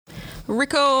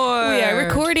Record. We are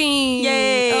recording.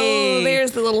 Yay. Oh,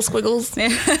 there's the little squiggles.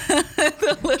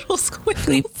 The little squiggles.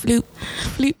 Floop, floop,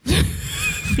 floop.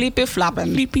 Fleepy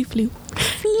floppin'. Fleepy floop.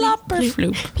 Flop or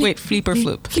floop. Wait, fleep or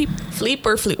floop? Fleep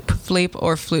or floop. Fleep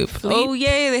or floop. Fleep Oh,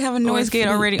 yay. They have a noise gate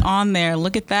floop. already on there.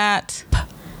 Look at that.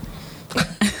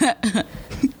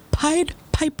 Pied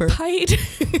Piper. Pied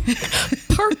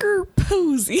Parker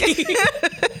Posey.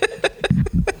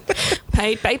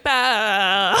 Pied Piper.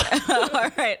 All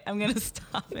right. I'm going to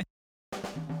stop it.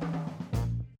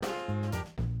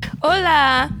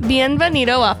 Hola,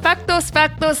 bienvenido a Factos,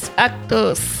 Factos,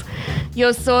 Factos.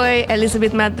 Yo soy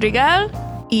Elizabeth Madrigal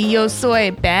y yo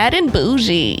soy bad and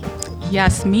bougie.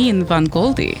 Yasmin Van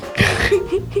Goldie.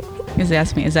 Is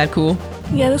that cool?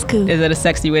 Yeah, that's cool. Is that a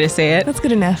sexy way to say it? That's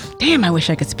good enough. Damn, I wish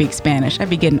I could speak Spanish. I'd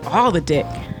be getting all the dick.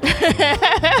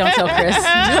 Don't tell Chris.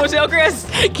 Don't tell Chris.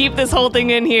 Keep this whole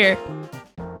thing in here.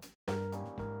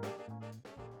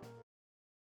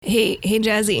 Hey,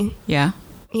 Jazzy. Yeah.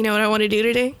 You know what I want to do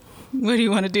today? What do you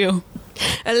want to do?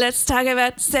 Let's talk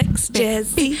about sex,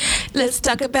 Jazzy. Let's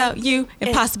talk about you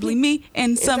and possibly me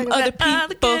and some talk other about all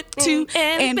the people good too.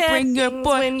 And bad bring your things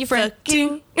when you're boyfriend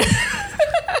too.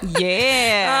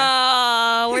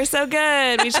 Yeah. Oh, we're so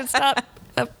good. We should stop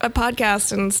a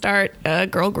podcast and start a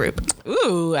girl group.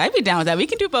 Ooh, I'd be down with that. We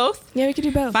can do both. Yeah, we could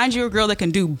do both. Find you a girl that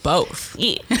can do both.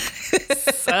 Yeah.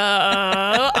 So,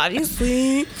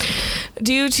 obviously,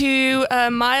 due to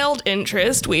mild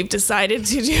interest, we've decided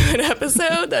to do an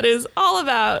episode that is all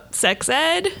about sex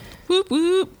ed Whoop,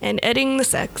 whoop. and edding the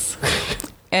sex.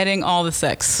 Adding all the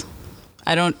sex.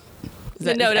 I don't... Is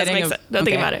No, it doesn't adding make of- sense. Don't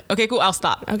think okay. about it. Okay, cool. I'll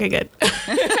stop. Okay, good.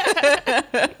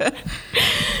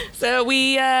 So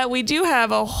we do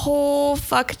have a whole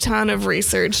fuck ton of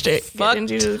research to Fuck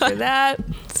get into for that.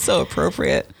 So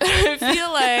appropriate. I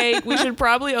feel like we should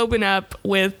probably open up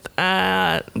with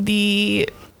the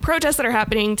protests that are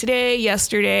happening today,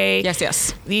 yesterday.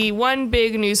 Yes. The one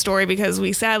big news story, because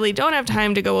we sadly don't have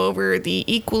time to go over the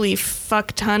equally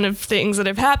fuck ton of things that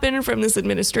have happened from this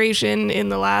administration in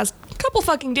the last couple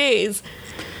fucking days.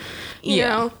 You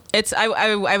know? It's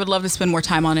I would love to spend more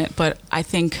time on it, but I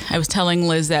think I was telling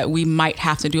Liz that we might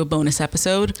have to do a bonus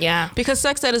episode. Yeah. Because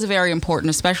sex ed is very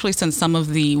important, especially since some of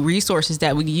the resources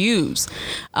that we use,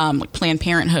 like Planned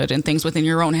Parenthood and things within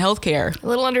your own healthcare. A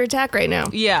little under attack right now.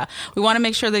 Yeah, we want to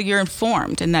make sure that you're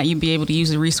informed and that you be able to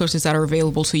use the resources that are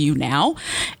available to you now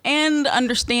and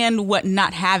understand what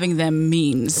not having them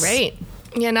means. Right.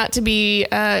 Yeah, not to be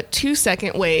too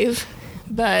second wave,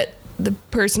 but the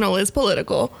personal is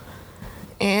political.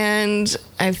 And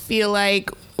I feel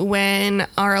like when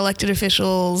our elected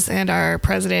officials and our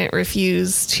president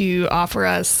refuse to offer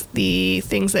us the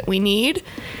things that we need,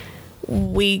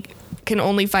 we can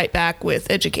only fight back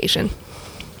with education.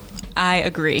 I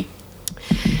agree.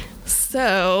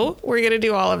 So we're going to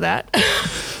do all of that.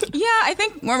 Yeah, I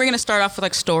think we're going to start off with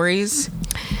like stories.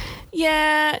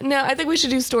 Yeah, no, I think we should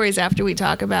do stories after we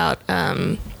talk about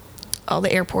all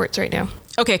the airports right now.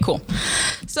 Okay, cool.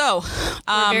 So,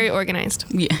 We're very organized.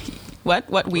 yeah.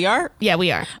 What we are? Yeah,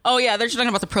 we are. Oh yeah, they're just talking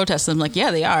about the protests. I'm like, yeah,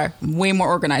 they are way more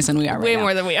organized than we are right Way now.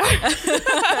 more than we are.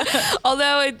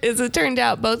 Although, as it turned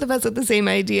out, both of us had the same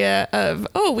idea of,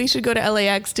 we should go to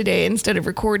LAX today instead of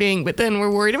recording, but then we're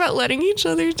worried about letting each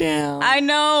other down. I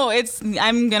know.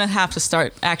 I'm going to have to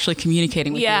start actually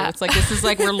communicating with you. It's like, this is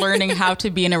like we're learning how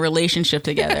to be in a relationship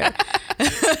together.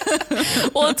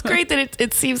 Well, it's great that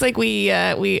it seems like we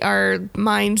our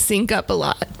minds sync up a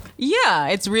lot. Yeah,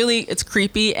 it's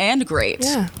creepy and great.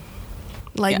 Yeah.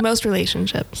 Like Yeah. most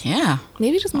relationships. Yeah.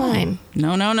 Maybe just mine.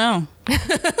 No.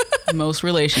 Most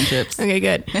relationships. Okay,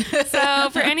 good. So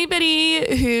for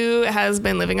anybody who has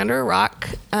been living under a rock,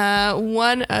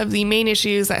 one of the main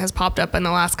issues that has popped up in the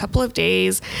last couple of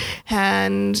days,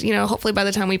 and hopefully by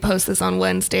the time we post this on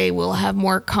Wednesday, we'll have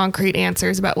more concrete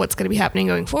answers about what's going to be happening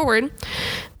going forward.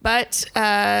 But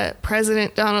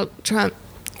President Donald Trump,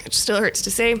 it still hurts to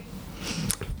say,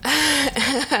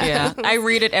 Yeah. I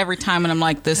read it every time and I'm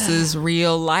like, this is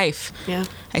real life. Yeah.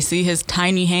 I see his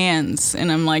tiny hands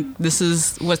and I'm like, this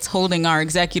is what's holding our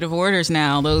executive orders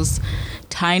now. Those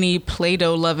tiny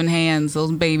Play-Doh loving hands,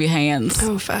 those baby hands.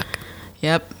 Oh, fuck.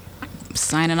 Yep.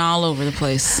 Signing all over the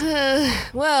place.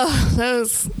 Well,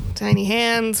 those tiny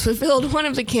hands fulfilled one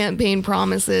of the campaign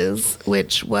promises,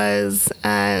 which was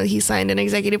he signed an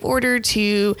executive order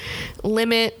to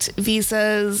limit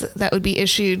visas that would be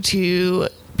issued to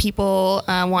people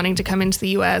wanting to come into the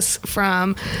U.S.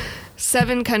 from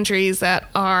 7 countries that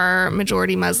are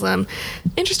majority Muslim.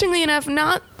 Interestingly enough,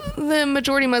 not the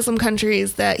majority Muslim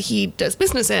countries that he does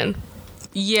business in.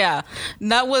 Yeah,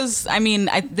 that was, I mean,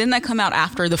 didn't that come out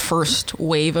after the first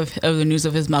wave of the news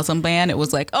of his Muslim ban? It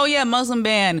was like, oh yeah, Muslim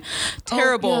ban,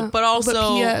 terrible, Oh, yeah. but also,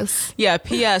 But P.S. Yeah,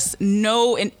 P.S.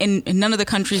 No, in none of the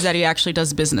countries that he actually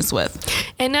does business with.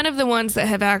 And none of the ones that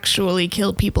have actually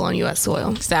killed people on U.S.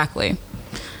 soil. Exactly.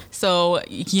 So,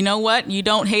 you know what? You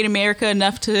don't hate America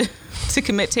enough to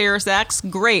commit terrorist acts?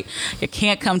 Great. You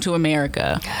can't come to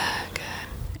America. God.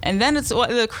 And then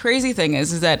the crazy thing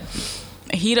is that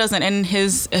he doesn't, and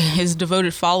his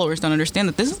devoted followers don't understand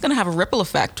that this is going to have a ripple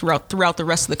effect throughout the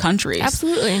rest of the countries.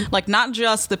 Absolutely. Like, not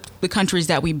just the countries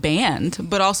that we banned,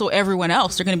 but also everyone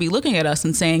else. They're going to be looking at us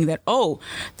and saying that, oh,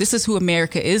 this is who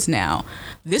America is now.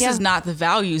 This is not the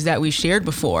values that we shared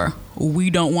before. We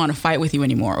don't want to fight with you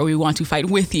anymore, or we want to fight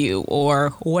with you, or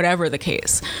whatever the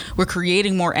case. We're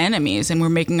creating more enemies, and we're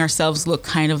making ourselves look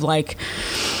kind of like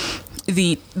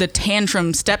the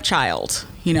tantrum stepchild,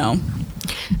 you know?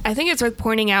 I think it's worth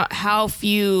pointing out how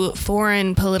few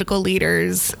foreign political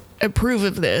leaders approve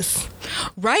of this.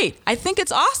 Right. I think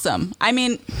it's awesome. I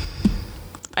mean,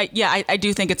 I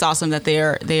do think it's awesome that they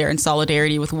are in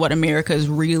solidarity with what America is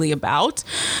really about.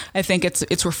 I think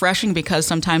it's refreshing because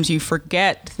sometimes you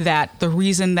forget that the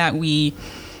reason that we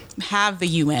have the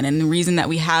UN and the reason that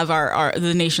we have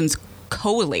the nations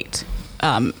collate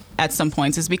at some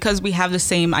points is because we have the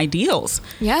same ideals.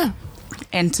 Yeah.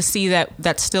 And to see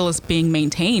that still is being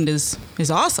maintained is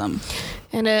awesome.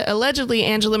 And allegedly,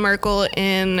 Angela Merkel,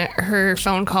 in her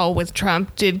phone call with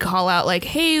Trump, did call out like,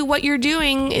 hey, what you're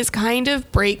doing is kind of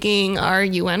breaking our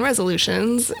UN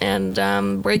resolutions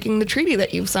and breaking the treaty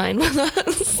that you've signed with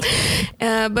us.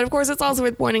 But of course, it's also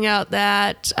worth pointing out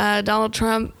that Donald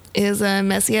Trump is a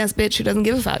messy ass bitch who doesn't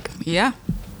give a fuck. Yeah.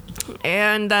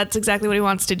 And that's exactly what he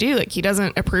wants to do. Like, he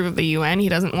doesn't approve of the UN. He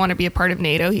doesn't want to be a part of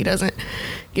NATO. He doesn't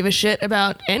give a shit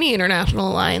about any international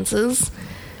alliances,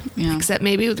 except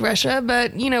maybe with Russia.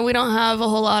 But, we don't have a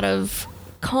whole lot of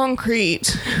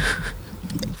concrete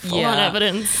full-on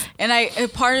evidence. And a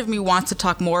part of me wants to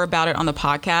talk more about it on the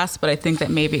podcast, but I think that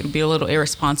maybe it would be a little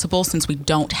irresponsible since we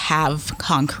don't have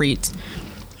concrete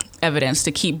evidence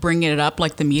to keep bringing it up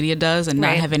like the media does and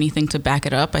not have anything to back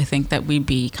it up. I think that we'd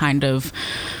be kind of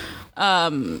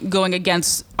going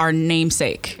against our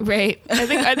namesake. Right. I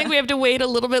think we have to wait a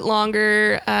little bit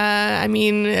longer. I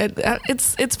mean,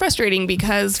 it's frustrating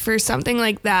because for something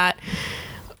like that,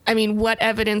 I mean, what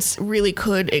evidence really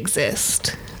could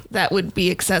exist that would be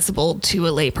accessible to a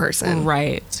layperson?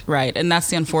 Right. And that's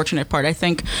the unfortunate part. I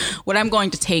think what I'm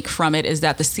going to take from it is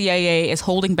that the CIA is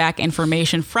holding back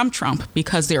information from Trump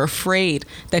because they're afraid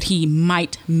that he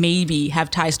might maybe have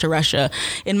ties to Russia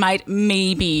and might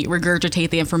maybe regurgitate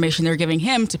the information they're giving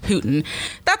him to Putin.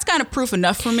 That's kind of proof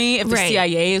enough for me if the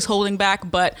CIA is holding back.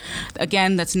 But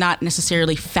again, that's not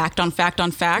necessarily fact on fact.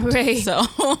 Right.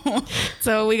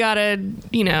 So we gotta,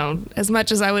 as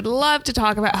much as I would love to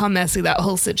talk about how messy that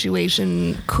whole situation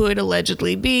could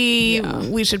allegedly be,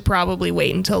 we should probably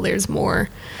wait until there's more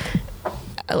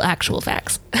actual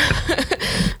facts.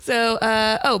 So,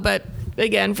 but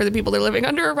again, for the people that are living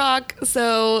under a rock,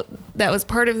 so that was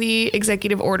part of the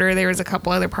executive order. There was a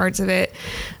couple other parts of it.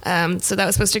 So that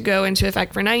was supposed to go into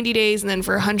effect for 90 days, and then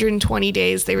for 120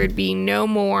 days, there would be no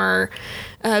more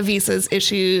visas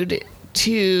issued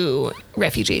to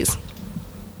refugees.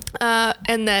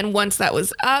 And then once that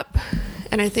was up,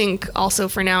 and I think also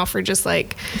for now, for just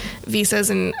like visas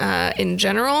in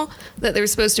general, that there's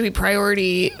supposed to be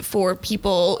priority for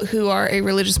people who are a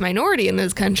religious minority in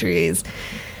those countries,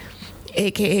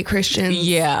 aka Christians.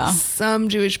 Yeah. Some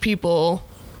Jewish people.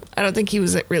 I don't think he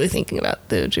was really thinking about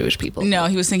the Jewish people. No,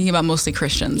 he was thinking about mostly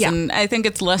Christians. Yeah. And I think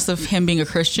it's less of him being a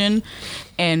Christian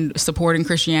and supporting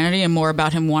Christianity and more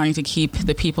about him wanting to keep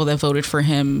the people that voted for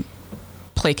him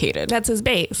placated. That's his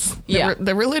base. Yeah.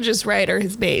 The religious right are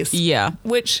his base. Yeah.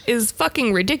 Which is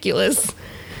fucking ridiculous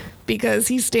because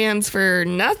he stands for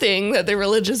nothing that the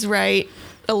religious right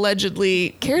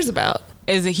allegedly cares about.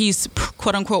 Is that he's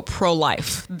quote unquote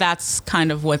pro-life. That's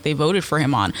kind of what they voted for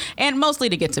him on. And mostly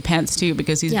to get to Pence too,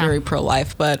 because he's very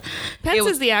pro-life. But Pence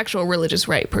is the actual religious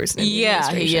right person.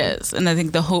 Yeah, he is. And I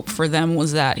think the hope for them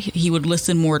was that he would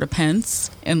listen more to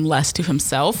Pence and less to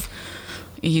himself.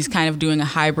 He's kind of doing a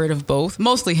hybrid of both.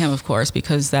 Mostly him, of course,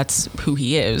 because that's who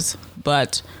he is.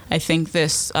 But I think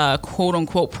this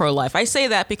quote-unquote pro-life. I say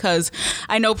that because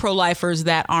I know pro-lifers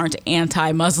that aren't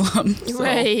anti-Muslim. So.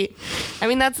 Right. I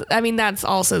mean, that's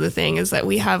also the thing, is that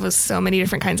we have so many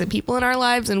different kinds of people in our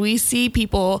lives, and we see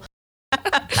people...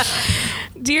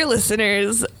 Dear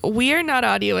listeners, we are not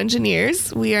audio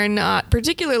engineers. We are not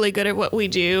particularly good at what we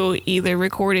do, either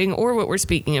recording or what we're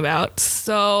speaking about.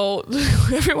 So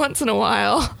every once in a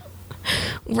while,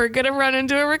 we're going to run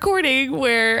into a recording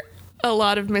where a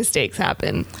lot of mistakes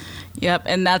happen. Yep,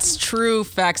 and that's true.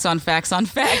 Facts on facts on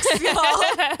facts, y'all.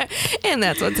 And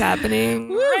that's what's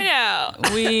happening right now.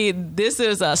 This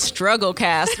is a struggle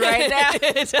cast right now.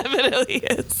 It definitely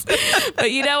is.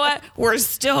 But you know what? We're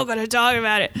still going to talk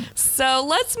about it. So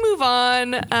let's move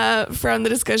on from the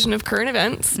discussion of current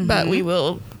events, but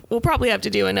we'll probably have to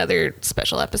do another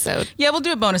special episode. Yeah, we'll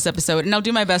do a bonus episode, and I'll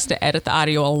do my best to edit the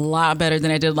audio a lot better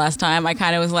than I did last time. I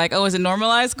kind of was like, oh, is it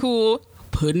normalized? Cool.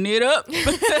 Putting it up.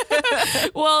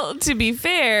 Well, to be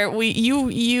fair,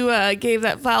 you gave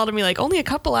that file to me like only a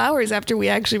couple hours after we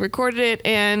actually recorded it,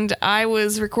 and I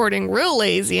was recording real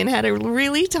lazy and had a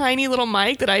really tiny little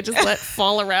mic that I just let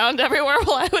fall around everywhere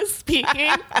while I was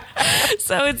speaking.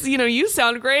 So it's, you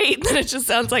sound great, then it just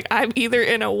sounds like I'm either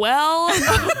in a well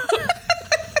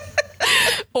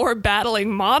or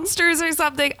battling monsters or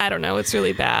something. I don't know. It's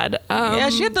really bad. Yeah,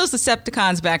 she had those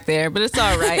Decepticons back there, but it's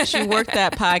all right. She worked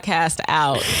that podcast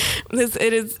out.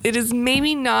 It is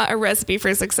maybe not a recipe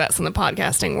for success in the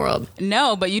podcasting world.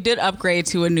 No, but you did upgrade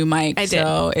to a new mic. I did.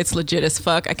 So it's legit as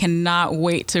fuck. I cannot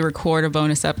wait to record a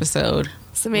bonus episode.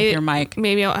 So maybe with your mic.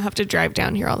 Maybe I won't have to drive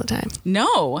down here all the time.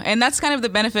 No, and that's kind of the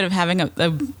benefit of having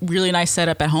a really nice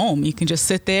setup at home. You can just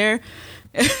sit there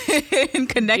and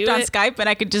connect on Skype, and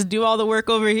I could just do all the work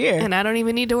over here. And I don't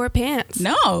even need to wear pants.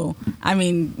 No. I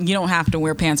mean, you don't have to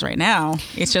wear pants right now.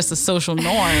 It's just a social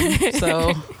norm.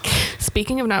 So,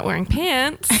 speaking of not wearing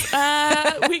pants,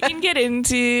 we can get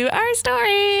into our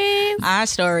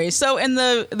stories. So in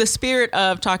the spirit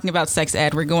of talking about sex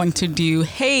ed, we're going to do,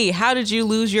 hey, how did you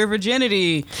lose your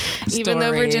virginity? Even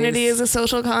though virginity is a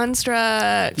social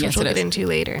construct, yes, which we'll get into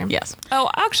later. Yes. Oh,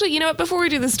 actually, you know what? Before we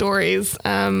do the stories,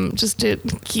 just to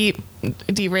keep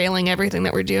derailing everything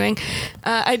that we're doing,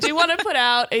 I do want to put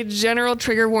out a general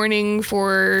trigger warning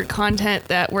for content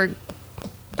that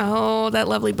that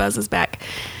lovely buzz is back.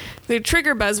 The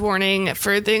trigger buzz warning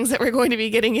for things that we're going to be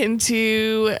getting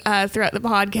into throughout the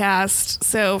podcast.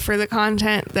 So for the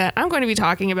content that I'm going to be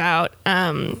talking about,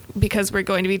 because we're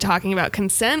going to be talking about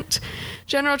consent,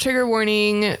 general trigger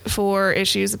warning for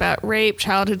issues about rape,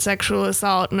 childhood sexual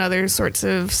assault, and other sorts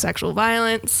of sexual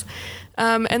violence.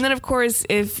 And then, of course,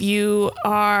 if you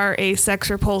are a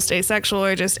sex-repulsed asexual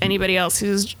or just anybody else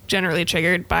who's generally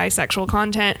triggered by sexual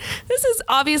content, this is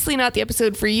obviously not the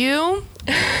episode for you.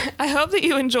 I hope that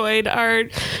you enjoyed our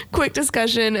quick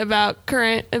discussion about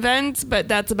current events, but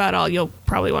that's about all you'll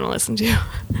probably want to listen to.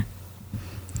 And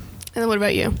then what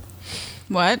about you?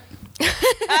 What?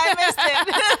 I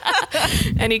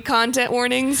missed it. Any content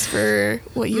warnings for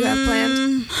what you have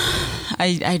planned?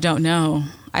 I don't know.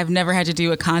 I've never had to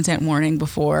do a content warning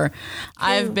before.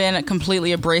 I've been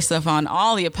completely abrasive on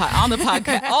all the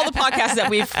podcast, all the podcasts that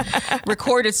we've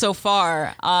recorded so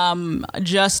far.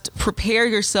 Just prepare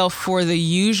yourself for the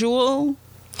usual.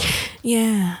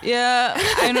 Yeah.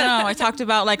 I don't know. I talked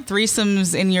about like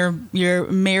threesomes in your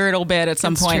marital bed at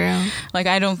some point. True. Like,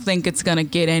 I don't think it's gonna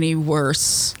get any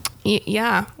worse.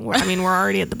 Yeah. We're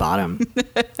already at the bottom.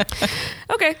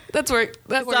 Okay, that's work.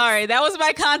 Sorry, that was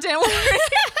my content warning.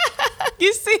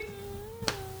 You see,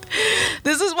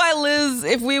 this is why, Liz,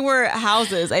 if we were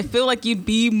houses, I feel like you'd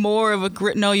be more of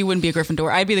no, you wouldn't be a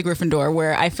Gryffindor. I'd be the Gryffindor,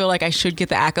 where I feel like I should get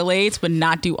the accolades but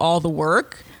not do all the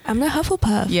work. I'm the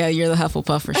Hufflepuff. Yeah, you're the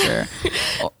Hufflepuff for sure.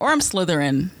 Or I'm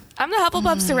Slytherin. I'm the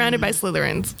Hufflepuff surrounded by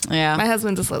Slytherins. Yeah. My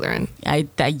husband's a Slytherin.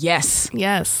 Yes.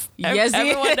 Yes. Yes,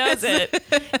 everyone knows it.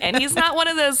 And he's not one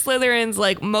of those Slytherins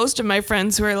like most of my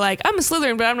friends who are like, I'm a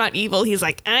Slytherin, but I'm not evil. He's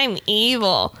like, I'm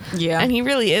evil. Yeah. And he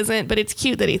really isn't, but it's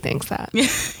cute that he thinks that.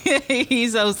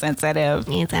 He's so sensitive.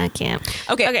 He's so cute.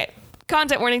 Okay. Okay.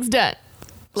 Content warning's done.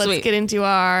 Let's Sweet. get into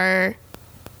our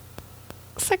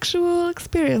sexual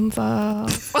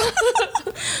experiences.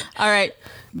 All right.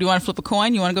 Do you want to flip a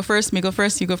coin? You want to go first? Me go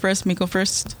first? You go first? Me go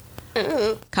first?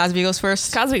 Cosby goes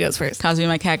first? Cosby goes first. Cosby,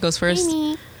 my cat, goes first.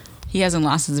 Amy. He hasn't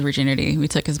lost his virginity. We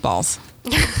took his balls.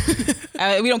 We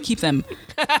don't keep them.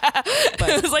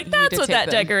 I was like, that's what that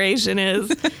decoration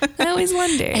is. I always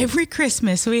wonder. Every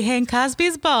Christmas, we hang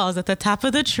Cosby's balls at the top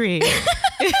of the tree.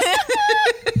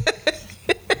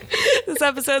 This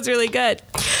episode's really good.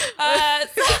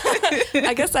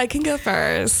 I guess I can go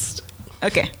first.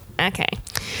 Okay.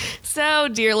 So,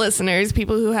 dear listeners,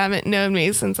 people who haven't known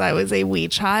me since I was a wee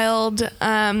child,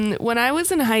 when I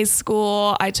was in high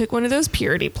school, I took one of those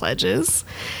purity pledges,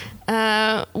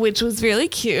 which was really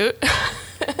cute.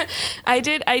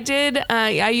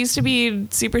 I used to be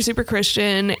super, super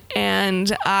Christian,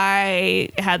 and I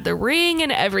had the ring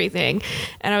and everything.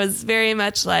 And I was very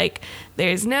much like,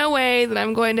 there's no way that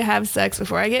I'm going to have sex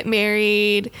before I get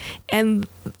married. And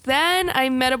then I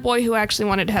met a boy who actually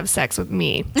wanted to have sex with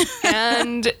me.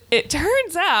 And it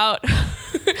turns out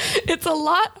it's a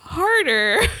lot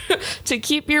harder to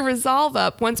keep your resolve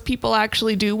up once people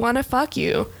actually do want to fuck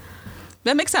you.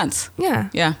 That makes sense. Yeah.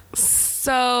 Yeah.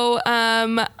 So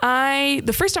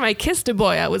the first time I kissed a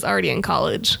boy, I was already in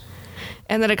college.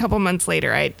 And then a couple months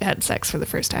later, I had sex for the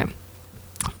first time.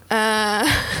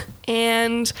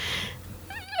 And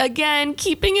again,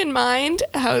 keeping in mind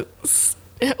my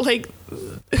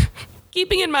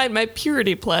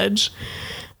purity pledge,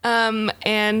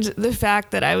 and the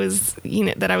fact that I was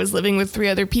living with 3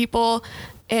 other people,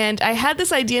 and I had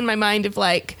this idea in my mind of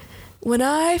like, when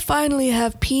I finally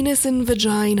have penis and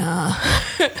vagina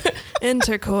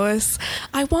intercourse,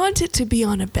 I want it to be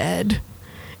on a bed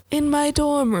in my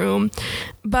dorm room.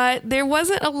 But there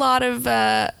wasn't a lot of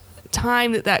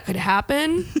time that could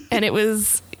happen, and it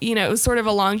was sort of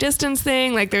a long distance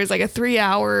thing. Like there's like a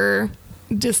 3-hour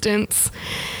distance.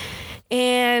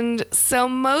 And so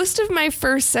most of my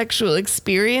first sexual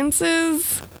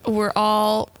experiences were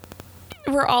all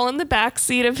in the back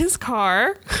seat of his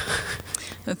car.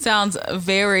 That sounds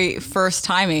very first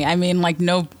timey. I mean, like,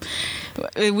 no,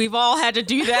 we've all had to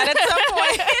do that at some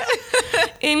point.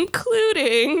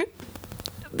 Including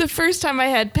the first time I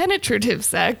had penetrative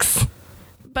sex.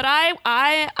 But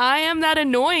I am that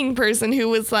annoying person who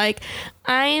was like,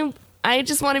 I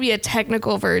just want to be a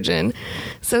technical virgin.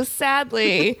 So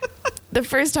sadly, the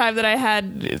first time that I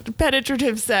had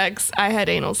penetrative sex, I had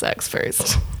anal sex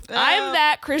first. I'm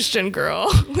that Christian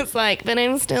girl who was like, but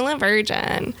I'm still a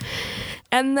virgin.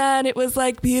 And then it was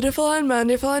like beautiful and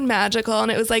wonderful and magical. And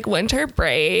it was like winter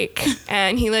break.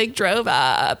 And he like drove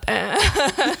up. And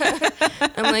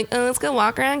I'm like, oh, let's go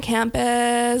walk around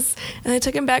campus. And I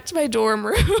took him back to my dorm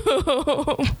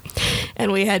room.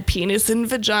 And we had penis and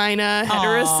vagina,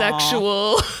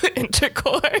 heterosexual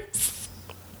intercourse.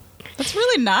 That's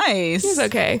really nice. It's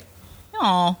okay.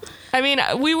 Oh, I mean,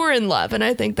 we were in love, and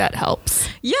I think that helps.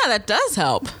 Yeah, that does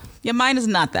help. Yeah, mine is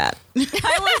not that.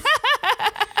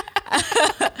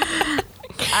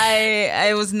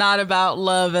 I was not about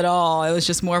love at all. It was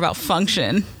just more about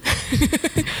function.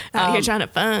 Out here trying to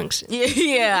function.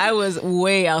 Yeah, I was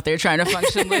way out there trying to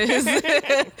function, Liz.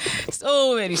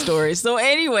 So many stories. So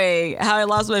anyway, how I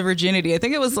lost my virginity. I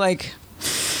think it was like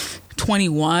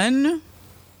 21.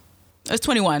 I was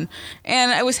 21,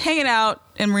 and I was hanging out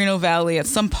in Moreno Valley at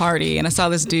some party, and I saw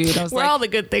this dude. I was where like, all the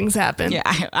good things happen. Yeah,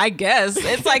 I guess.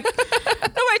 It's like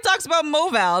nobody talks about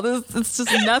Moval. It's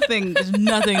just nothing. There's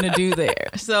nothing to do there.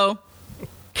 So,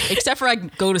 except for I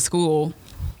go to school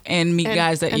and meet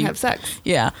guys that have sex.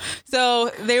 Yeah.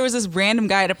 So there was this random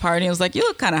guy at a party. I was like, "You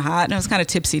look kind of hot," and I was kind of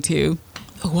tipsy too.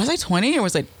 Oh, was I 20 or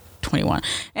was I 21?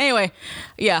 Anyway,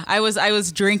 yeah, I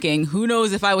was drinking. Who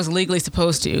knows if I was legally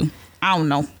supposed to? I don't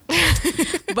know.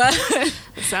 But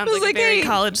it sounds like a very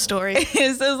college story. So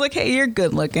I was like, hey, you're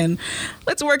good looking.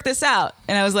 Let's work this out.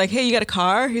 And I was like, hey, you got a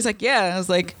car? He's like, yeah. I was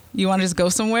like, you want to just go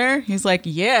somewhere? He's like,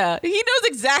 yeah. He knows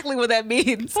exactly what that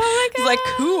means. Oh my God. He's like,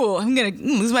 cool. I'm going to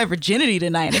lose my virginity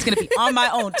tonight. And it's going to be on my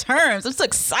own terms. I'm so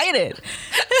excited.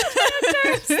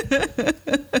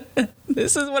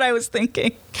 This is what I was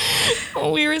thinking.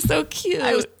 Oh, we were so cute.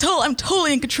 I'm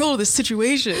totally in control of this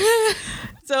situation.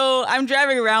 So I'm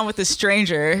driving around with this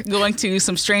stranger, going to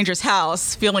some stranger's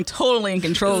house, feeling totally in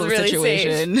control of the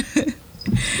situation.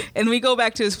 And we go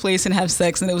back to his place and have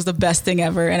sex, and it was the best thing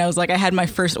ever. And I was like, I had my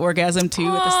first orgasm too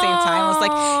at the same time. I was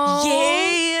like,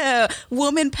 yeah,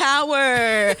 woman power.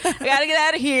 I gotta get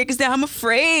out of here because now I'm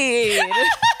afraid.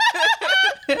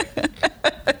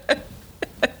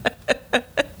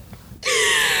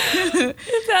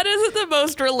 That isn't the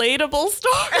most relatable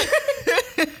story.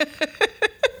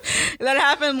 That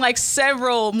happened like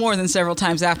more than several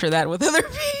times after that with other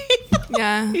people.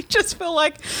 Yeah. You just feel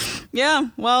like, yeah,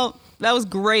 well, that was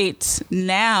great.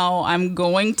 Now I'm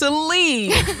going to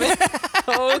leave.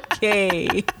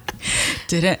 Okay.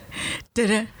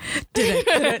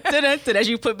 As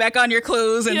you put back on your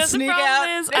clothes and sneak the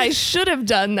out. Is, I should have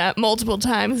done that multiple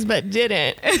times, but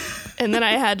didn't. And then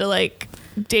I had to like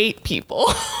date people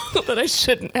that I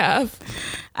shouldn't have.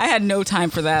 I had no time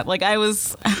for that. Like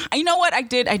you know what I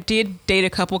did? I did date a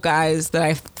couple guys that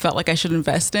I felt like I should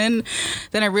invest in.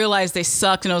 Then I realized they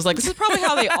sucked, and I was like, this is probably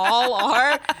how they all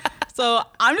are. So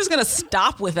I'm just going to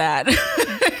stop with that.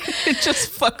 Just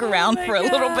fuck around for a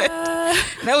little bit.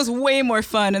 That was way more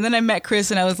fun. And then I met Chris,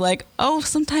 and I was like, oh,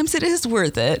 sometimes it is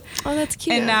worth it. Oh, that's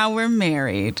cute. And now we're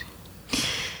married.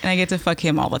 And I get to fuck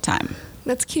him all the time.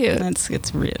 That's cute.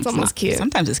 It's almost cute.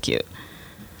 Sometimes it's cute.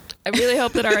 I really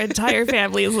hope that our entire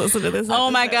family is listening to this episode. Oh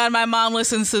my God, my mom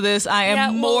listens to this. I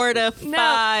am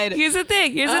mortified. No. Here's the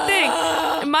thing.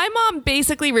 My mom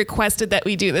basically requested that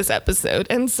we do this episode.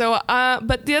 And so,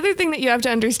 but the other thing that you have to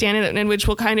understand, and which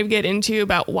we'll kind of get into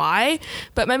about why,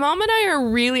 but my mom and I are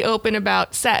really open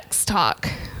about sex talk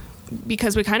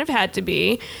because we kind of had to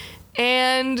be.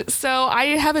 And so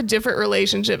I have a different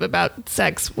relationship about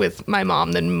sex with my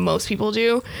mom than most people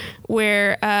do,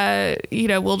 where,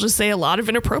 we'll just say a lot of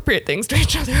inappropriate things to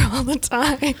each other all the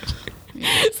time.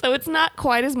 So it's not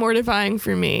quite as mortifying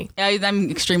for me.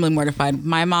 I'm extremely mortified.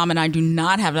 My mom and I do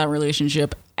not have that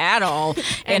relationship at all.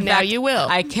 And now you will.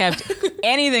 I kept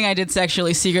anything I did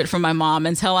sexually secret from my mom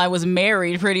until I was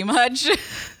married, pretty much.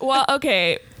 Well,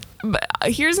 okay. But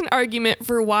here's an argument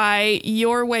for why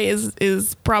your way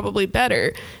is probably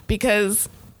better, because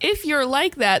if you're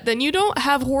like that, then you don't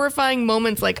have horrifying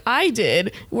moments like I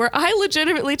did, where I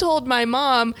legitimately told my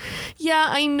mom, yeah,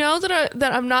 I know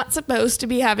that I'm not supposed to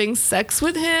be having sex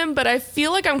with him, but I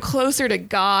feel like I'm closer to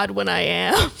God when I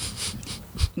am.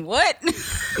 What?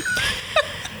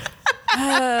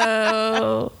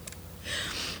 Oh.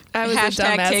 I was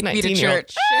Hashtag a dumbass take me to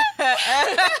church.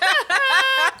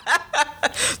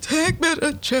 Take me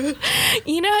to church.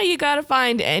 You know how you gotta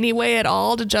find any way at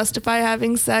all to justify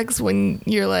having sex when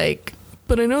you're like,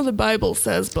 but I know the Bible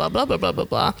says blah, blah, blah, blah, blah,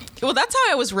 blah. Well, that's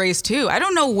how I was raised, too. I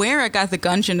don't know where I got the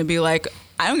gumption to be like,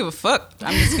 I don't give a fuck.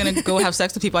 I'm just going to go have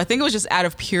sex with people. I think it was just out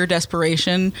of pure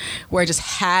desperation where I just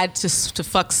had to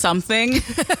fuck something.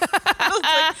 I was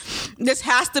like, this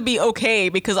has to be okay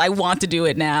because I want to do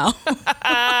it now.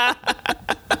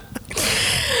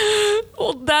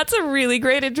 Well, that's a really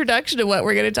great introduction to what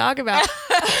we're going to talk about.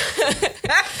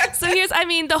 So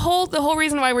the whole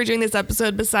reason why we're doing this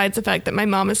episode, besides the fact that my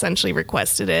mom essentially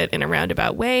requested it in a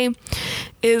roundabout way,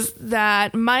 is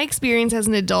that my experience as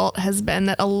an adult has been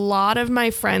that a lot of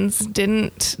my friends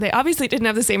they obviously didn't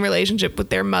have the same relationship with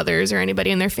their mothers or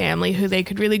anybody in their family who they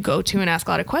could really go to and ask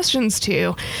a lot of questions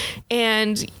to.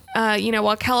 And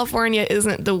while California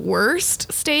isn't the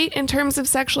worst state in terms of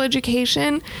sexual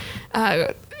education,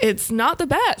 it's not the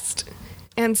best.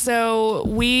 And so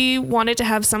we wanted to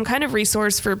have some kind of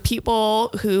resource for people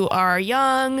who are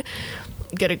young,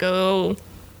 gonna go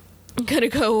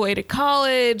away to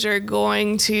college, or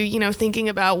going to, thinking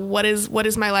about what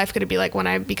is my life going to be like when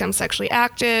I become sexually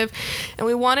active. And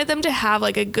we wanted them to have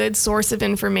like a good source of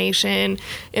information,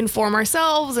 inform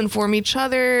ourselves, inform each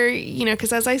other,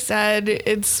 because as I said,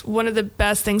 it's one of the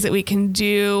best things that we can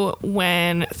do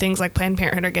when things like Planned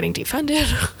Parenthood are getting defunded.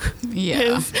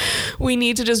 Yeah. We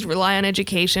need to just rely on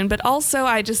education. But also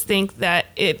I just think that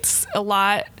it's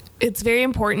very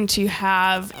important to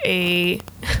have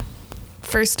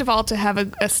first of all, to have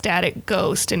a static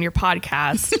ghost in your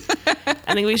podcast.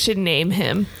 I think we should name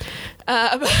him.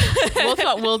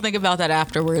 We'll think about that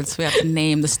afterwards. We have to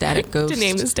name the static ghost.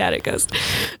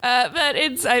 But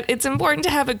it's important to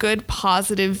have a good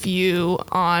positive view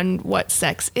on what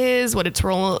sex is, what its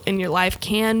role in your life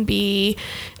can be,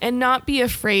 and not be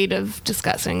afraid of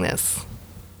discussing this.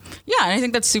 Yeah, and I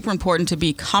think that's super important to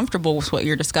be comfortable with what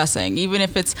you're discussing, even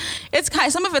if it's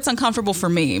some of it's uncomfortable for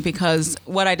me, because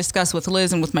what I discuss with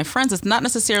Liz and with my friends is not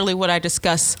necessarily what I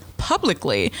discuss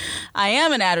publicly. I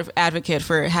am an advocate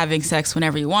for having sex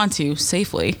whenever you want to,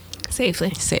 safely.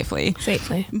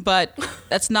 But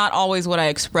that's not always what I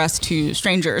express to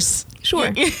strangers.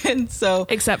 Sure. And so,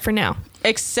 Except for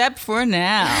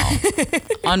now.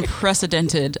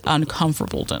 Unprecedented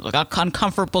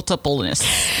uncomfortableness.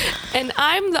 And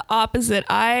I'm the opposite.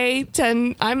 I'm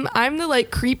the like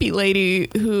creepy lady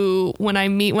who, when I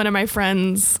meet one of my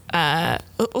friends,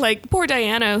 like poor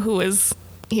Diana, who was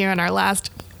here on our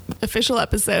last official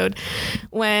episode,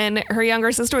 when her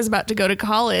younger sister was about to go to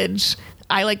college,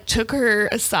 I like took her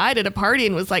aside at a party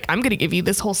and was like, I'm going to give you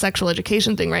this whole sexual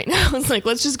education thing right now. It's like,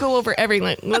 let's just go over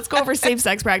everything. Let's go over safe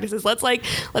sex practices. Let's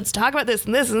talk about this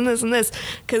and this and this and this.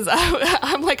 Cause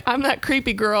I'm that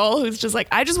creepy girl who's just like,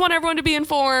 I just want everyone to be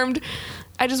informed.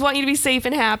 I just want you to be safe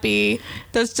and happy.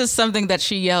 That's just something that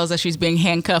she yells as she's being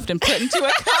handcuffed and put into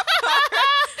a cup.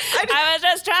 I was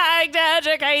just trying to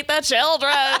educate the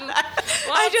children.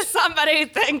 Somebody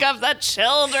think of the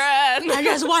children. I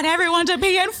just want everyone to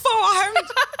be informed.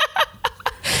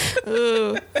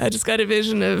 Ooh, I just got a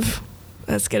vision of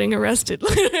us getting arrested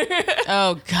later.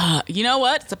 Oh, God. You know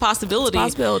what? It's a possibility.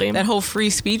 That whole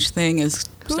free speech thing is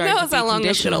Who knows how long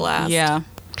it's going to last. Yeah.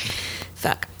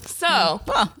 Fuck. So.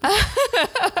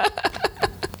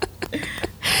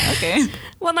 Okay.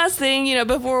 One last thing,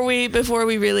 before we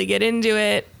really get into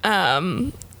it,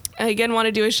 I again want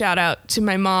to do a shout out to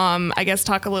my mom. I guess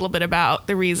talk a little bit about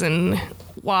the reason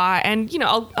why, and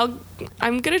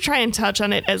I'm gonna try and touch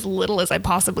on it as little as I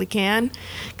possibly can,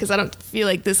 because I don't feel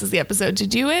like this is the episode to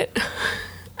do it.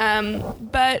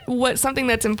 But something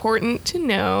that's important to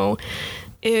know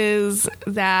is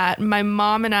that my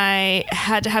mom and I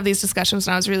had to have these discussions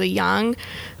when I was really young,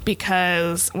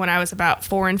 because when I was about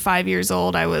 4 and 5 years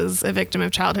old, I was a victim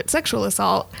of childhood sexual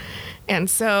assault. And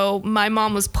so my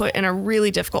mom was put in a really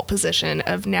difficult position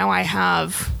of, now I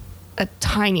have a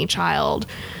tiny child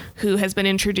who has been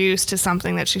introduced to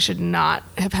something that she should not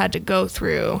have had to go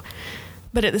through.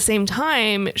 But at the same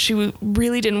time, she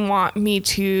really didn't want me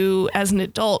to, as an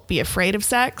adult, be afraid of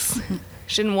sex.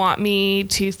 She didn't want me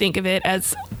to think of it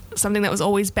as something that was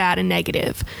always bad and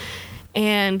negative.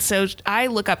 And so I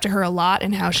look up to her a lot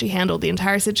in how she handled the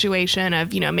entire situation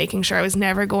of, making sure I was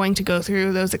never going to go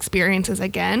through those experiences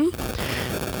again.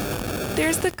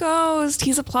 There's the ghost.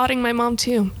 He's applauding my mom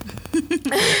too.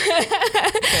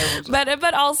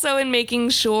 but also in making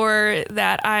sure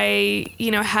that I,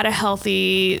 had a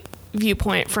healthy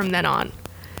viewpoint from then on.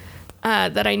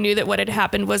 That I knew that what had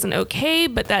happened wasn't okay,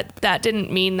 but that didn't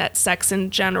mean that sex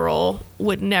in general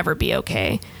would never be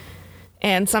okay.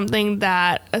 And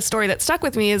a story that stuck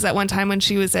with me is that one time when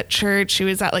she was at church, she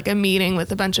was at like a meeting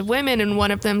with a bunch of women, and one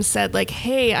of them said like,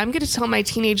 hey, I'm going to tell my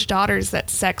teenage daughters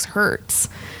that sex hurts,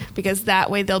 because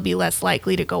that way they'll be less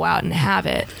likely to go out and have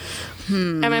it.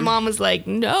 And my mom was like,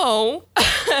 no,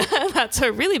 that's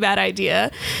a really bad idea.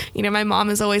 My mom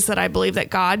has always said, I believe that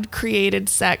God created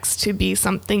sex to be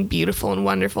something beautiful and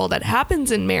wonderful that happens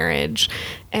in marriage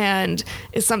and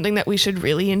is something that we should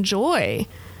really enjoy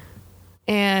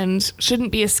and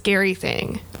shouldn't be a scary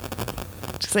thing.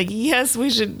 Just like, yes, we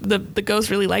should. The ghost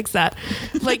really likes that.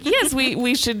 Like, yes,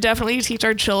 we should definitely teach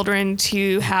our children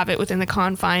to have it within the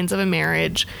confines of a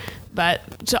marriage, but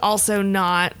to also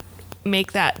not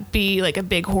make that be like a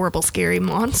big, horrible, scary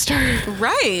monster.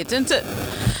 Right. And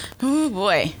oh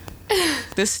boy,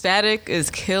 this static is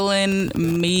killing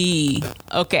me.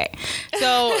 Okay.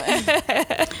 So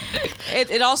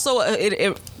it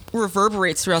also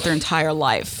reverberates throughout their entire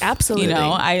life. Absolutely.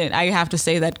 I have to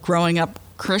say that growing up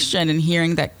Christian and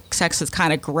hearing that sex is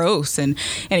kind of gross and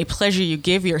any pleasure you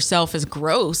give yourself is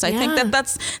gross, I think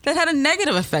that had a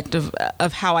negative effect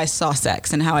of how I saw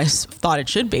sex and how I thought it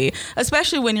should be,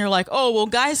 especially when you're like, oh, well,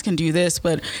 guys can do this,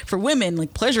 but for women,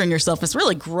 like, pleasuring yourself is a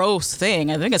really gross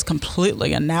thing. I think it's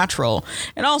completely unnatural,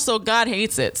 and also God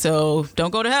hates it, so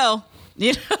don't go to hell.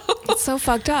 It's so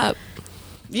fucked up.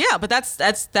 Yeah, but that's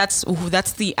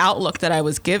the outlook that I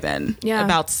was given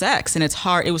about sex, and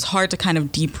it was hard to kind of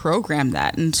deprogram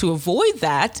that, and to avoid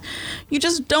that, you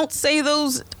just don't say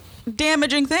those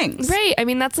damaging things. Right. I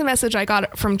mean, that's the message I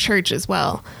got from church as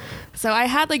well. So I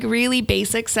had like really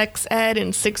basic sex ed in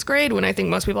 6th grade, when I think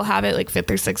most people have it like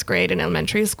 5th or 6th grade in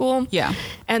elementary school. Yeah.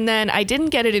 And then I didn't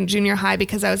get it in junior high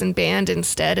because I was in band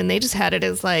instead, and they just had it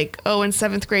as like, oh, in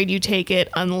 7th grade you take it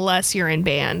unless you're in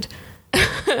band.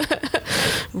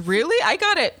 Really? I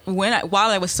got it while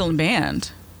I was still in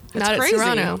band. That's Not crazy. at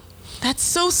Toronto. That's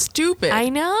so stupid. I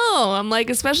know. I'm like,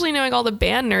 especially knowing all the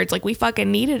band nerds, like we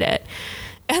fucking needed it.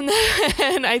 And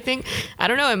then I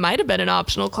don't know, it might have been an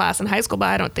optional class in high school, but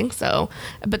I don't think so.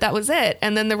 But that was it.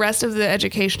 And then the rest of the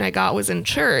education I got was in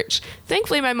church.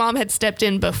 Thankfully, my mom had stepped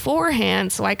in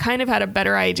beforehand, so I kind of had a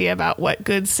better idea about what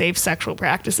good, safe sexual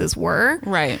practices were.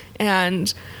 Right.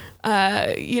 And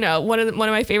one of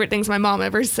my favorite things my mom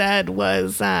ever said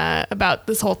was about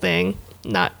this whole thing,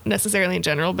 not necessarily in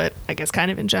general, but I guess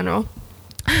kind of in general,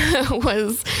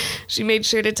 was she made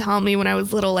sure to tell me when I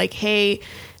was little, like, hey,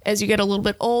 as you get a little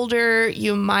bit older,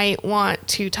 you might want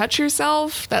to touch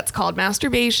yourself. That's called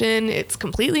masturbation. It's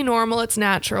completely normal. It's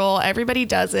natural. Everybody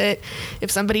does it.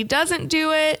 If somebody doesn't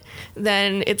do it,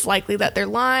 then it's likely that they're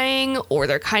lying or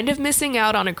they're kind of missing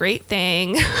out on a great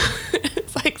thing.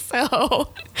 It's like,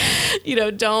 so,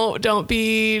 don't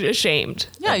be ashamed.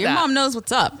 Yeah, your mom knows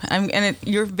what's up.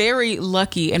 You're very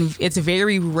lucky, and it's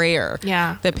very rare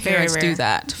that parents do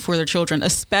that for their children,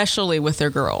 especially with their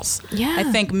girls. Yeah. I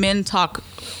think men talk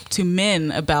to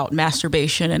men about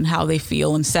masturbation and how they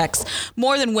feel and sex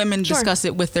more than women discuss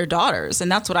it with their daughters.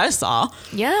 And that's what I saw.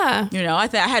 Yeah. I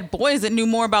had boys that knew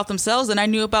more about themselves than I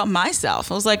knew about myself.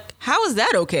 I was like, how is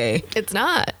that okay? It's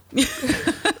not.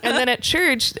 And then at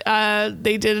church,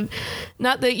 they did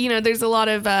not that, there's a lot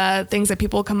of things that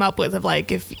people come up with of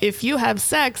like, if you have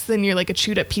sex, then you're like a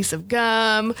chewed up piece of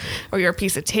gum or you're a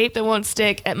piece of tape that won't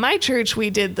stick. At my church, we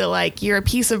did the like, you're a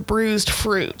piece of bruised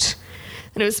fruit.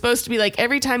 And it was supposed to be like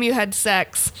every time you had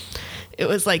sex, it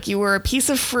was like you were a piece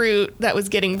of fruit that was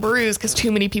getting bruised because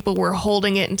too many people were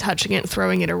holding it and touching it and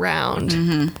throwing it around.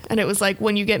 Mm-hmm. And it was like,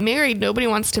 when you get married, nobody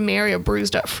wants to marry a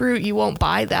bruised up fruit. You won't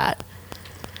buy that.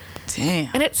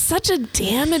 Damn. And it's such a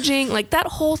damaging, like that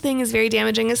whole thing is very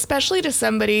damaging, especially to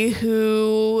somebody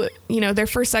who, their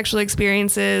first sexual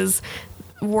experiences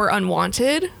were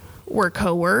unwanted, were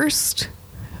coerced,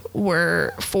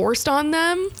 were forced on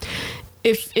them.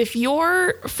 If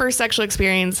your first sexual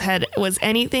experience was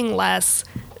anything less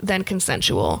than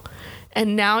consensual,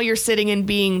 and now you're sitting and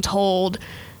being told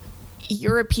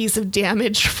you're a piece of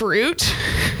damaged fruit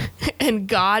and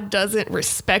God doesn't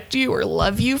respect you or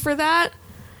love you for that,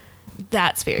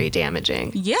 that's very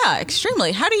damaging. Yeah,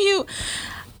 extremely. How do you...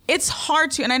 It's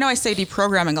hard to, and I know I say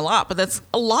deprogramming a lot, but that's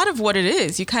a lot of what it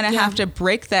is. You kind of have to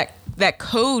break that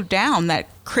code down, that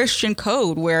Christian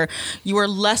code where you are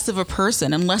less of a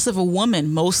person and less of a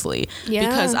woman mostly. Yeah.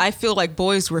 Because I feel like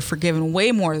boys were forgiven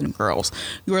way more than girls.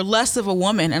 You are less of a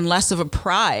woman and less of a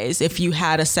prize if you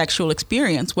had a sexual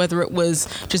experience, whether it was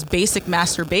just basic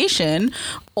masturbation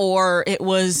or it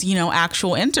was,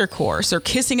 actual intercourse or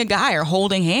kissing a guy or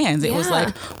holding hands. It was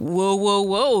like, whoa, whoa,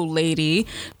 whoa, lady,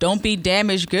 don't be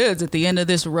damaged goods at the end of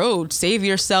this road. Save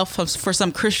yourself for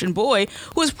some Christian boy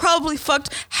who has probably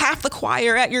fucked half the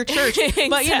choir at your church.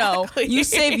 But, you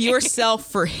save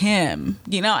yourself for him.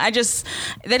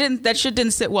 That shit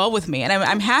didn't sit well with me. And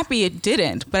I'm happy it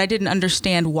didn't, but I didn't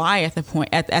understand why at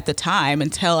the time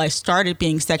until I started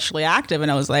being sexually active.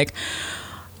 And I was like,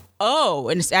 oh,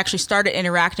 and it's actually started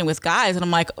interacting with guys. And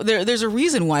I'm like, there's a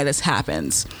reason why this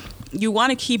happens. You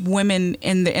want to keep women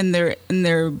in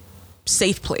their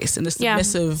safe place, in the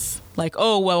submissive, like,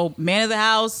 oh, well, man of the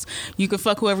house, you can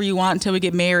fuck whoever you want until we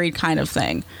get married kind of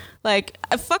thing. Like,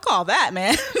 fuck all that,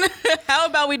 man. How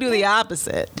about we do the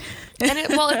opposite? Not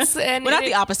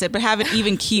the opposite, but have it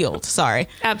even keeled. Sorry.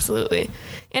 Absolutely.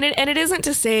 And it isn't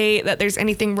to say that there's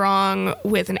anything wrong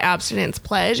with an abstinence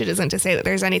pledge. It isn't to say that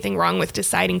there's anything wrong with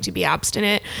deciding to be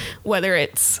abstinent, whether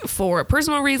it's for a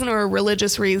personal reason or a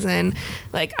religious reason.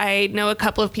 Like, I know a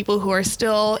couple of people who are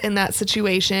still in that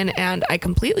situation, and I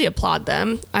completely applaud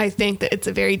them. I think that it's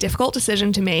a very difficult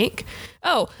decision to make.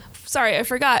 Oh, sorry, I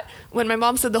forgot. When my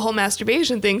mom said the whole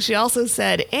masturbation thing, she also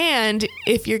said, and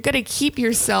if you're going to keep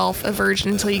yourself a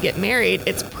virgin until you get married,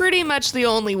 it's pretty much the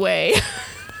only way.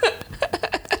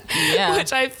 Yeah.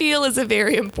 Which I feel is a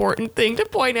very important thing to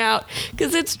point out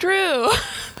because it's true.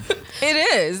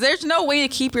 It is. There's no way to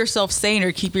keep yourself sane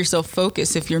or keep yourself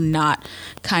focused if you're not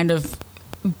kind of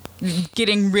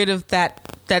getting rid of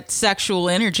that sexual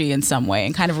energy in some way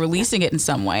and kind of releasing it in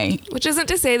some way. Which isn't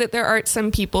to say that there aren't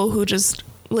some people who just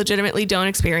legitimately don't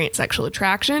experience sexual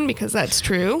attraction, because that's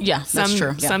true. Yeah, that's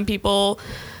true. Yeah. Some people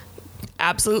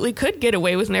absolutely could get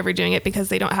away with never doing it because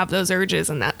they don't have those urges,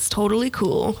 and that's totally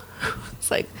cool.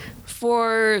 It's like,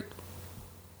 for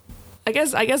I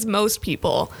guess most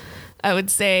people, I would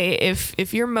say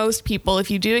if you're most people, if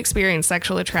you do experience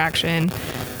sexual attraction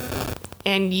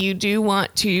and you do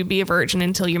want to be a virgin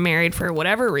until you're married for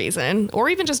whatever reason, or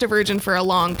even just a virgin for a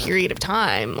long period of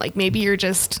time, like maybe you're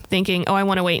just thinking, oh, I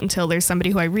want to wait until there's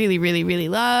somebody who I really, really, really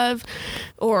love,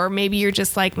 or maybe you're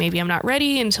just like, maybe I'm not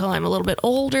ready until I'm a little bit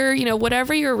older,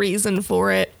 whatever your reason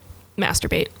for it,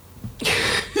 masturbate.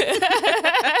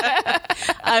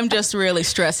 I'm just really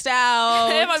stressed out.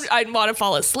 I want to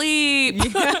fall asleep.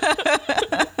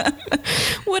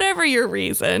 Whatever your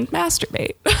reason,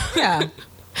 masturbate. Yeah.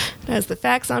 It has the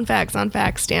facts on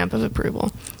facts stamp of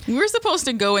approval. We're supposed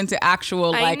to go into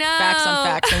actual facts on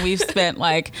facts, and we've spent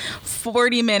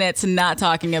 40 minutes not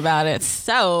talking about it.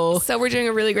 So we're doing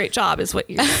a really great job, is what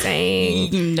you're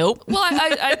saying. Nope. Well,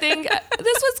 I think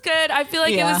this was good. I feel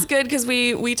like it was good because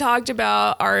we talked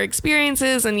about our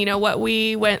experiences and what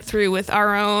we went through with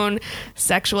our own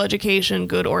sexual education,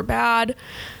 good or bad.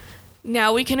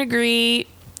 Now we can agree.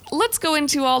 Let's go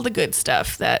into all the good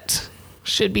stuff that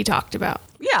should be talked about.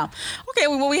 Yeah. Okay.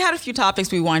 Well, we had a few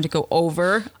topics we wanted to go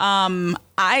over.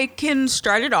 I can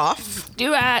start it off.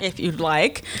 Do it. If you'd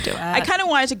like. Do it. I kind of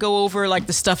wanted to go over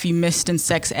the stuff you missed in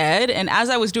sex ed. And as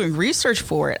I was doing research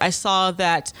for it, I saw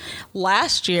that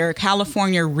last year,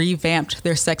 California revamped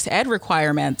their sex ed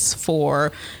requirements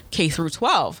for K through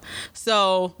 12.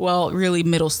 So, really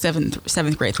middle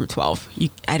seventh grade through 12.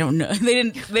 I don't know.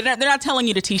 They're not telling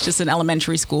you to teach this in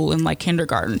elementary school and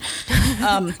kindergarten.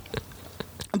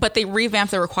 But they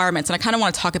revamped the requirements, and I kind of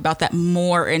want to talk about that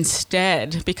more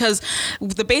instead, because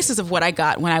the basis of what I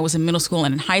got when I was in middle school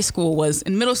and in high school was,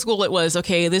 in middle school it was,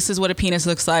 okay, this is what a penis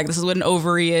looks like, this is what an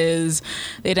ovary is.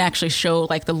 They'd actually show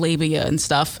the labia and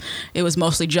stuff. It was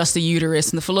mostly just the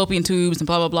uterus and the fallopian tubes and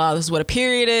blah, blah, blah. This is what a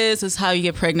period is, this is how you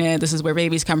get pregnant, this is where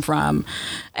babies come from.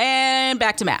 And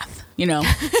back to math,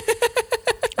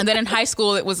 And then in high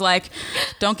school, it was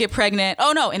don't get pregnant.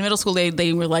 Oh, no. In middle school,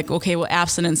 they were okay, well,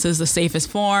 abstinence is the safest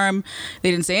form.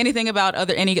 They didn't say anything about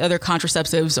any other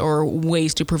contraceptives or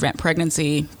ways to prevent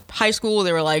pregnancy. High school,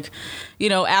 they were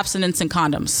abstinence and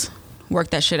condoms.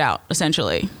 Work that shit out,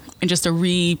 essentially. And just a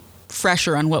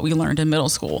fresher on what we learned in middle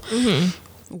school.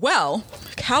 Well,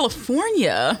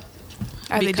 California...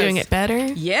 Are they doing it better?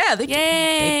 Yeah.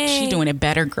 She's doing it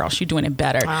better, girl. She's doing it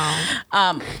better.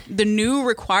 Wow. The new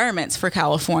requirements for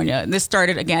California, this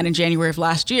started again in January of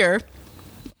last year.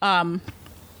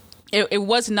 It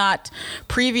was not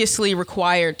previously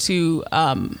required to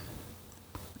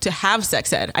have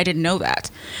sex ed. I didn't know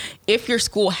that. If your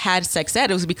school had sex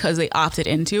ed, it was because they opted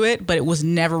into it, but it was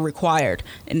never required.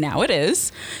 And now it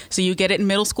is. So you get it in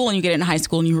middle school and you get it in high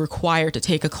school and you're required to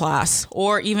take a class.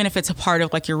 Or even if it's a part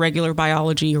of like your regular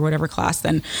biology or whatever class,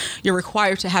 then you're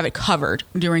required to have it covered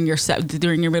during your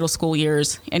middle school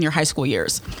years and your high school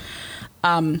years.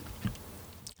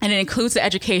 And it includes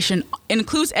education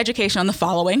on the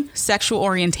following: sexual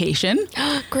orientation.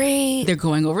 Great. They're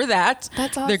going over that.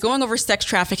 That's awesome. They're going over sex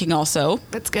trafficking also.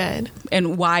 That's good.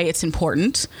 And why it's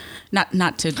important. Not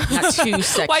to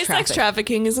sex why sex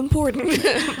trafficking is important.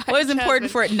 Well, it's important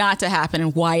for it not to happen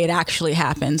and why it actually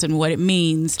happens and what it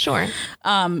means. Sure.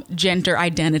 Gender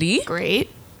identity. Great.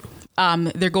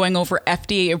 They're going over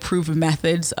FDA-approved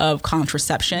methods of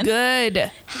contraception.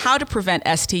 Good. How to prevent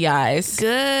STIs.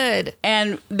 Good.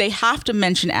 And they have to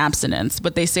mention abstinence,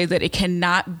 but they say that you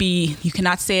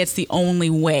cannot say it's the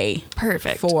only way.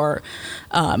 Perfect. For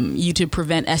you to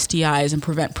prevent STIs and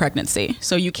prevent pregnancy.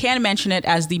 So you can mention it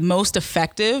as the most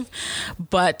effective,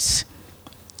 but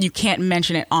you can't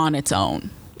mention it on its own.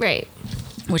 Right.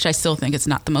 Which I still think it's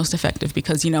not the most effective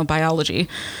because, biology.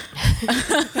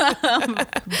 But,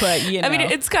 I mean,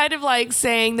 it's kind of like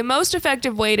saying the most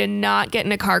effective way to not get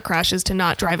in a car crash is to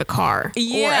not drive a car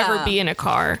or ever be in a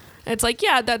car. It's like,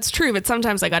 yeah, that's true, but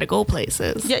sometimes I got to go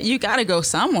places. Yeah, you got to go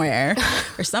somewhere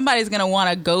or somebody's going to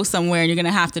want to go somewhere and you're going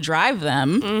to have to drive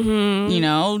them.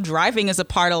 Mm-hmm. Driving is a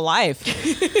part of life.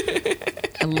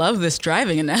 I love this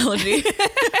driving analogy.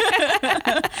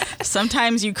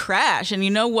 Sometimes you crash and you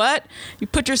know what? You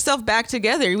put yourself back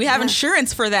together. We have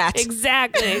insurance for that.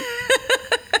 Exactly.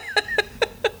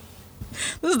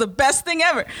 This is the best thing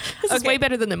ever. This is way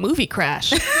better than the movie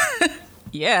Crash.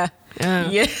 Yeah.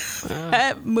 Yeah.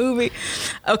 That movie.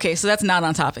 Okay, so that's not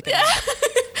on topic anymore.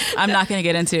 I'm not going to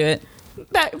get into it.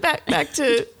 Back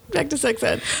to sex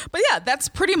ed. But yeah, that's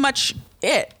pretty much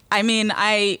it. I mean,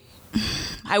 I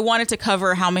wanted to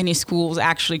cover how many schools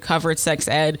actually covered sex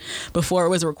ed before it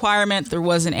was a requirement. There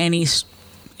wasn't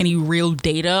any real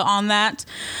data on that.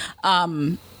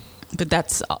 But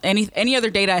that's any other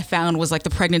data I found was like the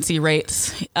pregnancy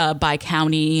rates by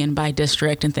county and by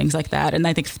district and things like that. And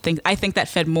I think that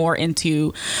fed more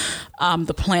into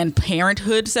the Planned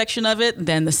Parenthood section of it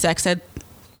than the sex ed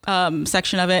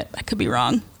section of it. I could be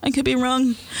wrong.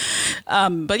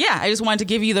 But yeah, I just wanted to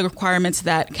give you the requirements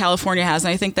that California has.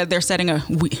 And I think that they're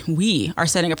we are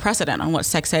setting a precedent on what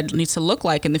sex ed needs to look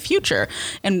like in the future.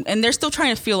 And they're still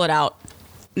trying to feel it out.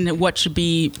 What should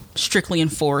be strictly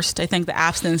enforced. I think the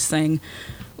abstinence thing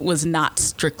was not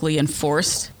strictly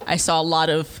enforced. I saw a lot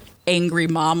of angry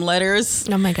mom letters.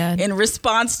 Oh my God. In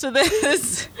response to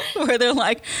this, where they're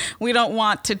like, we don't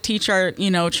want to teach our,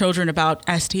 children about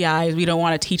STIs. We don't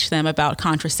want to teach them about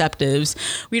contraceptives.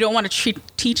 We don't want to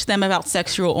teach them about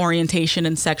sexual orientation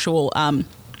and sexual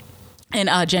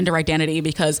and gender identity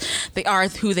because they are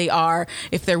who they are.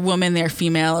 If they're woman, they're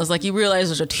female. It's like you realize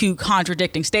those are two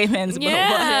contradicting statements, but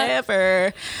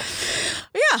whatever.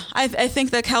 But yeah, I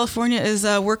think that California is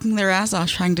working their ass off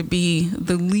trying to be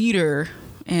the leader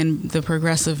in the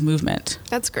progressive movement.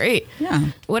 That's great. Yeah.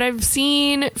 What I've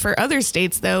seen for other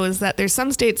states, though, is that there's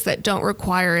some states that don't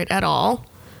require it at all,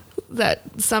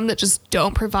 some that just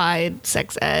don't provide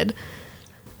sex ed,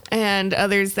 and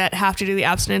others that have to do the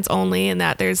abstinence only, and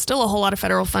that there's still a whole lot of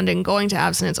federal funding going to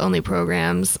abstinence only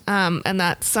programs, and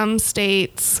that some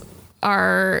states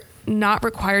are not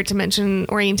required to mention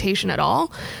orientation at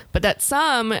all, but that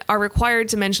some are required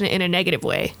to mention it in a negative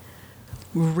way.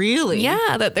 Really?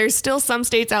 Yeah, that there's still some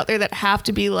states out there that have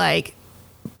to be like,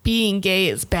 being gay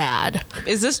is bad.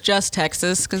 Is this just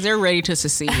Texas? Because they're ready to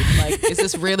secede. Like, is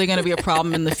this really going to be a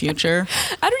problem in the future?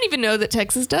 I don't even know that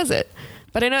Texas does it.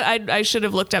 But I know I should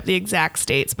have looked up the exact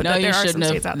states. But no, there you are shouldn't some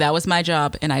states out have. there. That was my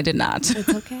job, and I did not. It's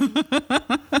okay.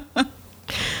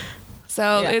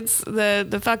 So it's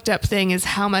the fucked up thing is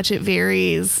how much it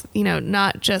varies,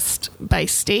 not just by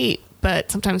state,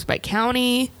 but sometimes by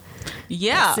county.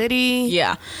 Yeah. By city.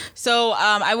 Yeah. So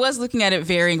I was looking at it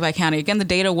varying by county. Again, the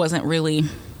data wasn't really...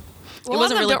 Well, a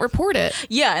lot of them don't report it.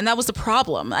 Yeah, and that was the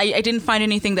problem. I didn't find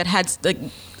anything that had... like.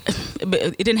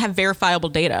 it didn't have verifiable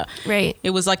data. Right.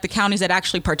 It was like the counties that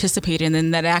actually participated and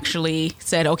then that actually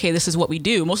said, okay, this is what we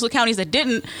do. Most of the counties that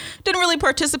didn't really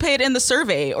participate in the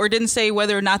survey or didn't say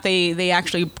whether or not they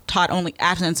actually taught only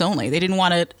abstinence only. They didn't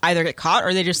want to either get caught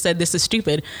or they just said, this is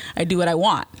stupid. I do what I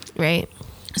want. Right.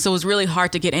 So it was really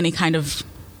hard to get any kind of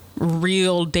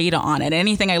real data on it.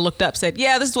 Anything I looked up said,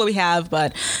 yeah, this is what we have.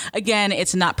 But again,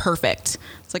 it's not perfect.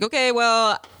 It's like, okay,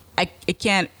 well, I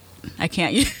can't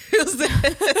use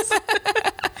this.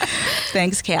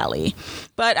 Thanks, Callie.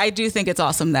 But I do think it's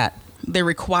awesome that the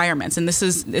requirements, and this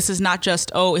is not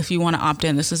just, oh, if you want to opt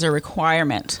in, this is a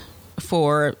requirement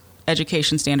for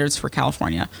education standards for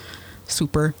California.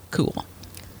 Super cool.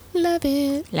 Love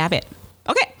it. Love it.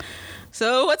 Okay.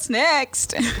 So what's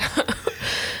next?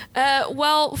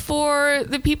 Well, for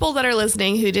the people that are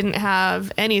listening who didn't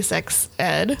have any sex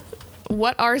ed,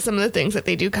 what are some of the things that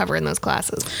they do cover in those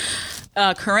classes?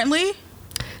 Currently?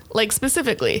 Like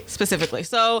specifically.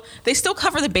 So they still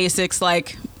cover the basics,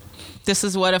 like this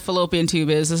is what a fallopian tube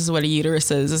is. This is what a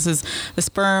uterus is. This is the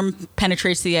sperm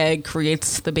penetrates the egg,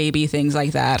 creates the baby, things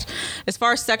like that. As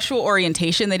far as sexual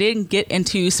orientation, they didn't get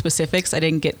into specifics. I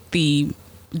didn't get the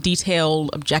detailed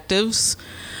objectives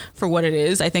for what it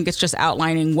is. I think it's just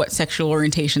outlining what sexual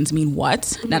orientations mean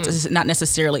what, not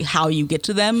necessarily how you get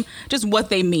to them, just what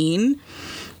they mean.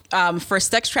 For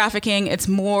sex trafficking, it's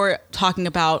more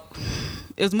about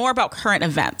current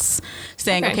events,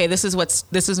 saying, okay, this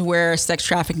is where sex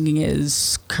trafficking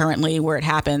is currently, where it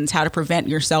happens, how to prevent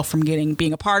yourself from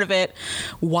being a part of it,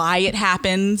 why it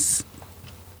happens,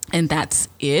 and that's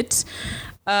it.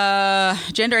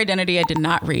 Gender identity, I did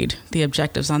not read the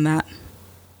objectives on that.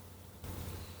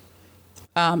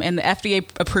 And the FDA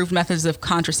approved methods of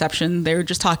contraception, they're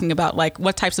just talking about like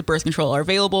what types of birth control are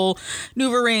available,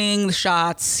 NuvaRing, the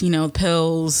shots,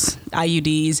 pills,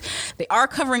 IUDs. They are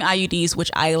covering IUDs, which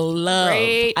I love.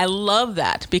 Great. I love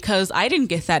that because I didn't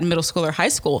get that in middle school or high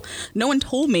school. No one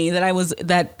told me that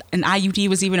an IUD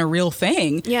was even a real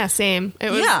thing. Yeah, same.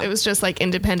 It was just like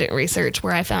independent research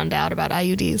where I found out about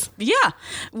IUDs. Yeah.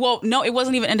 Well, no, it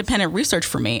wasn't even independent research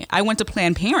for me. I went to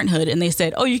Planned Parenthood and they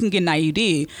said, oh, you can get an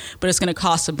IUD, but it's going to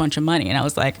cost a bunch of money. And I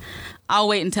was like, I'll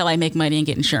wait until I make money and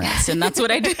get insurance. And that's what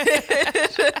I did.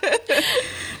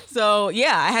 So,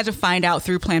 yeah, I had to find out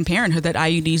through Planned Parenthood that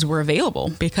IUDs were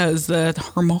available because the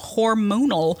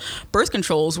hormonal birth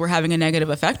controls were having a negative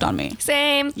effect on me.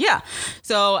 Same. Yeah.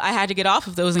 So I had to get off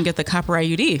of those and get the copper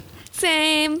IUD.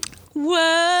 Same.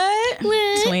 What?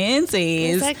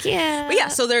 Twinsies. Heck yeah. But yeah,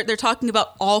 so they're talking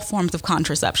about all forms of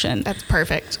contraception. That's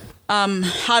perfect.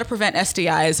 How to prevent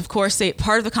STIs. Of course,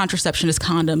 part of the contraception is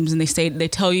condoms, and they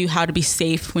tell you how to be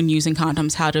safe when using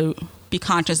condoms, how to be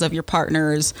conscious of your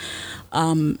partners,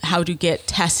 how to get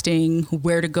testing,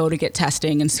 where to go to get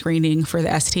testing and screening for the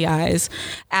STIs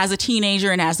as a teenager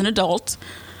and as an adult.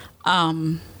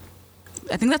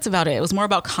 I think that's about it. It was more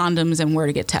about condoms and where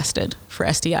to get tested for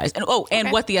STIs.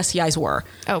 And what the STIs were.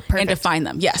 Oh, perfect. And define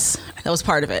them. Yes, that was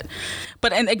part of it.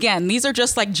 And again, these are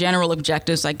just like general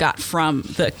objectives I got from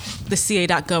the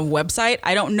CA.gov website.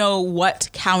 I don't know what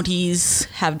counties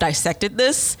have dissected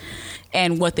this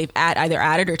and what they've either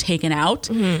added or taken out.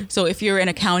 Mm-hmm. So if you're in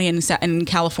a county in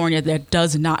California that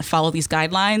does not follow these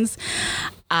guidelines,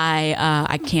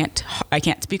 I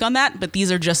can't speak on that. But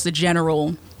these are just the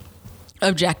general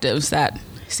objectives that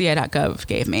CA.gov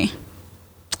gave me.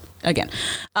 Again.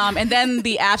 And then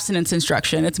the abstinence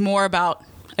instruction. It's more about,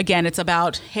 again,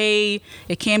 hey,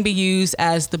 it can be used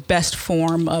as the best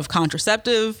form of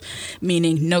contraceptive,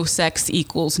 meaning no sex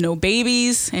equals no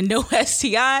babies and no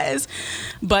STIs,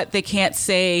 but they can't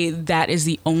say that is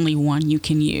the only one you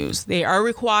can use. They are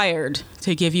required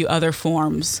to give you other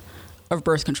forms of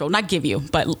birth control. Not give you,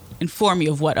 but inform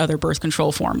you of what other birth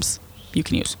control forms you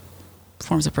can use.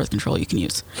 Forms of birth control you can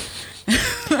use.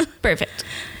 Perfect.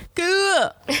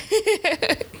 Cool.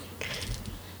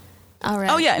 All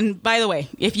right. Oh, yeah. And by the way,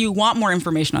 if you want more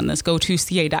information on this, go to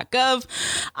ca.gov.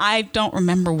 I don't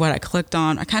remember what I clicked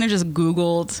on. I kind of just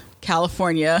Googled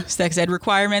California sex ed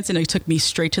requirements, and it took me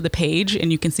straight to the page,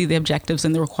 and you can see the objectives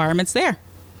and the requirements there.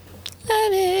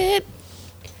 Love it.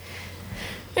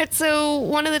 So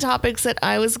one of the topics that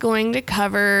I was going to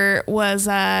cover was,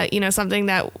 something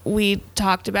that we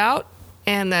talked about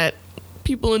and that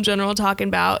people in general talking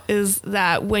about is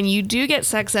that when you do get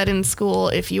sex ed in school,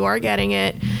 if you are getting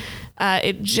it,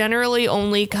 it generally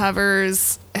only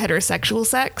covers heterosexual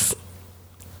sex,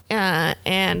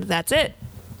 and that's it.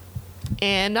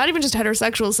 And not even just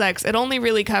heterosexual sex. It only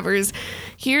really covers,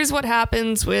 here's what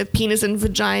happens with penis and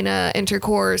vagina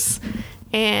intercourse,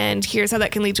 and here's how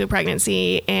that can lead to a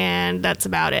pregnancy, and that's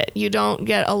about it. You don't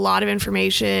get a lot of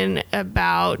information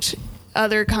about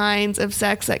other kinds of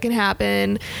sex that can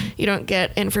happen. You don't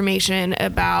get information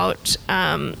about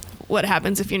what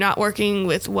happens if you're not working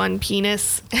with one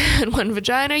penis and one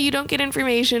vagina. You don't get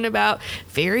information about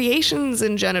variations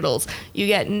in genitals. You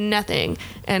get nothing.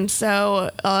 And so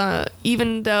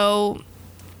even though...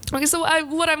 Okay, so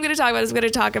what I'm going to talk about is I'm going to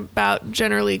talk about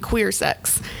generally queer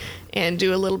sex and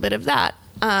do a little bit of that.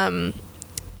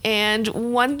 And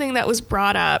one thing that was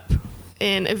brought up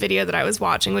in a video that I was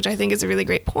watching, which I think is a really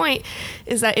great point,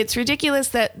 is that it's ridiculous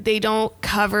that they don't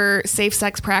cover safe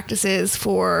sex practices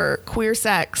for queer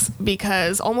sex,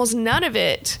 because almost none of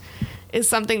it is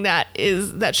something that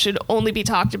should only be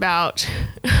talked about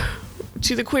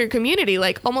to the queer community.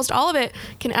 Like, almost all of it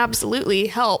can absolutely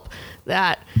help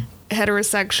that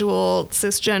heterosexual,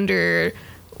 cisgender,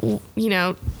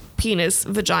 penis,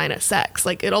 vagina sex.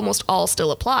 Like, it almost all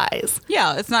still applies.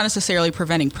 Yeah, it's not necessarily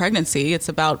preventing pregnancy. It's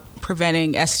about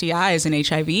preventing STIs and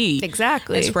HIV.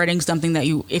 Exactly. And spreading something that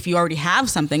if you already have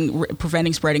something,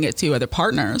 preventing spreading it to other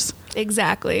partners.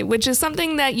 Exactly, which is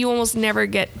something that you almost never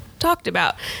get talked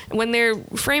about. When they're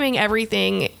framing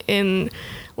everything in,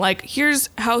 like, here's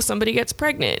how somebody gets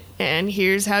pregnant and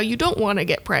here's how you don't want to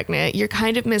get pregnant, you're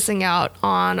kind of missing out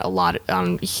on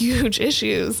on huge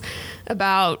issues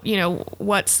about,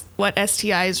 what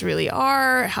STIs really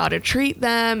are, how to treat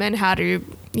them, and how to,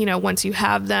 once you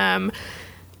have them,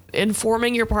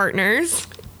 informing your partners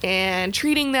and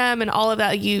treating them and all of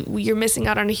that. You're missing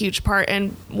out on a huge part.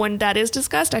 And when that is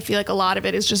discussed, I feel like a lot of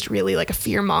it is just really like a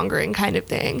fear-mongering kind of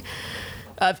thing.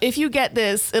 If you get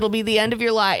this, it'll be the end of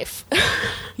your life.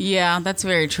 Yeah, that's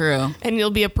very true. And you'll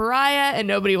be a pariah and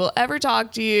nobody will ever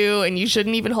talk to you, and you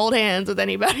shouldn't even hold hands with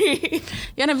anybody.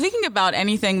 Yeah, and I'm thinking about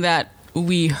anything that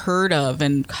we heard of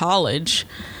in college,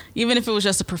 even if it was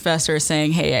just a professor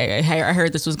saying, hey, I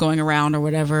heard this was going around or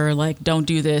whatever, like, don't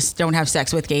do this, don't have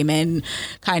sex with gay men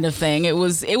kind of thing. It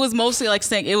was mostly like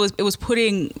saying it was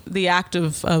putting the act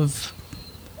of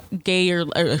gay or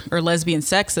lesbian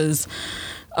sex as,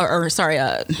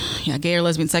 gay or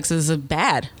lesbian sex is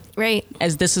bad. Right.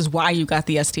 As this is why you got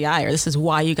the STI or this is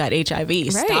why you got HIV.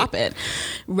 Right. Stop it.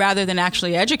 Rather than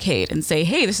actually educate and say,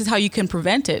 hey, this is how you can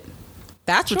prevent it.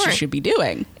 That's what you should be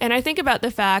doing. And I think about the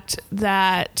fact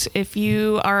that if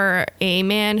you are a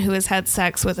man who has had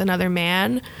sex with another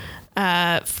man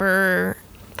for,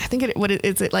 I think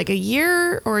is it like a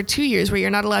year or 2 years where you're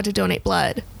not allowed to donate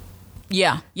blood?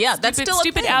 Yeah. That's still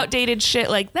stupid, outdated shit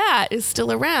like that is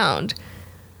still around,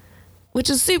 which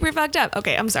is super fucked up.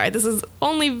 Okay, I'm sorry. This is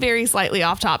only very slightly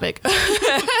off topic.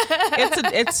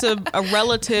 It's a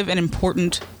relative and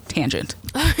important tangent.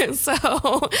 So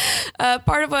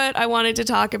part of what I wanted to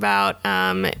talk about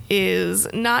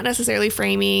is not necessarily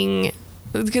framing,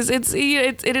 because it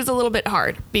is a little bit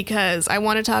hard, because I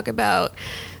want to talk about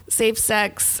safe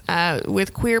sex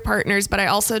with queer partners, but I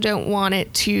also don't want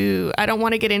to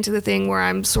get into the thing where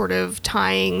I'm sort of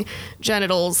tying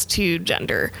genitals to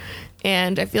gender.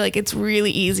 And I feel like it's really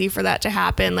easy for that to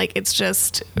happen. Like, it's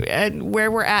just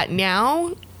where we're at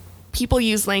now, people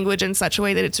use language in such a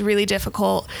way that it's really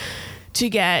difficult to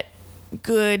get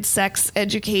good sex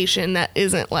education that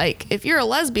isn't like, if you're a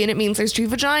lesbian, it means there's two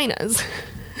vaginas.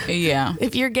 Yeah.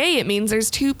 If you're gay, it means there's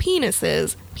two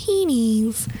penises.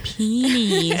 Peenies.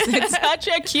 It's such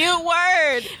a cute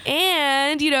word.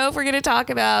 And, if we're going to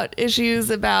talk about issues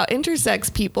about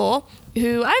intersex people,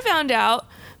 who I found out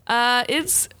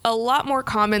it's a lot more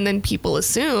common than people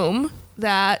assume,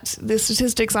 that the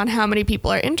statistics on how many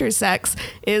people are intersex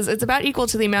it's about equal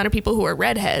to the amount of people who are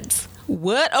redheads.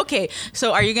 What? Okay.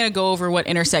 So are you going to go over what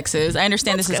intersex is? I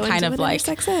understand this is kind of like,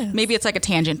 maybe it's like a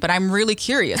tangent, but I'm really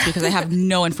curious because I have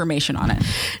no information on it.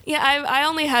 Yeah, I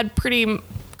only had pretty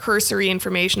cursory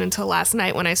information until last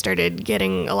night when I started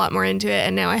getting a lot more into it,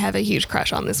 and now I have a huge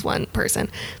crush on this one person.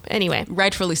 But anyway.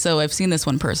 Rightfully so. I've seen this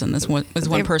one person. This one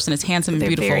person is handsome and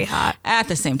beautiful. Very hot. At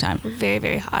the same time. Very,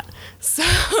 very hot. So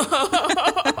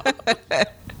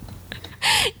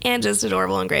and just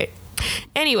adorable and great.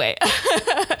 Anyway,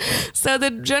 so the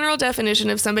general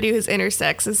definition of somebody who's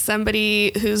intersex is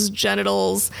somebody whose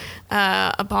genitals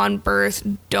upon birth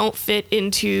don't fit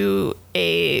into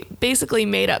a basically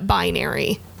made up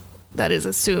binary that is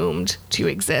assumed to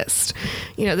exist.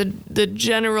 The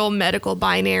general medical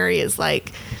binary is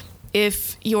like,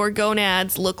 if your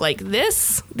gonads look like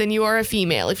this, then you are a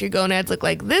female. If your gonads look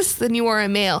like this, then you are a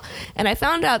male. And I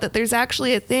found out that there's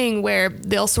actually a thing where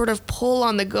they'll sort of pull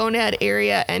on the gonad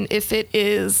area, and if it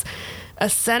is a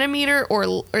centimeter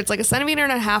or it's like a centimeter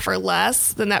and a half or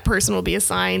less, then that person will be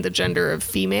assigned the gender of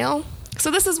female.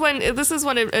 So this is when a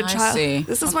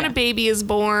child, when a baby is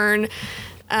born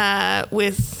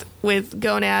with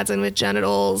gonads and with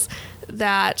genitals.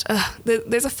 that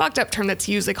there's a fucked up term that's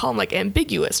used. They call them like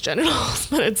ambiguous genitals,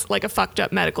 but it's like a fucked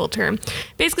up medical term.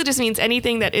 Basically just means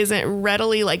anything that isn't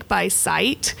readily like by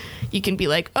sight. You can be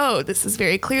like, oh, this is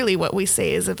very clearly what we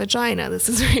say is a vagina. This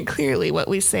is very clearly what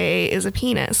we say is a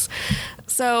penis.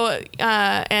 So,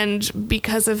 and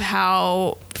because of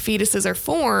how fetuses are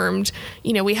formed,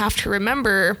 you know, we have to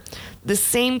remember the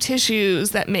same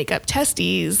tissues that make up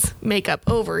testes make up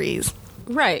ovaries.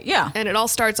 Right, yeah. And it all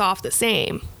starts off the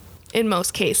same in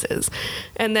most cases.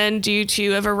 And then due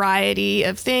to a variety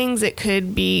of things, it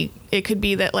could be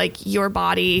that like your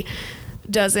body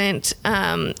doesn't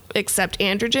accept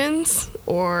androgens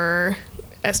or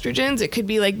estrogens. It could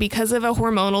be like because of a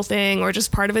hormonal thing or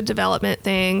just part of a development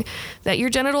thing that your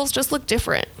genitals just look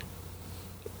different.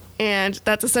 And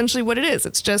that's essentially what it is.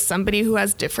 It's just somebody who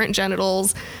has different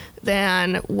genitals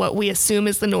than what we assume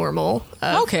is the normal.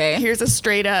 Okay. Here's a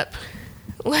straight up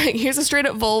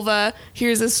vulva.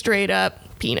 Here's a straight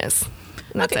up penis.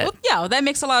 And that's it. Well, yeah, that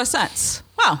makes a lot of sense.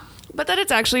 Wow. But that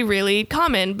it's actually really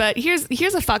common. But here's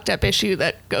a fucked up issue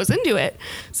that goes into it.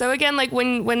 So again, like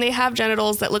when they have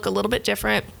genitals that look a little bit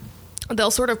different,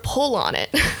 they'll sort of pull on it.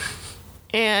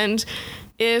 And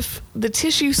if the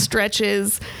tissue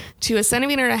stretches to 1.5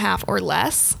 centimeters or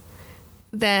less,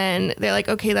 then they're like,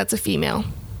 okay, that's a female.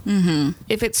 Mm-hmm.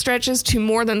 If it stretches to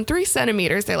more than 3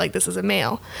 centimeters, they're like, this is a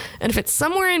male. And if it's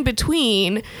somewhere in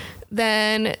between,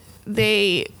 then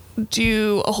they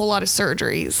do a whole lot of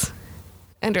surgeries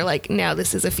and are like, now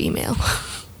this is a female.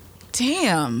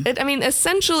 Damn. I mean,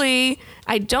 essentially,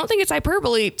 I don't think it's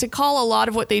hyperbole to call a lot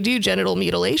of what they do genital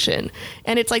mutilation.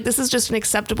 And it's like, this is just an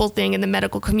acceptable thing in the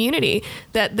medical community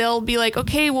that they'll be like,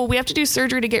 okay, well, we have to do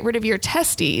surgery to get rid of your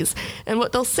testes. And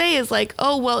what they'll say is like,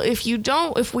 oh, well, if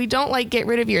we don't like get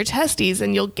rid of your testes,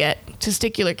 then you'll get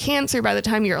testicular cancer by the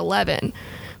time you're 11.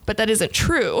 But that isn't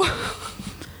true.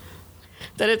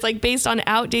 That it's like based on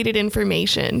outdated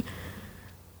information.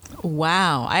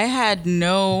 Wow, I had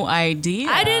no idea.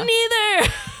 I didn't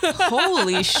either.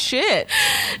 Holy shit.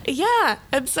 Yeah.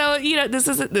 And so, you know, this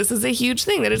is a huge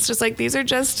thing that it's just like, these are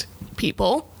just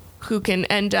people who can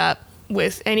end up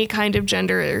with any kind of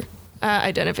gender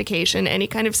identification, any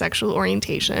kind of sexual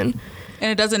orientation.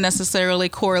 And it doesn't necessarily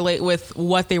correlate with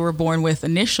what they were born with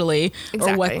initially.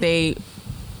 Exactly.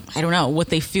 Or what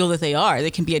they feel that they are.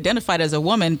 They can be identified as a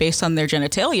woman based on their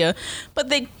genitalia, but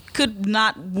they could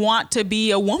not want to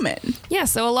be a woman. Yeah,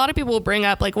 so a lot of people will bring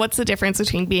up, like, what's the difference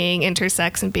between being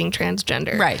intersex and being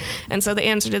transgender? Right. And so the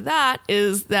answer to that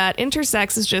is that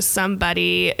intersex is just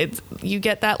somebody, you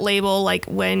get that label, like,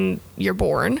 when you're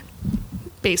born,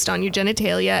 based on your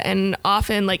genitalia, and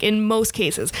often, like, in most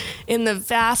cases, in the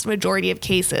vast majority of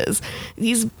cases,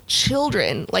 these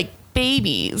children, like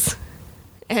babies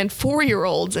and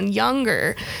 4-year-olds and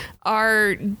younger,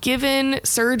 are given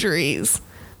surgeries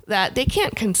that they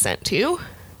can't consent to.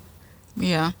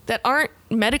 Yeah. That aren't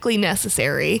medically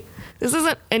necessary. This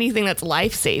isn't anything that's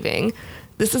life-saving.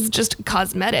 This is just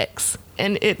cosmetics.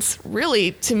 And it's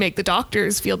really to make the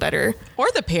doctors feel better. Or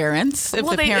the parents, if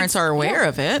the parents are aware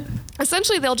of it.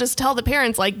 Essentially, they'll just tell the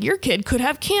parents, like, your kid could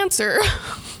have cancer.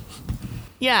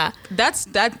 Yeah.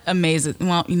 That amazes.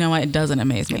 Well, you know what? It doesn't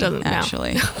amaze me. It doesn't,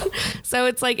 actually. No. So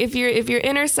it's like if you're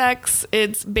intersex,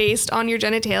 it's based on your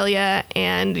genitalia,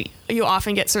 and you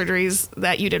often get surgeries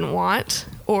that you didn't want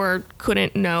or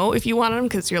couldn't know if you wanted them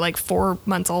because you're like 4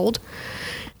 months old.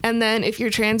 And then if you're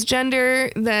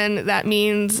transgender, then that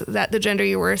means that the gender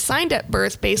you were assigned at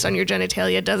birth based on your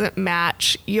genitalia doesn't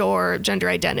match your gender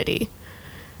identity.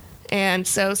 And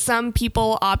so some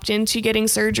people opt into getting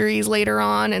surgeries later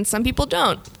on, and some people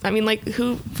don't. I mean, like,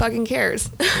 who fucking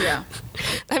cares? Yeah.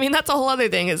 I mean, that's a whole other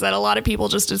thing, is that a lot of people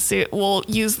just will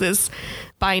use this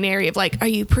binary of, like, are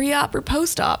you pre-op or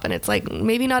post-op? And it's like,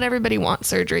 maybe not everybody wants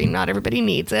surgery. Not everybody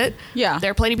needs it. Yeah. There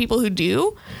are plenty of people who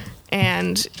do.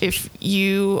 And if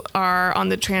you are on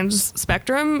the trans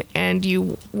spectrum and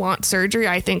you want surgery,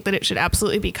 I think that it should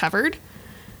absolutely be covered.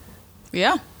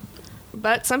 Yeah.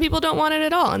 But some people don't want it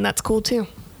at all, and that's cool too.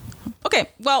 Okay,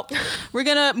 well, we're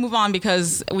going to move on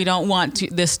because we don't want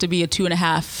this to be a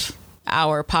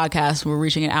 2.5-hour podcast. We're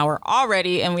reaching an hour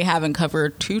already, and we haven't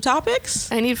covered 2 topics.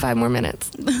 I need 5 more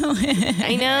minutes.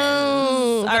 I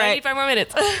know. All right. I need 5 more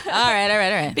minutes. All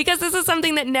right. Because this is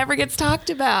something that never gets talked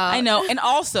about. I know. And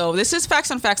also, this is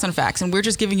facts on facts on facts, and we're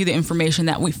just giving you the information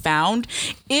that we found.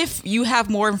 If you have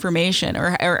more information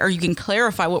or you can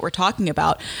clarify what we're talking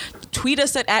about, tweet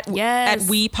us at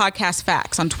We Podcast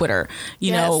Facts on Twitter.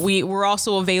 You know, we're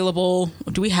also available.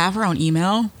 Do we have our own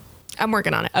email? I'm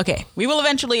working on it. Okay. We will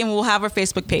eventually, and we'll have our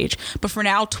Facebook page. But for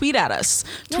now, tweet at us.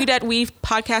 Tweet at We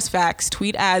Podcast Facts.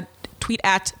 Tweet tweet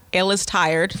at Liz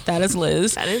Tired. That is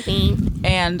Liz. That is me.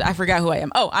 And I forgot who I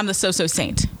am. Oh, I'm the So-So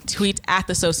Saint. Tweet at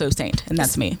the So-So Saint, and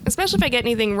that's me. Especially if I get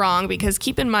anything wrong, because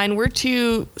keep in mind, we're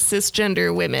two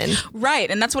cisgender women. Right,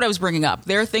 and that's what I was bringing up.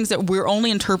 There are things that we're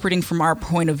only interpreting from our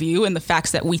point of view and the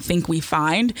facts that we think we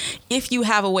find. If you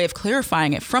have a way of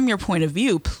clarifying it from your point of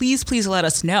view, please let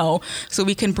us know so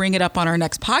we can bring it up on our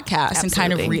next podcast and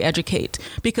kind of re-educate,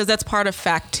 because that's part of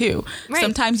fact too. Right.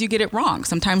 Sometimes you get it wrong.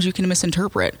 Sometimes you can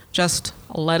misinterpret. Just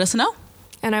let us know.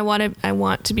 And I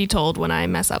want to be told when I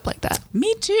mess up like that.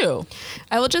 Me too.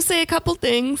 I will just say a couple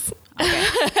things. Okay.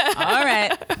 All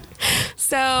right.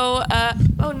 So,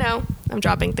 oh no, I'm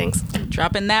dropping things.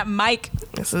 Dropping that mic.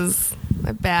 This is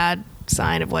a bad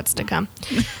sign of what's to come.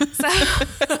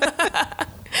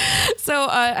 So,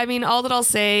 I mean, all that I'll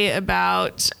say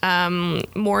about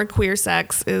more queer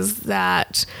sex is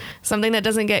that something that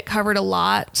doesn't get covered a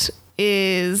lot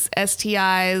is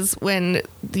STIs when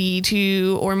the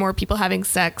two or more people having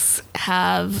sex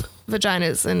have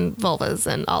vaginas and vulvas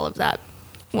and all of that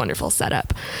wonderful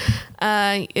setup.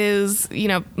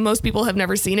 Most people have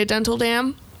never seen a dental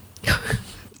dam.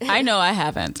 I know I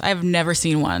haven't. I've never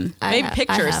seen one. Maybe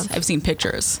pictures. I've seen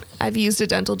pictures. I've used a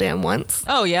dental dam once.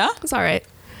 Oh, yeah? It's all right.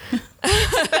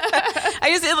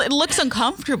 It looks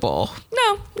uncomfortable.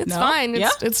 No, it's fine.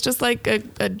 It's just like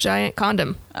a giant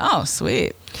condom. Oh,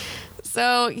 sweet.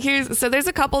 So there's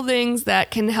a couple things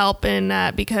that can help in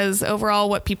that, because overall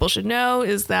what people should know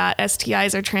is that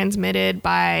STIs are transmitted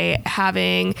by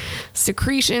having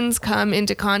secretions come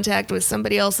into contact with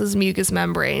somebody else's mucous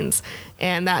membranes.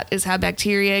 And that is how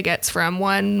bacteria gets from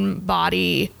one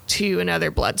body to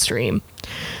another bloodstream.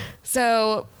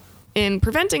 So in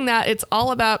preventing that, it's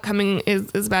all about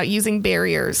is about using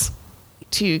barriers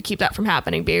to keep that from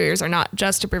happening. Barriers are not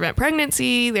just to prevent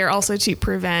pregnancy, they're also to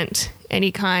prevent any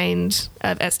kind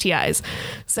of STIs.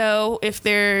 So if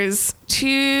there's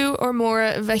two or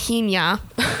more vagina,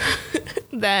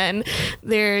 then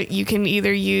you can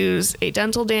either use a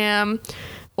dental dam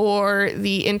or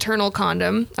the internal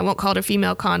condom. I won't call it a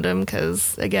female condom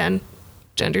because, again,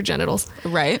 gender genitals.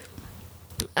 Right.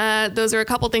 Those are a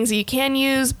couple things that you can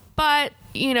use, but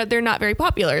they're not very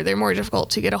popular. They're more difficult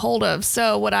to get a hold of.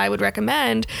 So what I would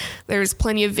recommend, there's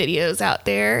plenty of videos out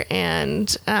there, and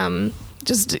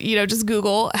just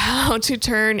Google how to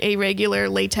turn a regular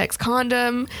latex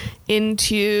condom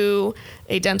into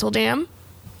a dental dam,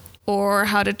 or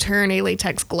how to turn a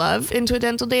latex glove into a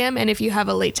dental dam. And if you have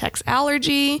a latex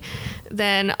allergy,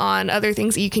 then on other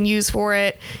things that you can use for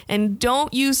it. And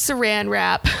don't use saran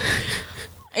wrap.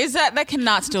 Is that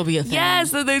cannot still be a thing?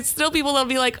 Yes, so there's still people that'll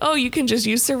be like, oh, you can just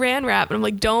use saran wrap. And I'm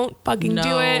like, don't fucking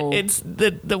do it. It's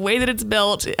the way that it's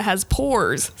built, it has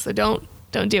pores. So don't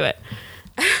do it.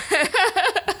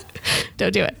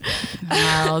 Don't do it.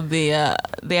 Wow, the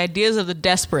ideas of the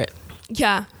desperate.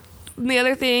 Yeah. The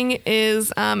other thing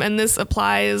is, and this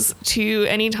applies to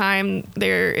any time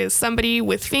there is somebody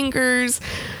with fingers,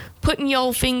 putting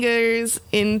your fingers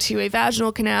into a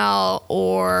vaginal canal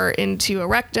or into a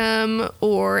rectum,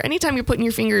 or anytime you're putting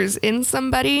your fingers in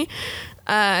somebody,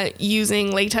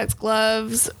 using latex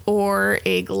gloves or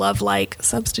a glove-like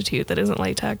substitute that isn't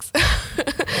latex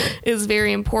is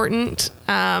very important.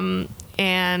 And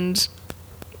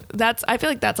I feel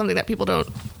like that's something that people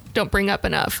don't bring up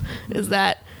enough, is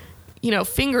that,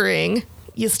 fingering,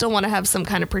 you still want to have some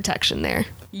kind of protection there.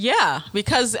 Yeah,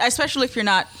 because especially if you're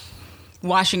not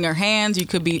washing your hands, you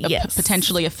could be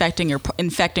potentially infecting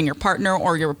your partner,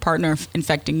 or your partner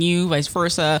infecting you, vice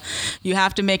versa. You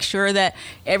have to make sure that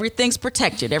everything's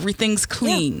protected, everything's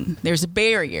clean. Yeah. There's a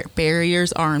barrier.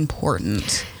 Barriers are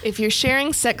important. If you're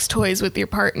sharing sex toys with your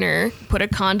partner, put a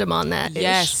condom on that.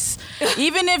 Yes.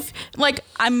 Even if,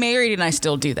 I'm married and I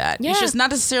still do that. Yeah. It's just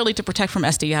not necessarily to protect from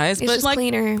STIs, but just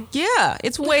cleaner. Yeah,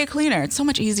 it's way cleaner. It's so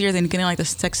much easier than getting the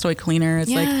sex toy cleaner.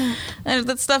 It's and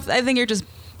that stuff. I think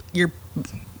you're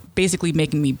basically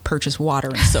making me purchase water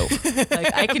and soap.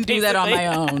 I can do that on my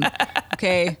own.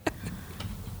 Okay.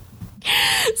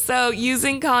 So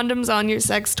using condoms on your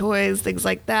sex toys, things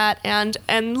like that, and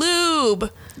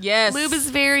lube. Yes. Lube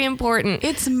is very important.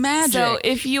 It's magic. So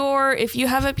if you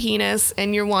have a penis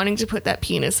and you're wanting to put that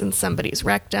penis in somebody's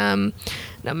rectum,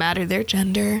 no matter their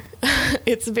gender,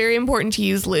 it's very important to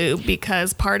use lube,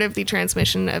 because part of the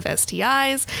transmission of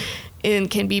STIs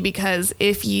can be because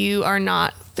if you are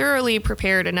not thoroughly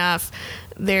prepared enough,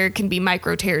 there can be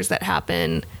micro tears that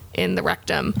happen in the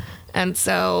rectum. And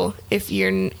so if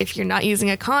you're not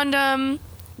using a condom,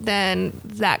 then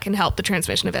that can help the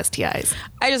transmission of STIs.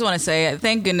 I just want to say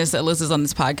thank goodness that Liz is on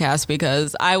this podcast,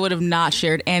 because I would have not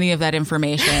shared any of that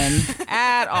information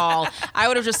at all. I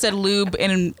would have just said lube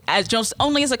and as just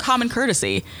only as a common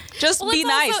courtesy. Just be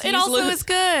nice. It also is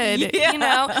good, Yeah. you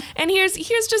know. And here's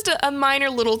just a minor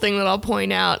little thing that I'll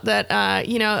point out that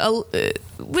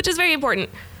which is very important,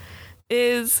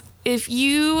 is if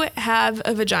you have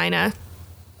a vagina,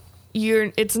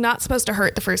 it's not supposed to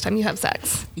hurt the first time you have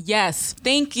sex. Yes,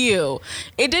 thank you.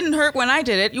 It didn't hurt when I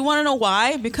did it. You want to know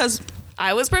why? Because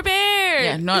I was prepared.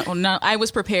 Yeah, no, I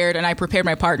was prepared, and I prepared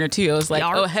my partner too. I was like,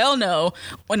 oh, hell no,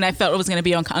 when I felt it was going to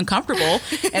be uncomfortable.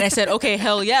 And I said, okay,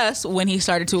 hell yes, when he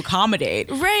started to accommodate.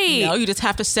 Right. You know, you just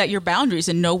have to set your boundaries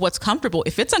and know what's comfortable.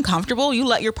 If it's uncomfortable, you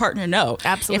let your partner know.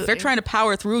 Absolutely. If they're trying to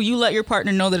power through, you let your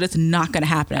partner know that it's not going to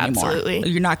happen anymore. Absolutely.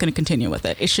 You're not going to continue with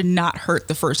it. It should not hurt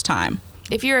the first time.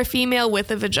 If you're a female with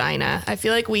a vagina, I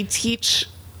feel like we teach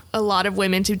a lot of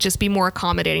women to just be more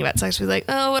accommodating about sex. We're like,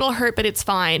 oh, it'll hurt, but it's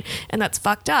fine. And that's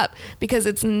fucked up because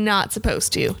it's not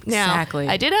supposed to. Now, Exactly.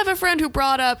 I did have a friend who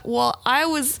brought up, well, I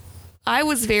was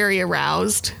very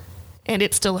aroused and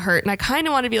it still hurt. And I kind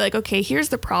of want to be like, okay, here's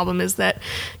the problem, is that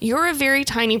you're a very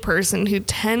tiny person who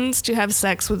tends to have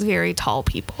sex with very tall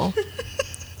people.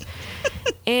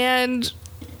 And,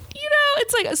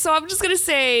 it's like, so I'm just going to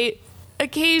say,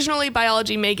 occasionally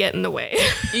biology may get in the way.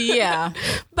 Yeah.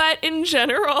 But in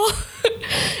general,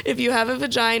 if you have a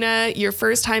vagina, your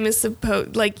first time is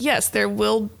yes, there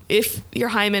will, if your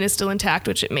hymen is still intact,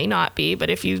 which it may not be, but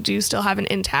if you do still have an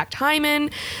intact hymen,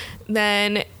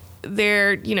 then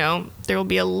there will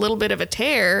be a little bit of a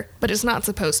tear, but it's not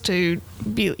supposed to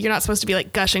be, you're not supposed to be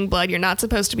like gushing blood. You're not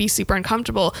supposed to be super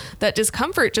uncomfortable. That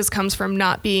discomfort just comes from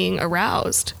not being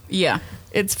aroused. Yeah.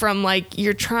 It's from like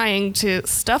you're trying to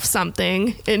stuff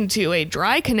something into a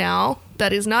dry canal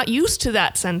that is not used to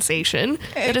that sensation,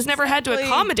 that has never had to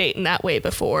accommodate in that way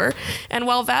before. And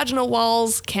while vaginal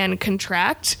walls can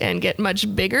contract and get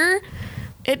much bigger,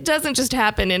 it doesn't just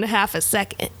happen in half a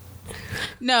second.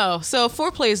 No. So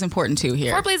foreplay is important too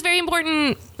here. Foreplay is very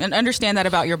important. And understand that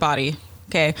about your body.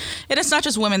 Okay. And it's not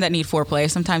just women that need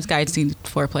foreplay. Sometimes guys need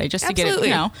foreplay just to Absolutely.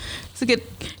 get it, to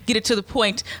get it to the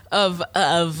point of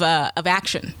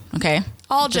action. Okay.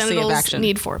 All Just say of genitals action.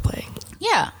 need foreplay.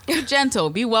 Yeah. Be gentle.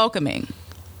 Be welcoming.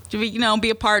 Be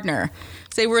a partner.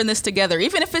 Say we're in this together,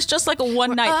 even if it's just like a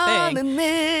one night All thing. in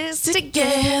this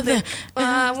together.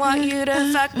 I want you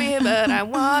to fuck me, but I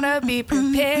want to be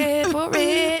prepared for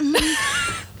it.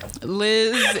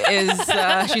 Liz is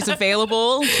she's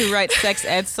available to write sex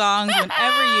ed songs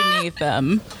whenever you need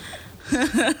them.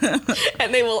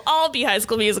 And they will all be High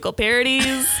School Musical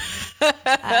parodies.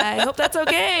 I hope that's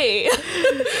okay.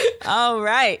 All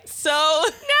right. So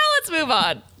Now let's move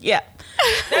on. yeah.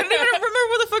 I don't even remember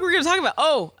what the fuck we're going to talk about.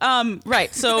 Oh,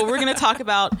 right. So we're going to talk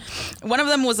about, one of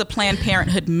them was a Planned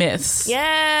Parenthood myths.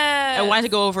 Yeah. I wanted to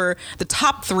go over the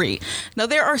top 3. Now,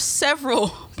 there are several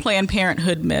Planned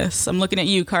Parenthood myths. I'm looking at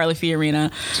you, Carly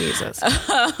Fiorina. Jesus.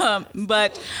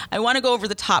 But I want to go over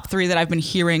the top 3 that I've been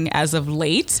hearing as of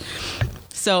late.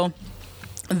 So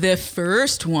the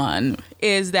first one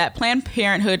is that Planned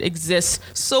Parenthood exists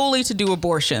solely to do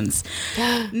abortions.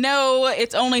 No,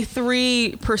 it's only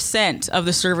 3% of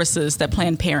the services that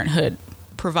Planned Parenthood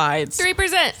provides. 3%.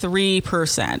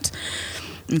 3%.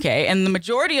 Okay, and the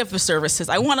majority of the services,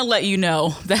 I want to let you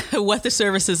know that what the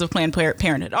services of Planned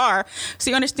Parenthood are, so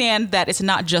you understand that it's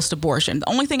not just abortion. The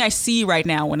only thing I see right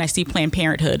now when I see Planned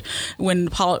Parenthood, when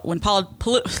politicians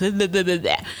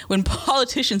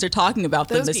are talking about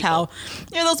them, is how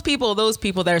those people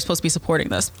that are supposed to be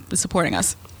supporting us.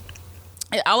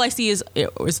 All I see is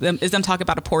them talk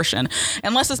about abortion,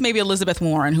 unless it's maybe Elizabeth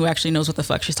Warren, who actually knows what the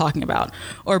fuck she's talking about,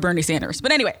 or Bernie Sanders.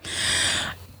 But anyway,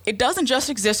 it doesn't just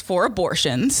exist for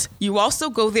abortions. You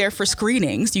also go there for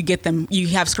screenings. You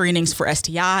have screenings for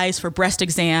STIs, for breast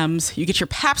exams. You get your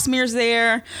pap smears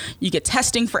there. You get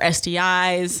testing for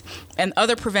STIs and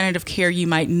other preventative care you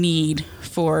might need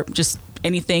for just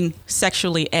anything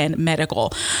sexually and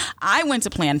medical. I went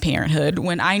to Planned Parenthood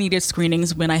when I needed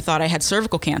screenings when I thought I had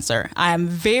cervical cancer. I'm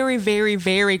very, very,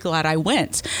 very glad I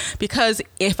went, because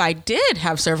if I did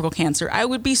have cervical cancer, I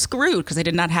would be screwed because I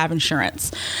did not have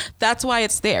insurance. That's why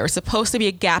it's there. It's supposed to be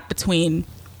a gap between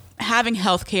having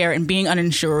health care and being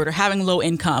uninsured, or having low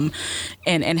income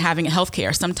and having health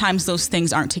care. Sometimes those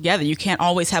things aren't together. You can't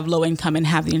always have low income and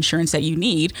have the insurance that you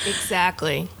need.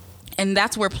 Exactly. And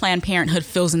that's where Planned Parenthood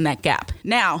fills in that gap.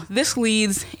 Now, this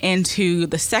leads into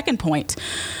the second point.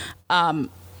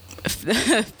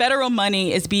 Federal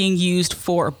money is being used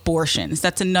for abortions.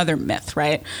 That's another myth,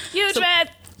 right? Huge myth.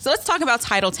 So let's talk about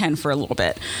Title 10 for a little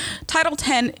bit. Title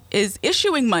 10 is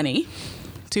issuing money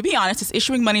to be honest, it's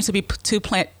issuing money to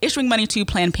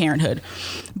Planned Parenthood.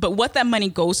 But what that money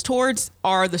goes towards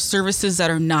are the services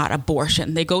that are not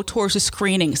abortion. They go towards the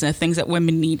screenings and the things that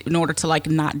women need in order to like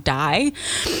not die.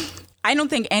 I don't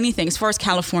think anything, as far as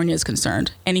California is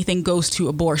concerned, anything goes to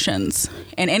abortions,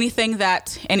 and anything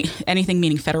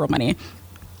meaning federal money.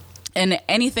 And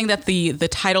anything that the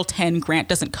Title X grant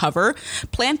doesn't cover,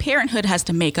 Planned Parenthood has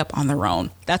to make up on their own.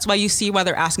 That's why you see why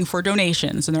they're asking for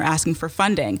donations and they're asking for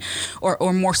funding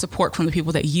or more support from the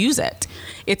people that use it.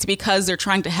 It's because they're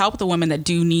trying to help the women that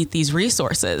do need these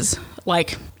resources.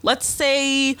 Like, let's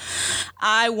say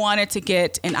I wanted to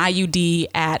get an IUD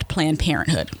at Planned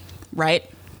Parenthood, right?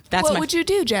 What would you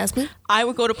do, Jasmine? I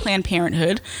would go to Planned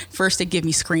Parenthood. First, they give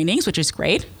me screenings, which is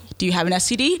great. Do you have an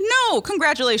STD? No.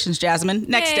 Congratulations, Jasmine.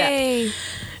 Next Yay. step.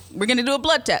 We're going to do a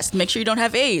blood test. Make sure you don't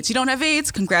have AIDS. You don't have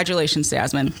AIDS? Congratulations,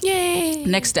 Jasmine. Yay.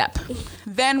 Next step.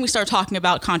 Then we start talking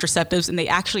about contraceptives, and they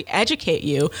actually educate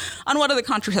you on what are the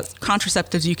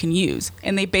contraceptives you can use.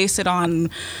 And they base it on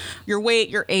your weight,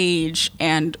 your age,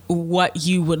 and what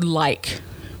you would like.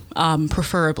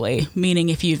 Preferably, meaning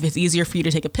if it's easier for you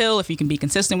to take a pill, if you can be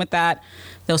consistent with that,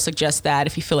 they'll suggest that.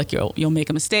 If you feel like you'll make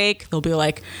a mistake, they'll be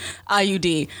like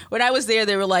IUD. When I was there,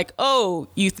 they were like, oh,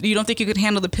 you don't think you could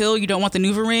handle the pill? You don't want the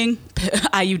NuvaRing?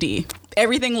 IUD.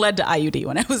 Everything led to IUD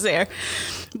when I was there.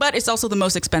 But it's also the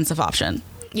most expensive option.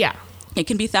 Yeah. It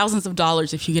can be thousands of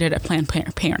dollars if you get it at Planned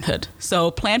Parenthood.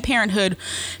 So Planned Parenthood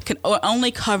can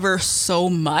only cover so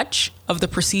much of the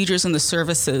procedures and the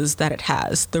services that it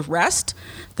has. The rest,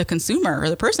 the consumer or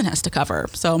the person has to cover.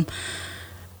 So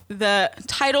the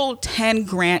Title X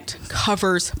grant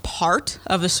covers part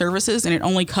of the services, and it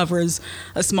only covers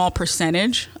a small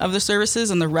percentage of the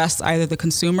services, and the rest either the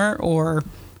consumer or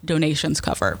donations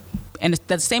cover. And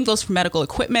the same goes for medical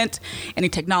equipment, any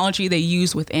technology they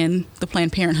use within the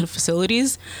Planned Parenthood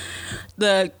facilities.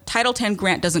 The Title X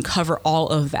grant doesn't cover all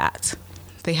of that.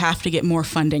 They have to get more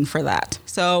funding for that.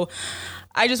 So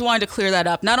I just wanted to clear that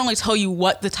up. Not only tell you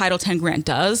what the Title X grant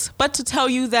does, but to tell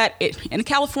you that in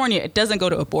California, it doesn't go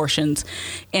to abortions.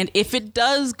 And if it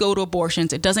does go to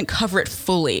abortions, it doesn't cover it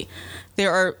fully.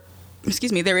 There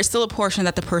is still a portion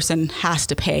that the person has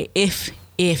to pay if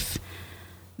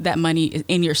that money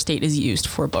in your state is used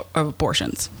for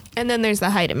abortions. And then there's the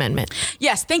Hyde Amendment.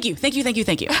 Yes, thank you.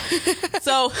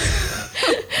 So,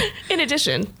 in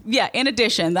addition,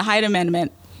 the Hyde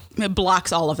Amendment, it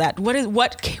blocks all of that.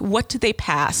 What did they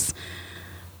pass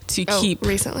to keep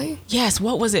recently? Yes,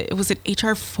 what was it? Was it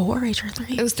HR 4, HR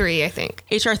 3? It was 3, I think.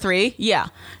 HR 3, yeah.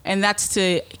 And that's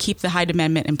to keep the Hyde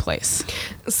Amendment in place.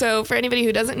 So for anybody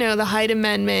who doesn't know, the Hyde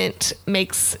Amendment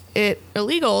makes it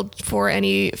illegal for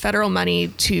any federal money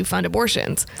to fund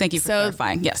abortions. Thank you for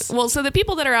clarifying. Yes. Well, so the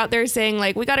people that are out there saying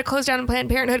like, we got to close down Planned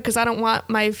Parenthood because I don't want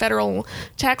my federal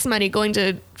tax money going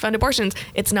to fund abortions.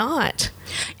 It's not.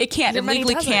 It can't. It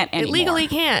legally can't anymore. It legally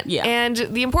can't. Yeah. And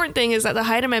the important thing is that the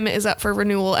Hyde Amendment is up for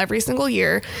renewal every single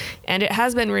year, and it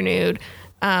has been renewed.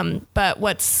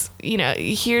 But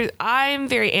here, I'm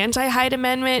very anti-Hyde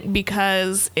Amendment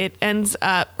because it ends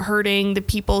up hurting the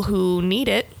people who need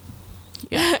it.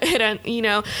 Yeah.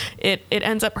 It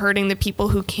ends up hurting the people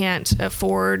who can't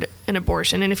afford an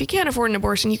abortion. And if you can't afford an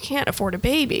abortion, you can't afford a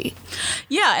baby.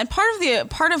 Yeah. And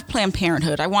part of Planned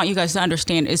Parenthood, I want you guys to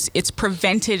understand, is it's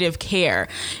preventative care,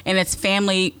 and it's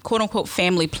family, quote unquote,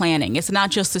 family planning. It's not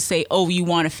just to say, oh, you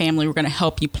want a family, we're going to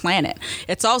help you plan it.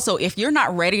 It's also, if you're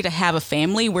not ready to have a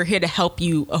family, we're here to help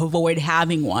you avoid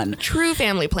having one. True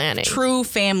family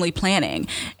planning.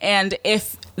 And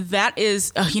if that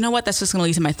is, you know what? That's just going to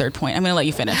lead to my third point. I'm going to let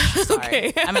you finish. Sorry.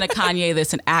 Okay. I'm going to Kanye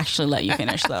this and actually let you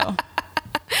finish, though.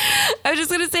 I was just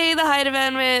going to say the Hyde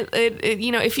Amendment,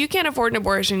 if you can't afford an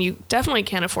abortion, you definitely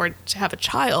can't afford to have a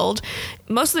child.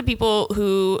 Most of the people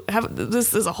who have,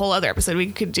 this is a whole other episode.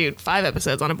 We could do 5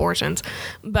 episodes on abortions.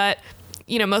 But,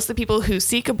 most of the people who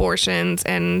seek abortions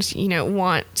and,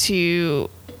 want to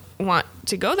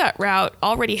go that route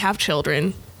already have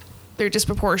children. They're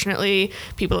disproportionately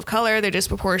people of color. They're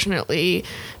disproportionately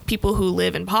people who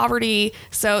live in poverty.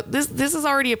 So this is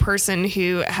already a person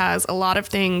who has a lot of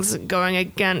things going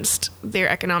against their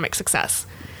economic success.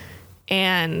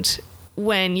 And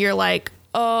when you're like,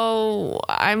 oh,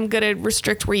 I'm going to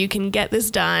restrict where you can get this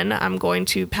done, I'm going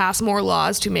to pass more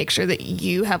laws to make sure that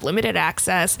you have limited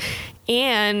access,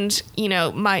 and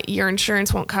your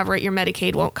insurance won't cover it, your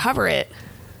Medicaid won't cover it.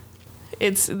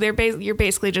 you're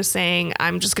basically just saying,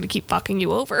 I'm just going to keep fucking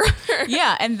you over.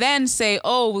 Yeah, and then say,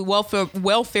 oh,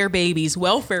 welfare babies.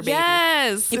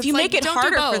 Yes. If you make it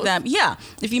harder for them,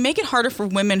 if you make it harder for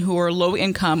women who are low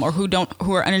income or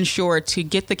who are uninsured to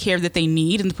get the care that they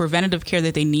need and the preventative care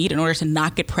that they need in order to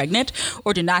not get pregnant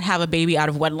or to not have a baby out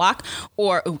of wedlock,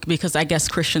 or because I guess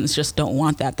Christians just don't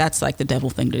want that. That's like the devil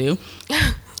thing to do.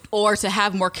 Or to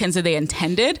have more kids than they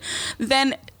intended,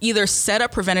 then either set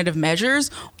up preventative measures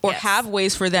or have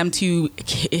ways for them to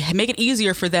make it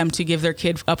easier for them to give their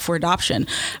kid up for adoption.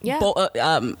 Yeah.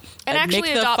 And actually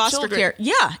make the adopt foster children. care.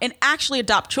 Yeah, and actually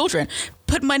adopt children.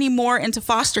 Put money more into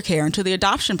foster care, into the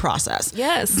adoption process.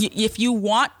 Yes. If you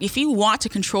want to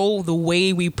control the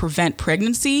way we prevent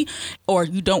pregnancy, or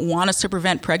you don't want us to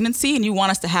prevent pregnancy and you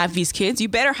want us to have these kids, you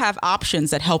better have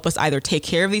options that help us either take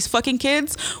care of these fucking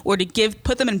kids or to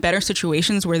put them in better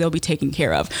situations where they'll be taken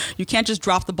care of. You can't just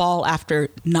drop the ball after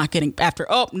no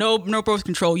birth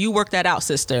control. You work that out,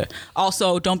 sister.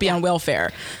 Also, don't be on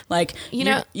welfare. Like, you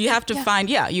have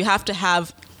to you have to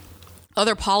have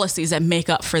other policies that make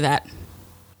up for that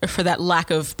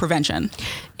lack of prevention.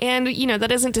 And,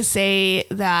 that isn't to say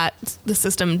that the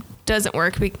system doesn't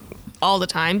work all the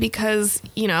time, because,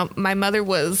 my mother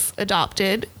was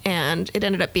adopted and it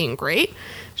ended up being great.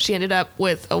 She ended up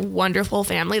with a wonderful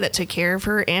family that took care of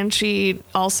her, and she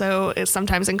also is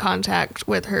sometimes in contact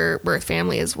with her birth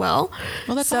family as well.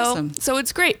 Well, that's awesome. So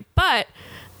it's great, but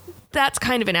that's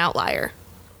kind of an outlier.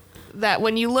 That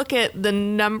when you look at the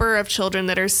number of children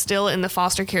that are still in the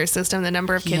foster care system, the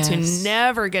number of kids who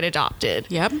never get adopted.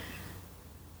 Yep.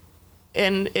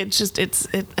 And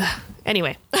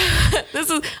anyway,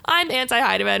 I'm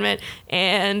anti-Hyde Amendment,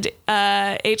 and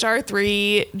HR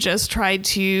 3 just tried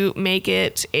to make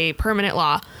it a permanent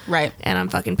law. Right. And I'm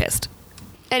fucking pissed.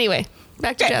 Anyway,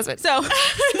 back to Jasmine. So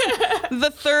the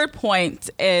third point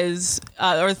is,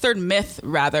 or the third myth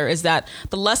rather, is that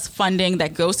the less funding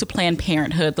that goes to Planned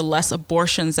Parenthood, the less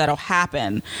abortions that'll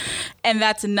happen. And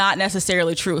that's not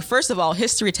necessarily true. First of all,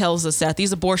 history tells us that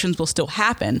these abortions will still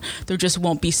happen. There just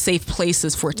won't be safe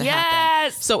places for it to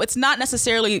happen. So it's not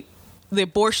necessarily the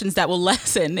abortions that will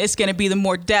lessen. It's going to be the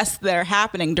more deaths that are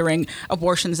happening during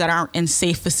abortions that aren't in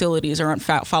safe facilities or aren't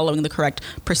following the correct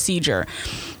procedure.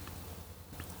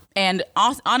 And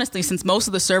honestly, since most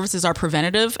of the services are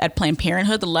preventative at Planned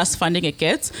Parenthood, the less funding it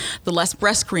gets, the less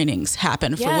breast screenings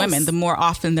happen for women. The more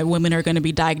often that women are going to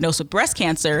be diagnosed with breast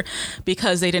cancer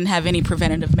because they didn't have any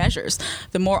preventative measures.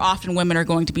 The more often women are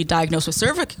going to be diagnosed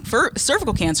with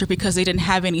cervical cancer because they didn't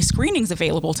have any screenings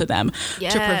available to them to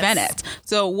prevent it.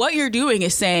 So what you're doing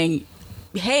is saying,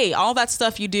 hey, all that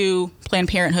stuff you do, Planned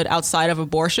Parenthood, outside of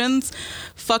abortions,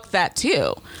 fuck that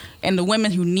too. And the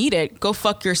women who need it, go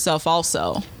fuck yourself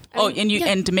also.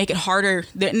 And to make it harder,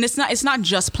 and it's not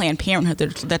just Planned Parenthood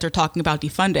that they're talking about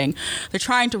defunding. They're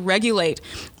trying to regulate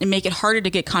and make it harder to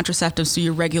get contraceptives through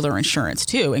your regular insurance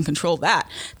too, and control that.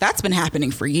 That's been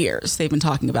happening for years. They've been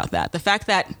talking about that. The fact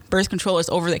that birth control is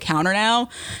over the counter now,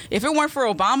 if it weren't for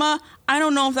Obama, I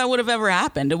don't know if that would have ever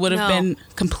happened. It would have been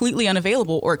completely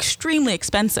unavailable or extremely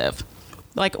expensive.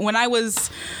 Like when I was,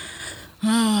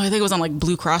 I think it was on like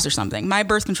Blue Cross or something, my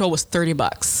birth control was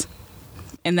 $30.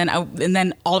 And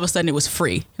then all of a sudden it was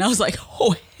free. And I was like,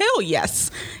 oh, hell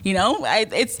yes.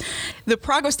 It's the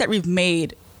progress that we've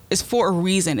made is for a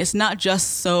reason. It's not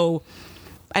just so,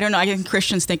 I don't know, I think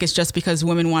Christians think it's just because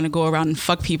women want to go around and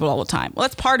fuck people all the time. Well,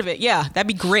 that's part of it. Yeah, that'd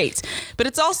be great. But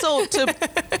it's also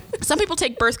some people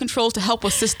take birth control to help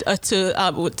with fibroids.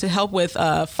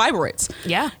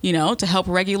 Yeah. To help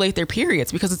regulate their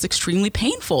periods because it's extremely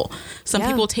painful. Some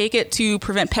people take it to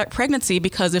prevent pregnancy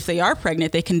because if they are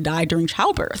pregnant, they can die during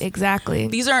childbirth. Exactly.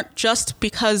 These aren't just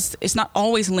because it's not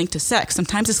always linked to sex.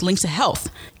 Sometimes it's linked to health.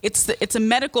 It's a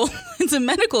medical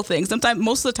thing.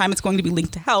 Most of the time it's going to be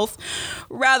linked to health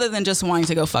rather than just wanting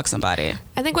to go fuck somebody.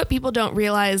 I think what people don't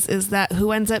realize is that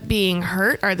who ends up being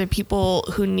hurt are the people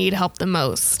who need help the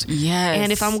most. Yes.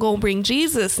 And if I'm going to bring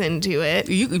Jesus into it,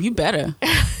 you better.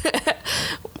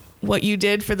 What you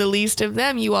did for the least of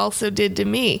them, you also did to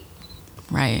me.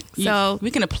 Right. So we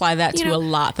can apply that to a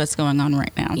lot that's going on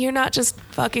right now. You're not just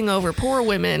fucking over poor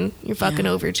women, you're fucking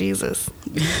over Jesus.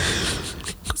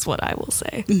 That's what I will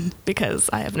say, because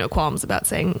I have no qualms about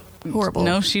saying horrible,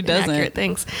 inaccurate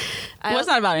things. Well, it's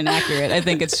not about inaccurate. I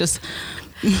think it's just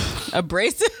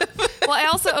abrasive. Well, I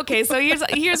also, okay, so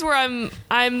here's where I'm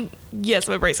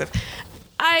abrasive.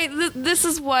 This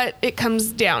is what it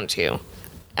comes down to.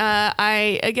 We're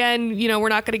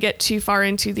not going to get too far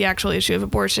into the actual issue of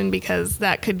abortion because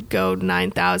that could go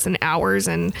 9,000 hours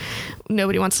and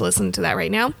nobody wants to listen to that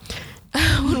right now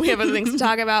when we have other things to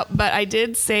talk about. But I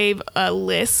did save a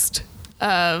list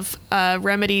of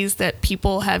remedies that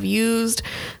people have used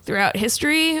throughout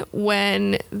history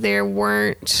when there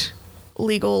weren't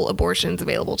legal abortions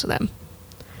available to them.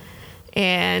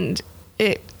 And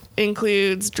it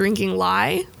includes drinking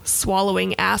lye,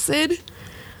 swallowing acid.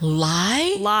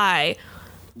 Lye? Lye.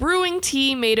 Brewing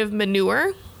tea made of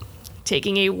manure.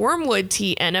 Taking a wormwood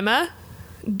tea enema.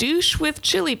 Douche with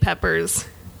chili peppers.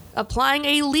 Applying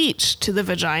a leech to the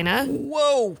vagina.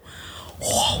 Whoa.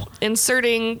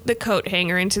 Inserting the coat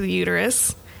hanger into the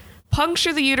uterus.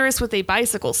 Puncture the uterus with a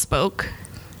bicycle spoke.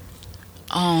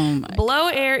 Blow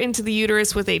air into the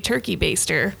uterus with a turkey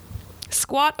baster.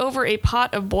 Squat over a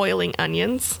pot of boiling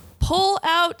onions. Pull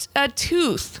out a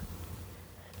tooth.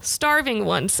 Starving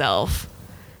oneself.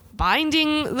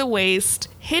 Binding the waist.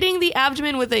 Hitting the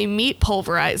abdomen with a meat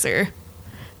pulverizer.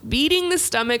 Beating the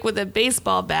stomach with a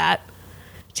baseball bat.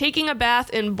 Taking a bath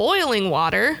in boiling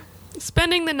water.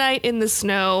 Spending the night in the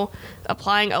snow.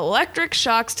 Applying electric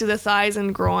shocks to the thighs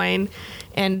and groin.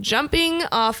 And jumping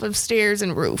off of stairs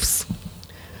and roofs.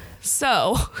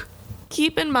 So,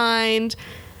 keep in mind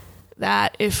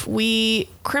that if we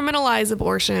criminalize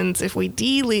abortions, if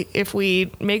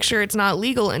we make sure it's not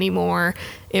legal anymore,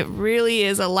 it really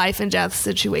is a life and death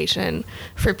situation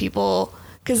for people.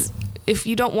 Because if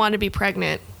you don't want to be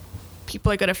pregnant,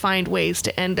 people are going to find ways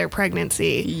to end their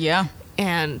pregnancy. Yeah.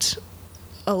 And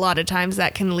a lot of times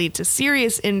that can lead to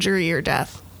serious injury or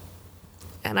death.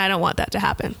 And I don't want that to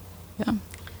happen. Yeah.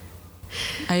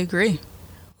 I agree.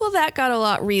 Well, that got a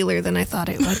lot realer than I thought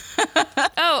it would.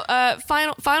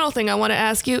 Final thing I want to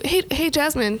ask you. Hey,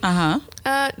 Jasmine.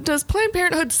 Does Planned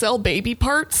Parenthood sell baby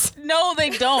parts? No, they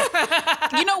don't.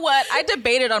 You know what? I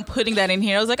debated on putting that in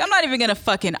here. I was like, I'm not even gonna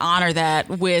fucking honor that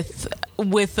with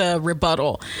a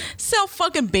rebuttal. Sell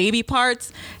fucking baby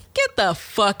parts? Get the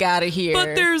fuck out of here.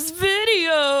 But there's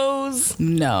videos.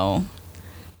 No.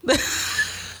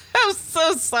 I'm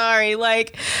so sorry.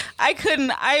 Like,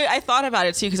 I thought about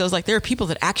it too, because I was like, there are people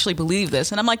that actually believe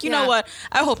this. And I'm like, you know what?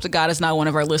 I hope to God it's not one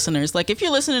of our listeners. Like, if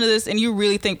you're listening to this and you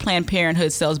really think Planned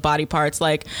Parenthood sells body parts,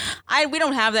 like, we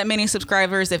don't have that many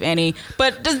subscribers, if any,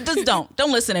 but just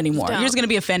don't listen anymore. You're just going to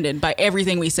be offended by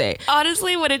everything we say.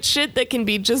 Honestly, when it's shit that can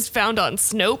be just found on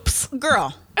Snopes.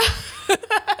 Girl.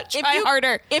 Try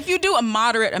harder. If you do a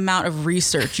moderate amount of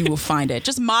research, you will find it.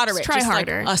 Just moderate. Just try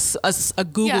harder. Like a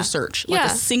Google search, like a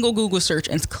single Google search,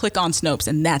 and click on Snopes,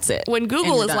 and that's it. When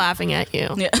Google is laughing at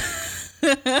you,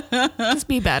 just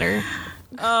be better.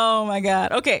 Oh my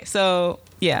God. Okay, so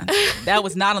yeah, that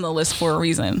was not on the list for a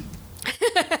reason.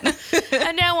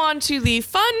 And now on to the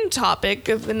fun topic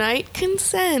of the night: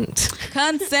 consent.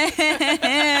 Consent.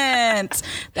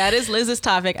 That is Liz's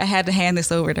topic. I had to hand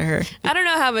this over to her. I don't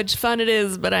know how much fun it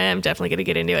is, but I am definitely going to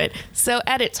get into it. So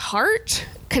at its heart,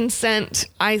 consent,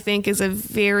 I think, is a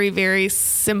very, very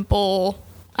simple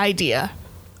idea,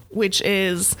 which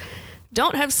is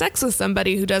don't have sex with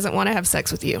somebody who doesn't want to have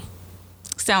sex with you.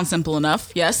 Sounds simple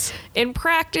enough, yes. In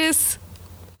practice,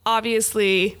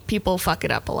 obviously, people fuck it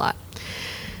up a lot.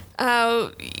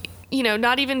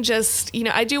 Not even just,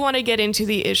 I do want to get into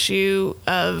the issue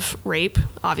of rape,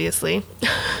 obviously.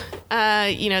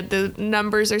 The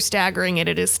numbers are staggering and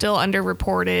it is still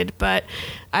underreported, but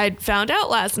I found out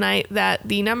last night that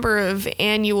the number of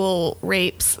annual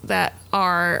rapes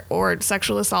or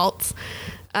sexual assaults,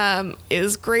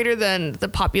 is greater than the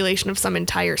population of some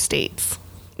entire states.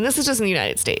 And this is just in the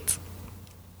United States.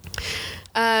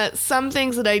 Some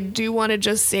things that I do want to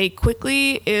just say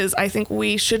quickly is I think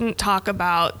we shouldn't talk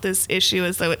about this issue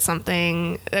as though it's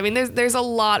something. I mean, there's a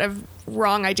lot of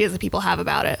wrong ideas that people have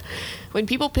about it. When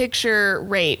people picture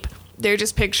rape, they're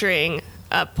just picturing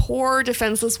a poor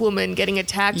defenseless woman getting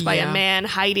attacked by a man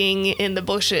hiding in the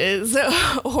bushes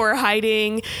or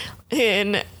hiding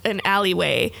in an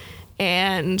alleyway,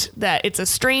 and that it's a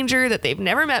stranger that they've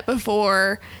never met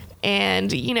before.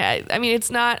 And,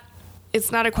 it's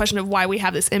not a question of why we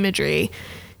have this imagery.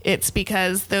 It's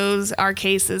because those are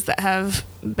cases that have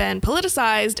been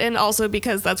politicized, and also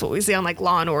because that's what we see on like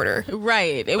Law and Order.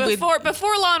 Right. Before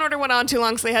Law and Order went on too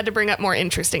long, so they had to bring up more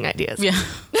interesting ideas. Yeah.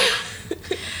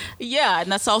 Yeah,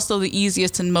 and that's also the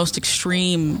easiest and most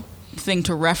extreme thing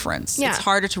to reference. Yeah. It's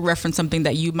harder to reference something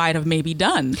that you might have maybe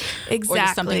done. Exactly.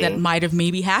 Or something that might have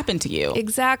maybe happened to you.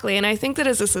 Exactly. And I think that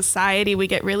as a society, we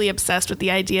get really obsessed with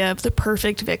the idea of the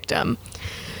perfect victim.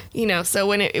 So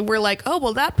when we're like, oh,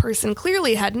 well, that person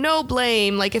clearly had no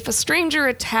blame. Like, if a stranger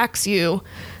attacks you,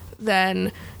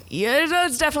 then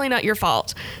it's definitely not your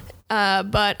fault.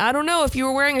 But I don't know, if you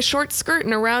were wearing a short skirt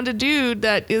and around a dude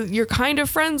that you're kind of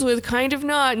friends with, kind of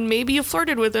not, and maybe you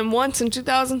flirted with him once in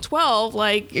 2012,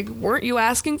 like, weren't you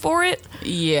asking for it?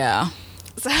 Yeah.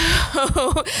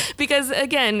 So, because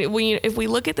again, if we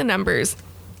look at the numbers,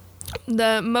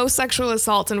 the most sexual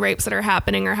assaults and rapes that are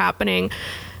happening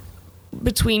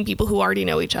between people who already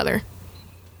know each other.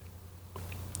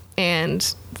 And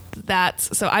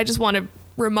so I just want to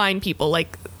remind people,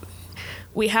 like,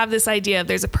 we have this idea of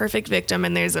there's a perfect victim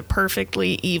and there's a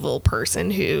perfectly evil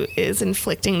person who is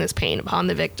inflicting this pain upon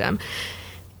the victim.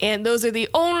 And those are the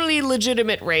only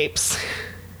legitimate rapes.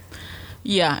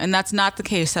 Yeah, and that's not the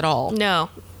case at all. No,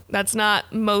 that's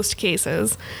not most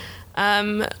cases.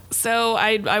 So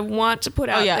I want to put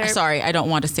out there. Sorry, I don't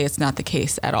want to say it's not the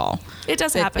case at all. It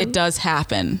does happen. It does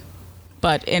happen,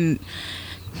 but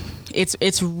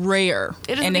it's rare.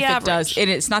 It isn't and the if average.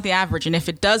 it's not the average. And if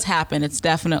it does happen, it's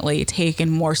definitely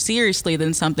taken more seriously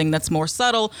than something that's more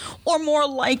subtle or more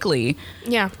likely.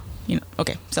 Yeah.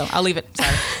 Okay, so I'll leave it.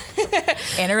 Sorry.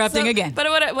 Interrupting again. But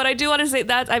what I do want to say,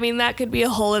 that could be a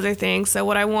whole other thing. So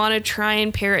what I want to try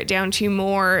and pare it down to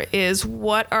more is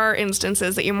what are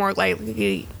instances that you're more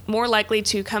likely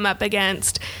to come up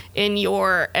against in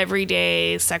your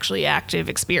everyday sexually active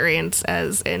experience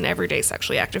as an everyday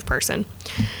sexually active person.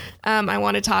 I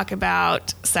want to talk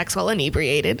about sex while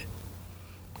inebriated.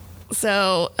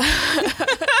 So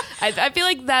I feel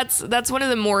like that's one of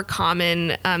the more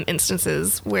common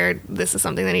instances where this is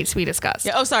something that needs to be discussed.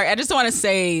 Yeah, sorry. I just want to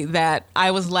say that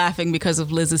I was laughing because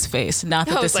of Liz's face. Not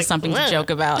that this is something to joke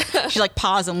about. She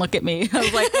paused and looked at me. I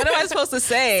was like, what am I supposed to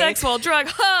say? Sex while drunk.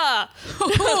 Ha!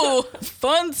 Ooh,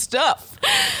 fun stuff.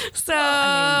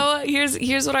 So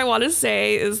here's what I want to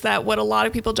say is that what a lot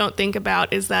of people don't think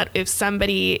about is that if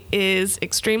somebody is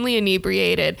extremely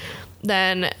inebriated,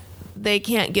 then they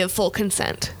can't give full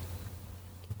consent.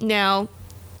 Now,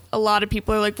 a lot of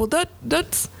people are like, well,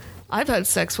 that's I've had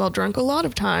sex while drunk a lot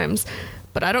of times,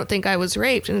 but I don't think I was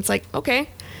raped. And it's like, okay,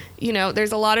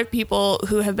 there's a lot of people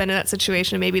who have been in that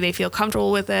situation and maybe they feel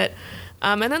comfortable with it.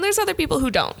 And then there's other people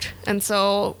who don't. And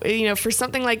so, for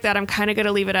something like that, I'm kind of going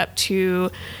to leave it up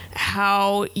to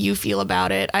how you feel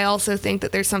about it. I also think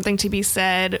that there's something to be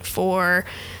said for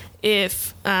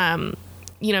if,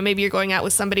 maybe you're going out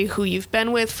with somebody who you've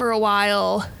been with for a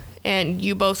while and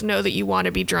you both know that you want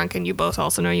to be drunk and you both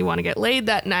also know you want to get laid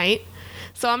that night.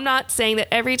 So I'm not saying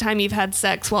that every time you've had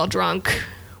sex while drunk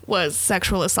was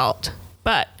sexual assault,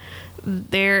 but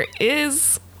there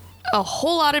is a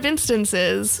whole lot of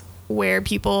instances where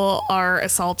people are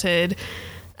assaulted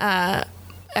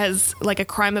as like a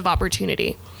crime of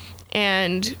opportunity.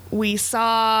 And we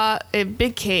saw a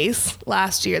big case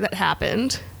last year that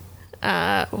happened.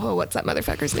 What's that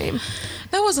motherfucker's name?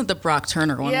 That wasn't the Brock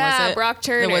Turner one, was it? Yeah, Brock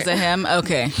Turner. It was him?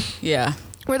 Okay, yeah.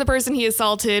 Where the person he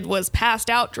assaulted was passed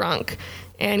out drunk,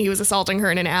 and he was assaulting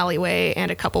her in an alleyway, and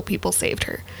a couple people saved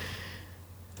her.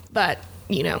 But,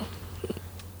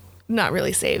 not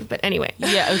really saved, but anyway.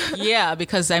 Yeah,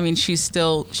 because, she was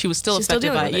still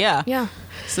affected by it. Yeah.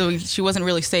 So she wasn't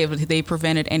really saved, but they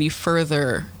prevented any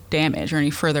further damage or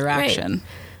any further action. Right.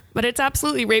 But it's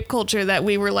absolutely rape culture that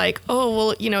we were like, oh,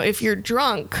 well, if you're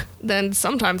drunk, then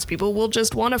sometimes people will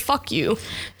just want to fuck you.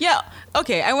 Yeah.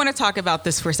 Okay. I want to talk about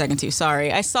this for a second, too.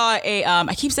 Sorry. I saw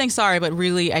I keep saying sorry, but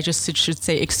really I just should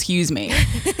say, excuse me.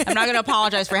 I'm not going to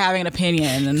apologize for having an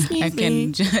opinion.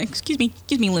 And excuse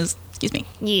me, Liz. Excuse me.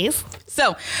 Yes.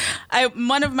 So,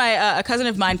 a cousin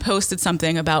of mine posted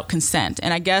something about consent,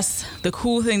 and I guess the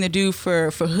cool thing to do for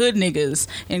hood niggas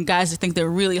and guys that think they're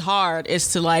really hard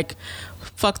is to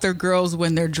fuck their girls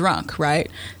when they're drunk, right?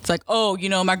 It's like, oh,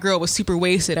 my girl was super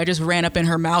wasted. I just ran up in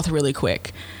her mouth really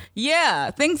quick.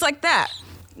 Yeah, things like that.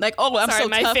 Like, oh, I'm sorry, so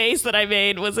my tough. face that I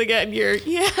made was again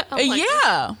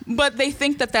but they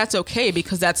think that that's okay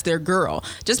because that's their girl.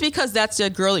 Just because that's a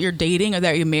girl that you're dating or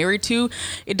that you're married to,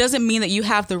 it doesn't mean that you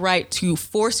have the right to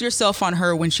force yourself on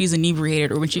her when she's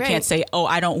inebriated or when she can't say, oh,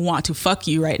 I don't want to fuck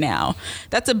you right now.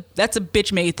 That's a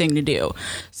bitch made thing to do.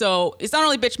 So it's not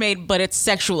only bitch made, but it's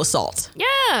sexual assault.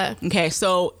 Yeah. Okay,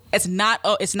 so it's not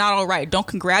all right. Don't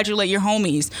congratulate your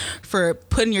homies for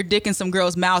putting your dick in some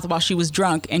girl's mouth while she was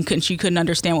drunk and she couldn't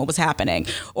understand what was happening,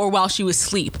 or while she was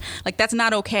asleep. That's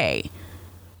not okay.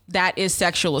 That is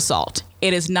sexual assault.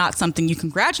 It is not something you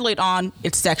congratulate on.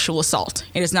 It's sexual assault.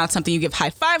 It is not something you give high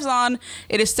fives on.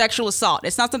 It is sexual assault.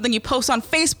 It's not something you post on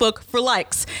Facebook for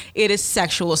likes. It is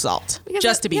sexual assault.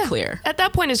 Because to be clear. At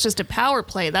that point, it's just a power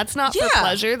play. That's not for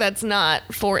pleasure. That's not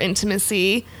for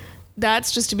intimacy.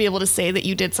 That's just to be able to say that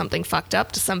you did something fucked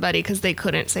up to somebody because they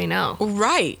couldn't say no.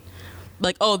 Right.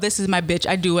 Like, oh, this is my bitch.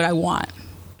 I do what I want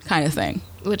kind of thing.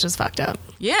 Which is fucked up.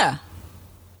 Yeah.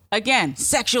 Again,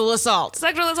 sexual assault.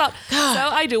 Sexual assault. So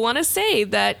I do want to say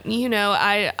that,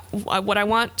 what I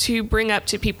want to bring up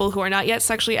to people who are not yet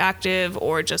sexually active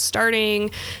or just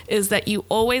starting is that you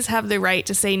always have the right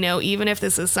to say no, even if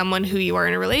this is someone who you are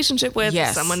in a relationship with,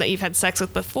 yes. someone that you've had sex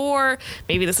with before.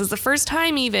 Maybe this is the first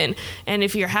time even. And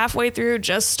if you're halfway through,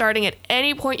 just starting at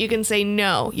any point, you can say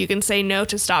no. You can say no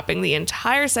to stopping the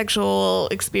entire sexual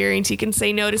experience. You can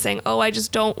say no to saying, oh, I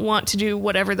just don't want to do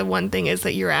whatever the one thing is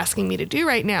that you're asking me to do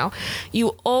right now.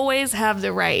 You always have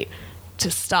the right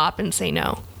to stop and say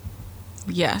no.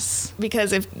 Yes.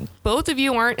 Because if both of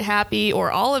you aren't happy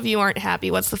or all of you aren't happy,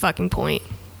 what's the fucking point?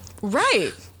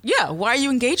 Right. Yeah. Why are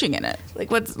you engaging in it?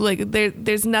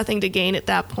 There's nothing to gain at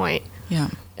that point. Yeah.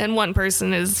 And one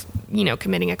person is,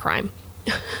 committing a crime.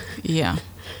 Yeah.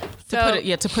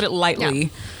 To put it lightly. Yeah.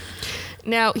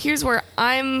 Now, here's where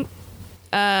I'm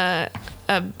a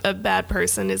bad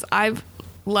person is I've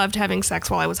loved having sex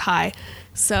while I was high.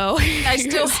 So I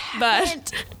still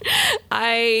but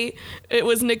it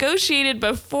was negotiated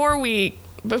before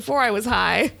I was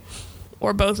high,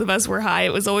 or both of us were high.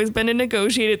 It was always been a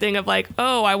negotiated thing of like,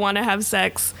 oh, I want to have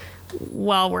sex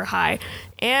while we're high.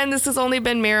 And this has only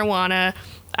been marijuana.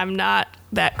 I'm not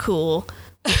that cool.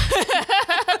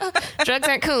 Drugs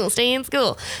aren't cool. Stay in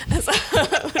school. So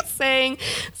I was saying.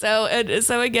 So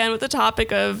again, with the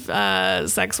topic of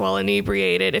sex while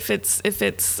inebriated, if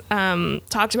it's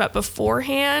talked about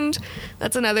beforehand,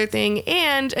 that's another thing.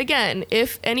 And again,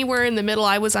 if anywhere in the middle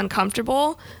I was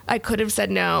uncomfortable, I could have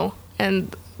said no,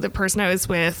 and the person I was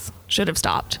with should have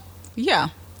stopped. Yeah.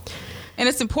 And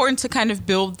it's important to kind of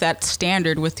build that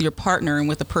standard with your partner and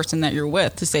with the person that you're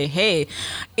with to say, hey,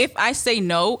 if I say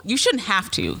no, you shouldn't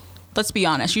have to. Let's be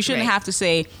honest. You shouldn't have to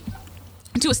say,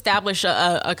 to establish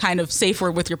a kind of safe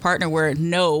word with your partner where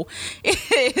no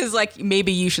is like,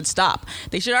 maybe you should stop.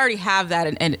 They should already have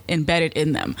that and embedded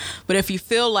in them. But if you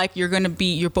feel like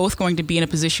you're both going to be in a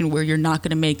position where you're not going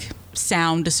to make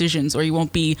sound decisions or you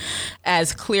won't be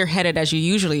as clear-headed as you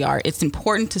usually are, it's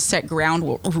important to set ground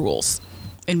rules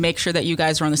and make sure that you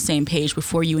guys are on the same page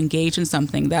before you engage in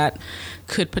something that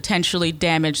could potentially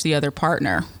damage the other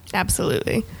partner.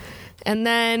 Absolutely. And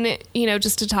then,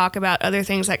 just to talk about other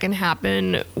things that can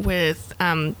happen with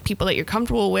people that you're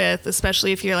comfortable with,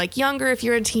 especially if you're like younger, if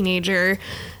you're a teenager,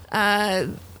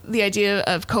 the idea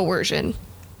of coercion.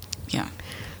 Yeah.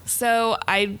 So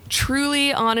I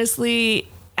truly, honestly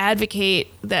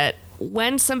advocate that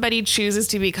when somebody chooses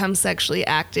to become sexually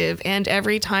active and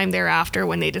every time thereafter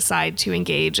when they decide to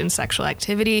engage in sexual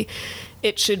activity,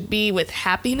 it should be with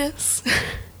happiness.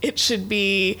 It should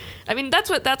be, that's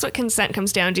what consent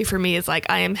comes down to for me, is like,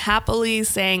 I am happily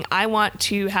saying I want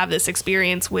to have this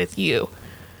experience with you.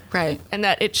 Right. And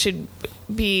that it should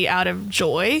be out of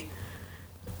joy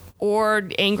or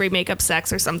angry makeup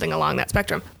sex or something along that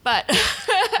spectrum. But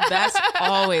that's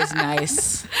always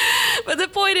nice. But the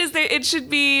point is that it should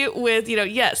be with,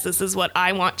 yes, this is what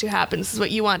I want to happen. This is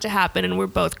what you want to happen. And we're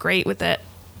both great with it.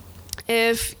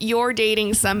 If you're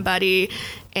dating somebody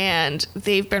and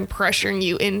they've been pressuring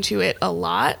you into it a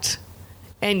lot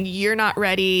and you're not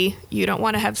ready, you don't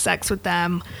want to have sex with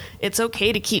them, it's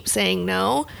okay to keep saying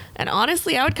no. And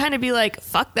honestly, I would kind of be like,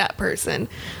 fuck that person.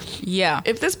 Yeah.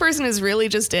 If this person is really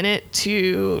just in it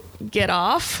to get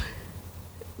off,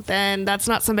 then that's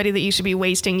not somebody that you should be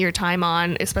wasting your time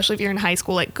on, especially if you're in high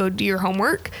school. Like, go do your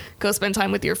homework, go spend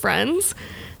time with your friends,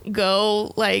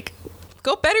 go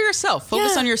better yourself.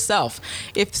 Focus on yourself.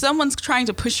 If someone's trying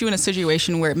to push you in a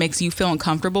situation where it makes you feel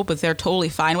uncomfortable, but they're totally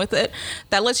fine with it,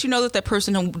 that lets you know that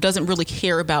person doesn't really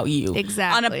care about you.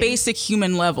 Exactly. On a basic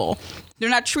human level. They're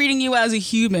not treating you as a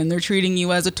human. They're treating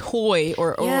you as a toy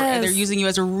or they're using you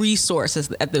as a resource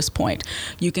at this point.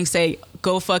 You can say,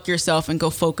 go fuck yourself and go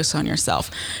focus on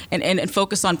yourself and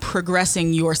focus on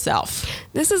progressing yourself.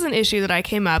 This is an issue that I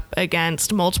came up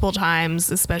against multiple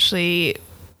times, especially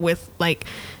with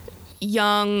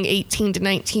young 18 to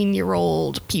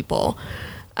 19-year-old people,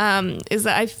 is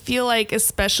that I feel like,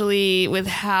 especially with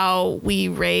how we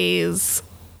raise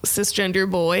cisgender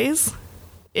boys,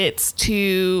 it's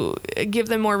to give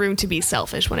them more room to be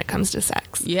selfish when it comes to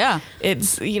sex. Yeah.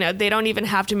 It's, they don't even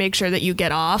have to make sure that you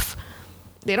get off.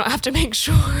 They don't have to make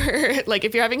sure,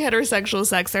 if you're having heterosexual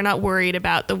sex, they're not worried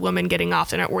about the woman getting off.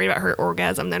 They're not worried about her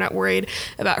orgasm. They're not worried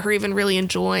about her even really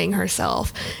enjoying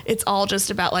herself. It's all just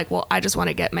about I just want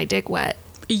to get my dick wet.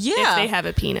 Yeah. If they have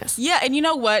a penis. Yeah. And you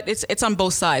know what? It's on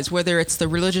both sides, whether it's the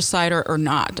religious side or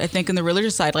not. I think in the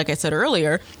religious side, like I said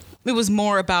earlier, it was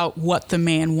more about what the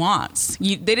man wants.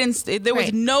 There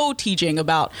was no teaching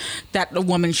about that a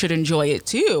woman should enjoy it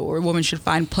too, or a woman should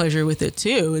find pleasure with it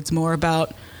too. It's more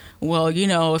about well,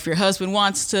 if your husband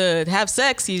wants to have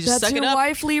sex, you just suck it up. That's your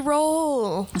wifely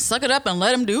role. Suck it up and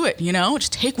let him do it,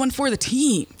 Just take one for the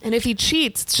team. And if he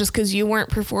cheats, it's just because you weren't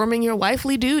performing your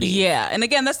wifely duty. Yeah. And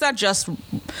again, it's not just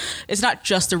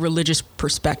a religious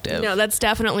perspective. No, that's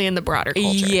definitely in the broader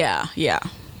culture. Yeah.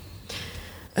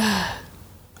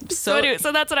 So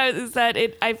that's what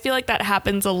I feel like that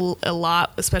happens a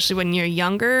lot, especially when you're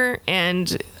younger.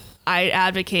 And I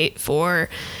advocate for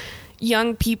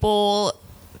young people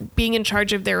being in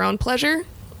charge of their own pleasure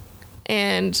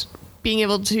and being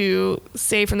able to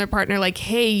say from their partner, like,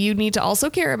 hey, you need to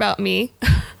also care about me.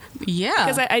 Yeah.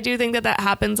 Because I do think that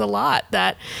happens a lot,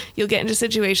 that you'll get into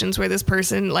situations where this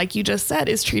person, like you just said,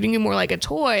 is treating you more like a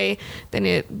toy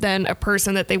than a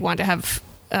person that they want to have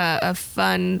a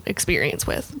fun experience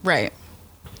with. Right.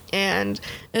 And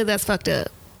that's fucked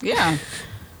up. Yeah.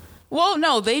 Well,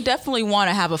 no, they definitely want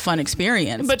to have a fun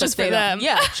experience. But just for them.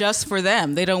 Yeah, just for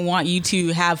them. They don't want you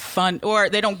to have fun, or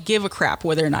they don't give a crap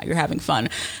whether or not you're having fun.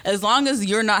 As long as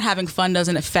you're not having fun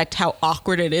doesn't affect how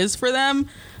awkward it is for them,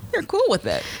 they're cool with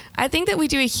it. I think that we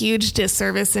do a huge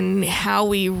disservice in how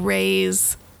we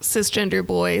raise cisgender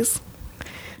boys.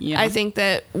 Yeah. I think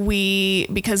that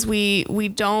because we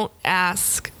don't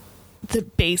ask the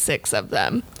basics of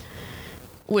them,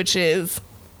 which is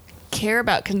care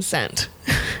about consent.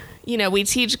 We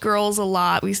teach girls a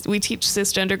lot. We teach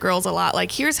cisgender girls a lot.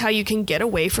 Like, here's how you can get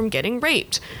away from getting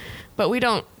raped. But we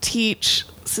don't teach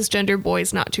cisgender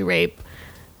boys not to rape.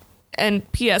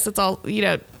 And P.S., it's all,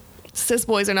 cis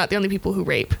boys are not the only people who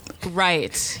rape.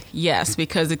 Right. Yes,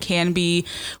 because it can be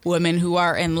women who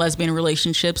are in lesbian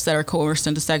relationships that are coerced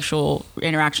into sexual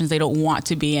interactions they don't want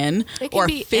to be in. It can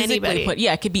be anybody.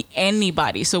 It could be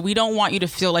anybody. So we don't want you to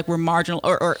feel like we're marginal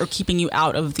or keeping you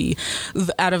out of the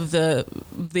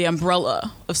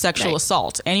umbrella of sexual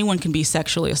assault. Anyone can be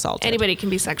sexually assaulted. Anybody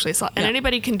can be sexually assaulted. And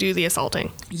anybody can do the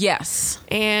assaulting. Yes.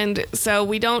 And so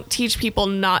we don't teach people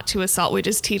not to assault. We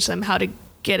just teach them how to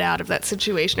get out of that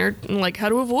situation, or like how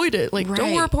to avoid it. Like,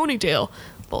 don't wear a ponytail.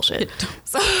 Bullshit.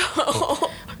 So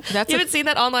you haven't seen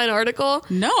that online article?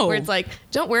 No. Where it's like,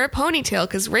 don't wear a ponytail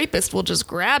because rapists will just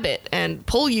grab it and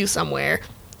pull you somewhere.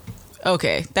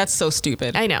 Okay, that's so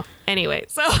stupid. I know. Anyway,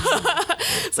 so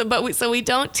we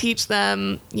don't teach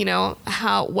them,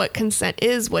 what consent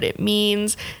is, what it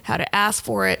means, how to ask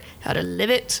for it, how to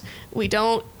live it. We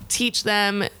don't teach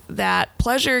them that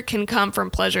pleasure can come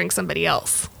from pleasuring somebody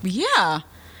else. Yeah.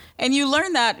 And you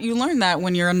learn that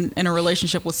when you're in a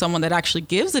relationship with someone that actually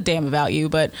gives a damn about you,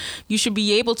 but you should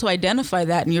be able to identify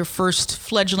that in your first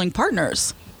fledgling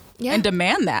partners. Yeah. And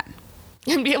demand that.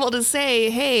 And be able to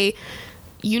say, hey,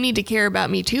 you need to care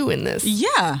about me too in this.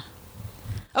 Yeah.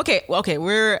 Okay,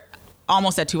 we're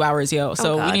almost at 2 hours,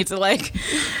 so we need to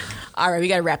all right, we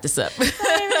got to wrap this up.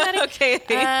 Okay.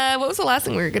 What was the last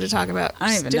thing we were going to talk about? I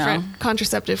don't even different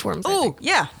contraceptive forms. Oh,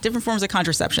 yeah. Different forms of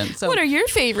contraception. So, what are your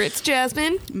favorites,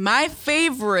 Jasmine? My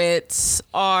favorite is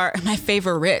the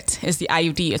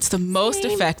IUD. It's the most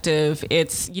effective.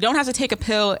 You don't have to take a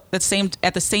pill at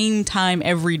the same time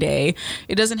every day.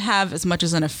 It doesn't have as much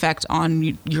as an effect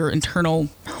on your internal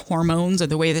hormones or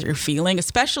the way that you're feeling,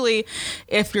 especially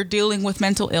if you're dealing with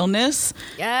mental illness.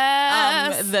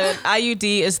 Yes. The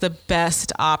IUD is the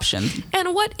best option.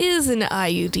 And what is an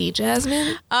IUD,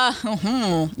 Jasmine?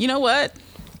 You know what?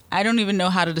 I don't even know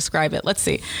how to describe it. Let's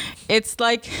see. It's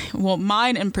like,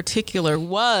 mine in particular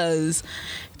it's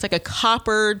like a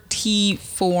copper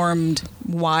T-formed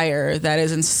wire that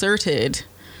is inserted.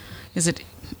 Is it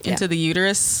into the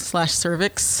uterus /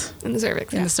 cervix? In the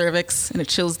cervix, In the cervix, and it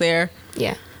chills there.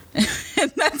 Yeah.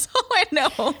 And that's all I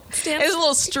know. There's a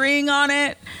little string on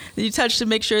it that you touch to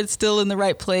make sure it's still in the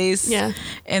right place. Yeah.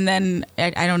 And then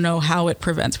I don't know how it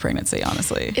prevents pregnancy,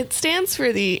 honestly. It stands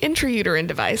for the intrauterine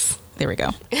device. There we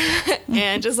go.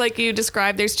 And just like you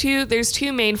described, there's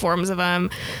two main forms of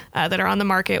them that are on the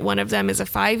market. One of them is a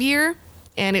 5-year,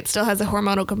 and it still has a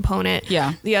hormonal component.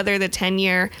 Yeah. The other, the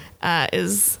 10-year,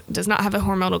 does not have a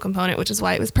hormonal component, which is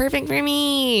why it was perfect for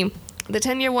me. The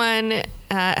 10-year one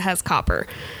has copper.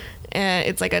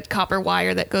 It's like a copper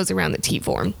wire that goes around the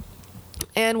T-form.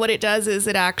 And what it does is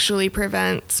it actually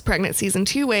prevents pregnancies in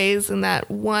 2 ways. And that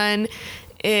one,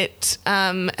 it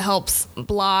helps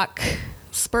block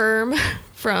sperm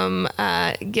from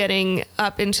getting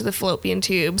up into the fallopian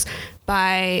tubes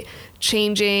by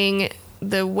changing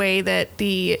the way that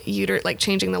the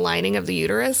changing the lining of the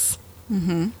uterus.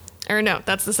 Mm-hmm. Or no,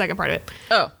 that's the second part of it.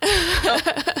 Oh.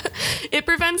 It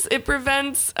prevents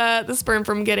the sperm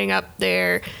from getting up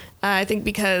there I think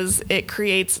because it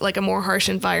creates like a more harsh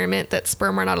environment that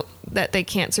sperm are not, that they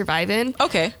can't survive in.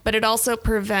 Okay. But it also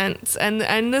prevents, and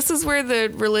this is where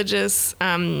the religious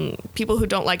people who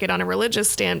don't like it on a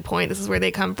religious standpoint, this is where they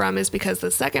come from, is because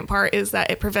the second part is that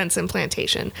it prevents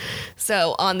implantation.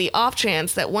 So on the off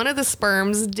chance that one of the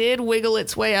sperms did wiggle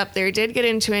its way up there, did get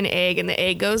into an egg, and the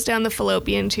egg goes down the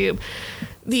fallopian tube,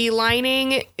 the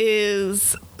lining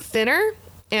is thinner,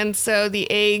 and so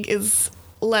the egg is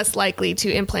less likely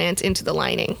to implant into the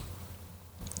lining.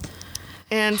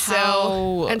 And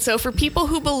so for people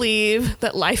who believe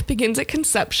that life begins at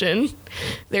conception,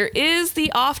 there is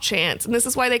the off chance, and this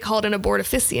is why they call it an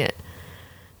abortifacient.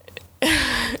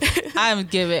 I'm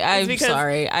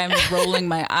sorry. I'm rolling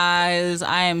my eyes.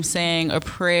 I am saying a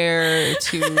prayer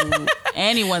to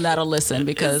anyone that'll listen,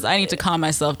 because I need to calm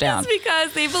myself down. It's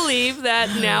because they believe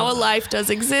that now a life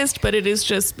does exist, but it is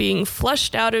just being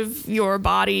flushed out of your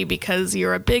body because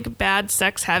you're a big, bad,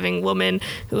 sex-having woman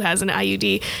who has an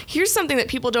IUD. Here's something that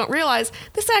people don't realize.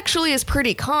 This actually is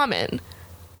pretty common.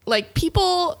 Like,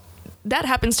 that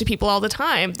happens to people all the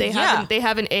time. They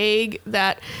have an egg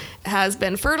that has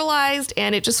been fertilized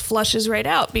and it just flushes right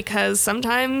out because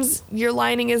sometimes your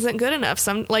lining isn't good enough.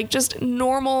 Some, like, just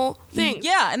normal things.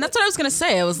 Yeah, and that's what I was gonna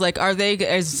say. I was like, are they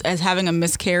as having a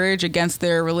miscarriage against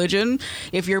their religion?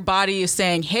 If your body is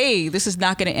saying, hey, this is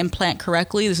not gonna implant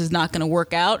correctly, this is not gonna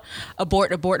work out,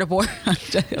 abort.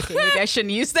 Okay, maybe I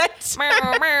shouldn't use that.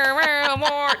 Well,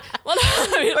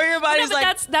 or your body's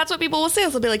like, that's what people will say.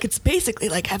 They'll be like, it's basically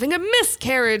like having a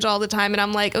miscarriage all the time. And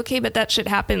I'm like, okay, but that shit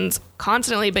happens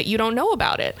constantly, but you don't know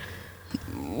about it.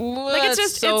 Like,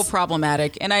 it's so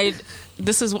problematic. And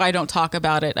this is why I don't talk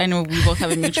about it. I know we both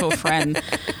have a mutual friend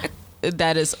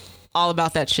that is all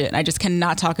about that shit. And I just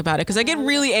cannot talk about it because I get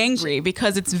really angry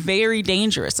because it's very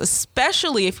dangerous,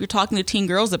 especially if you're talking to teen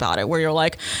girls about it, where you're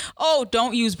like, oh,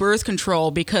 don't use birth control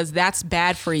because that's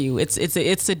bad for you. It's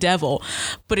the devil.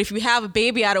 But if you have a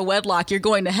baby out of wedlock, you're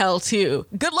going to hell too.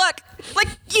 Good luck. Like,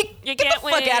 you get the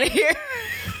fuck out of here.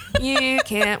 You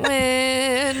can't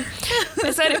win.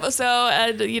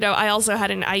 I also had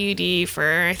an IUD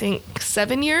for, I think,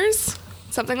 7 years,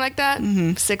 something like that.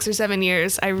 6 or 7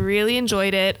 years. I really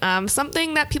enjoyed it.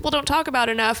 Something that people don't talk about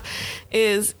enough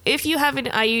is if you have an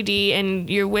IUD and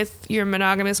you're with your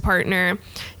monogamous partner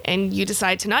and you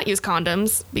decide to not use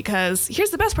condoms, because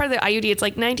here's the best part of the IUD, it's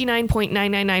like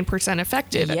 99.999%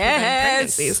 effective at preventing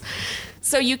pregnancies.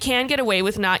 So you can get away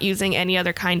with not using any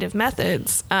other kind of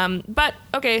methods. But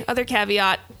okay, other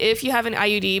caveat: if you have an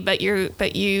IUD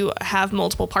but you have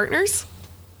multiple partners,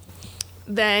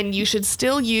 then you should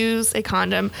still use a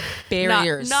condom.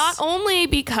 Barriers. Not only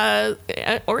because,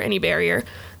 or any barrier,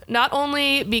 not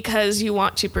only because you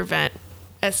want to prevent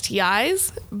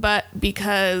STIs, but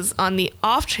because on the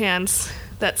off chance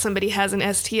that somebody has an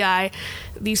STI,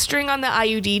 the string on the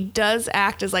IUD does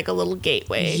act as like a little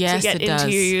gateway to get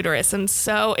into your uterus. And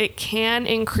so it can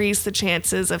increase the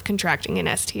chances of contracting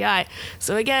an STI.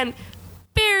 So again,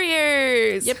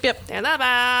 barriers. Yep. They're the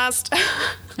best.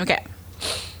 Okay.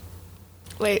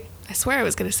 Wait, I swear I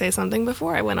was going to say something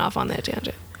before I went off on that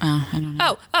tangent. I don't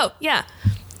know. Oh, yeah.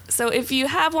 So if you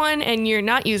have one and you're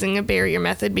not using a barrier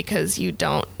method because you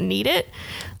don't need it,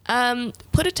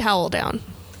 put a towel down.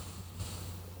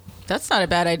 That's not a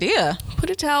bad idea. Put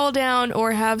a towel down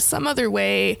or have some other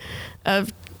way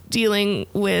of dealing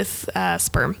with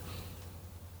sperm.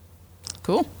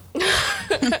 Cool.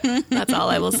 That's all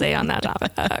I will say on that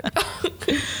topic.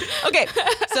 Okay,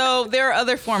 so there are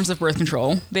other forms of birth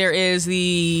control. There is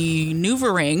the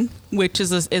NuvaRing, which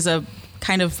is a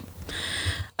kind of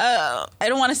I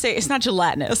don't want to say, it's not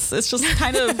gelatinous. It's just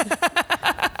kind of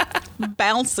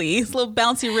bouncy. It's a little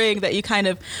bouncy ring that it's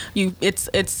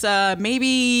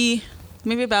maybe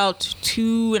about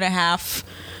 2.5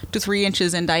 to 3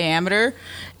 inches in diameter,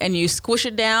 and you squish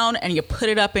it down and you put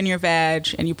it up in your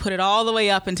vag and you put it all the way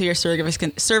up into your cervix,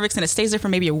 and it stays there for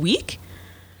maybe a week.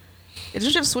 Did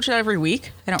you have to switch it out every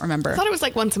week? I don't remember. I thought it was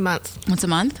like once a month. Once a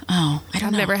month? Oh, I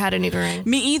don't know. I've never had a NuvaRing.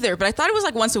 Me either, but I thought it was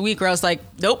like once a week, where I was like,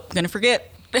 nope, gonna forget.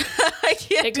 I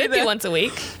can't It could be once a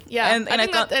week. Yeah, and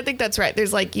I think that's right.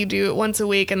 There's like, you do it once a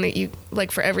week, and that you,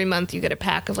 like, for every month you get a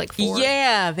pack of like 4.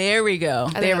 Yeah, there we go.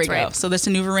 There we go. Right. So there's a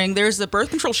NuvaRing. There's the birth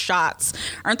control shots.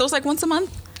 Aren't those like once a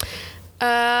month?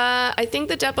 I think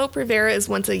the Depo-Provera is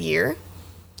once a year.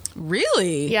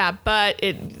 Really? Yeah, but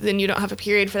then you don't have a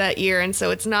period for that year, and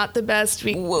so it's not the best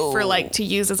for like to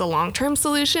use as a long-term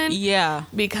solution. Yeah,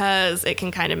 because it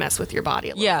can kind of mess with your body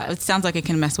a little bit. It sounds like it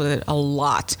can mess with it a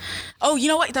lot. Oh, you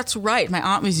know what? That's right. My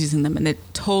aunt was using them, and it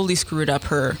totally screwed up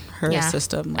her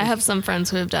system. I have some friends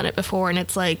who have done it before, and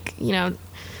it's like,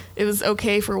 it was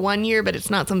okay for 1 year, but it's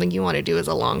not something you want to do as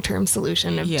a long-term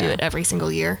solution of do it every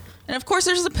single year. And of course,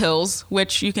 there's the pills,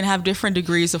 which you can have different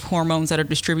degrees of hormones that are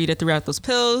distributed throughout those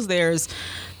pills. There's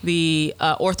the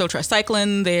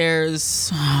orthotricycline.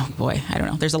 There's,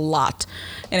 there's a lot.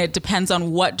 And it depends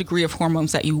on what degree of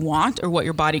hormones that you want or what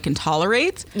your body can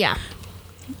tolerate. Yeah.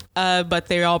 But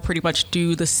they all pretty much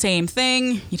do the same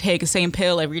thing. You take the same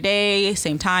pill every day,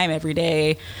 same time every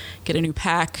day, get a new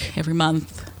pack every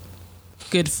month.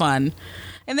 Good fun.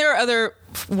 And there are other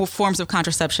forms of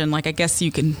contraception. Like, I guess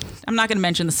you can, I'm not going to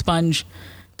mention the sponge.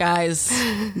 Guys,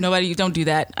 nobody, don't do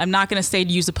that. I'm not going to say to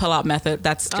use the pull-out method.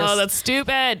 That's just that's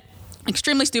stupid.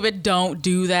 Extremely stupid. Don't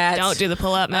do that. Don't do the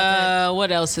pull-out method.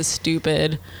 What else is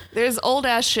stupid? There's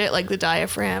old-ass shit like the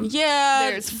diaphragm.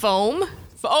 Yeah. There's foam.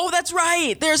 Oh, that's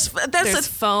right. There's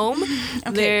foam.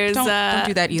 Okay, don't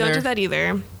do that either. Don't do that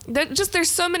either.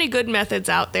 There's so many good methods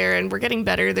out there, and we're getting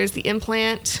better. There's the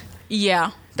implant.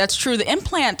 Yeah, that's true. The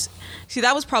implant, see,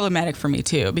 that was problematic for me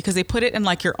too, because they put it in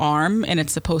like your arm and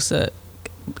it's supposed to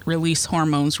release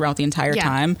hormones throughout the entire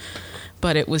time.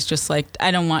 But it was just like,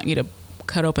 I don't want you to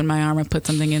cut open my arm and put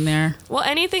something in there. Well,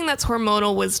 anything that's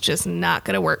hormonal was just not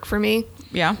going to work for me.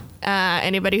 Yeah.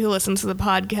 Anybody who listens to the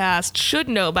podcast should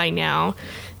know by now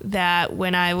that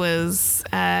when I was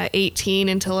 18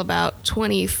 until about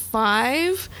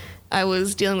 25, I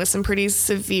was dealing with some pretty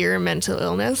severe mental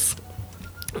illness.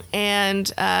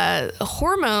 And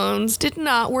hormones did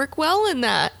not work well in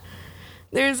that.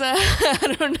 There's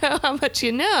I don't know how much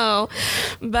you know,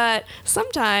 but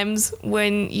sometimes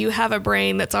when you have a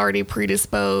brain that's already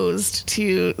predisposed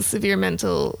to severe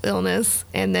mental illness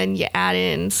and then you add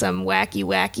in some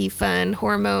wacky, fun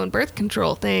hormone birth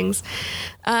control things,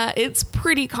 it's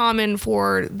pretty common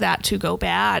for that to go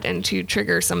bad and to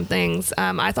trigger some things.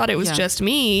 I thought it was just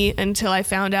me until I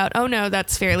found out, oh no,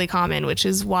 that's fairly common, which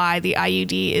is why the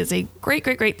IUD is a great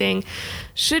great thing.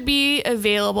 Should be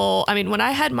available. I mean, when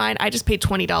I had mine, I just paid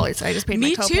 $20. I just paid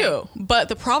my copay. Me too. But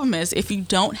the problem is, if you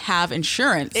don't have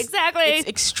insurance, exactly, it's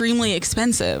extremely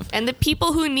expensive. And the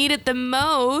people who need it the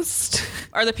most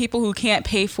are the people who can't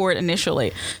pay for it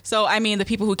initially. So, I mean, the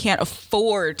people who can't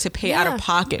afford to pay out of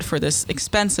pocket for this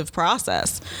expensive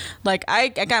process. Like, I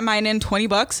got mine in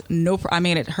 $20. I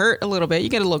mean, it hurt a little bit. You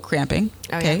get a little cramping.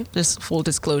 Just full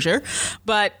disclosure.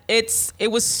 But it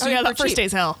was super that first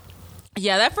day's hell.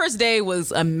 Yeah, that first day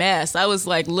was a mess. I was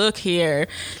like, look here,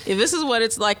 if this is what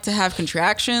it's like to have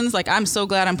contractions, like, I'm so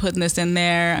glad I'm putting this in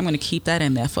there. I'm going to keep that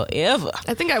in there forever.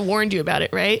 I think I warned you about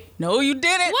it, right? No, you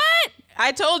didn't. What?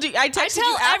 I told you. I texted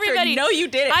you after. Everybody, no, you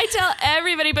didn't. I tell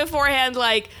everybody beforehand,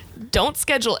 like, don't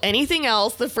schedule anything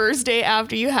else the first day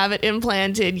after you have it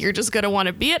implanted. You're just going to want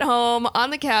to be at home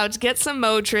on the couch, get some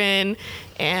Motrin,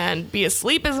 and be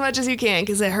asleep as much as you can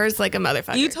because it hurts like a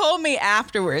motherfucker. You told me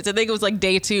afterwards. I think it was like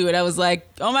day 2, and I was like,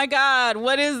 oh my God,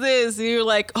 what is this? And you were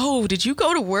like, oh, did you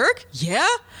go to work? Yeah?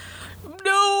 No.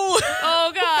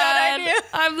 Oh God. Bad idea.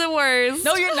 I'm the worst.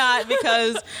 No, you're not,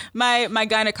 because my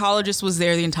gynecologist was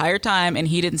there the entire time and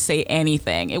he didn't say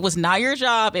anything. It was not your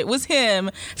job. It was him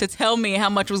to tell me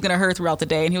how much was going to hurt throughout the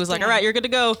day. And he was like, all right, you're good to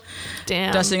go.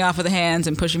 Damn. Dusting off of the hands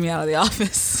and pushing me out of the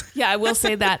office. Yeah, I will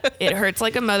say that it hurts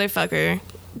like a motherfucker.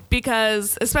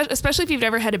 Because especially if you've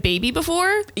never had a baby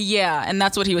before. Yeah, and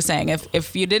that's what he was saying.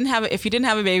 If you didn't have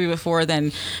a baby before,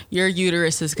 then your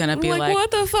uterus is gonna be like,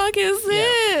 what the fuck is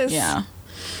this? Yeah.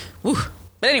 Woo.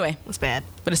 But anyway, it's bad.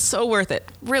 But it's so worth it.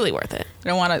 Really worth it. I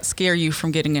don't want to scare you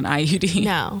from getting an IUD.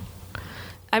 No.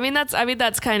 I mean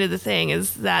that's kind of the thing,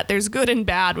 is that there's good and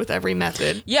bad with every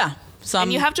method. Yeah.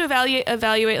 And you have to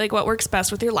evaluate like what works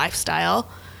best with your lifestyle.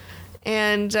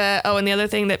 And and the other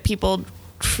thing that people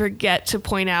forget to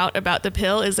point out about the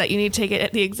pill is that you need to take it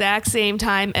at the exact same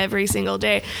time every single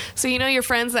day. So you know your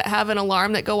friends that have an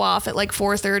alarm that go off at like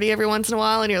 4:30 every once in a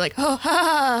while, and you're like, oh, ha,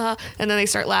 ha, ha, and then they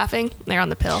start laughing. They're on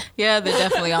the pill. Yeah, they're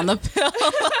definitely on the pill.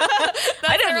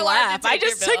 I didn't laugh. I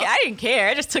just took it. I didn't care.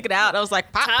 I just took it out. I was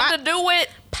like, pop, time pop. to do it.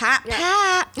 Pop,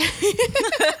 pop.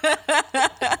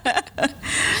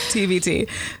 TBT.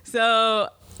 So,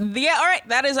 yeah, all right.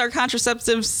 That is our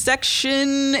contraceptive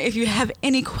section. If you have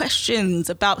any questions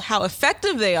about how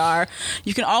effective they are,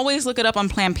 you can always look it up on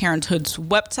Planned Parenthood's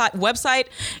website.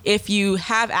 If you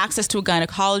have access to a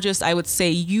gynecologist, I would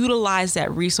say utilize that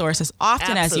resource as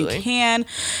often as you can.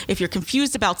 If you're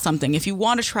confused about something, if you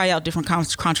want to try out different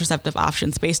contraceptive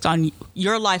options based on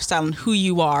your lifestyle and who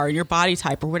you are, your body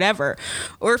type or whatever,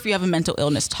 or if you have a mental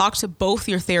illness, talk to both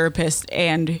your therapist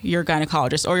and your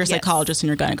gynecologist, or your psychologist and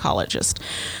your gynecologist.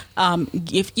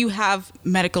 If you have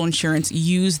medical insurance,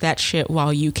 use that shit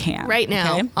while you can. Right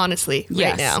now, okay? honestly.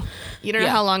 Yes. Right now. You don't know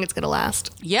how long it's going to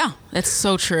last. Yeah, that's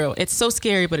so true. It's so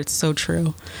scary, but it's so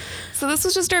true. So this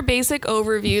was just our basic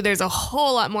overview. There's a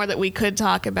whole lot more that we could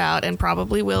talk about and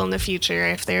probably will in the future.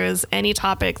 If there is any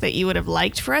topic that you would have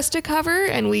liked for us to cover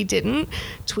and we didn't,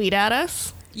 tweet at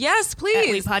us. Yes, At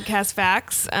please. We Podcast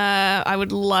Facts. I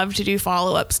would love to do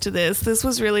follow-ups to this. This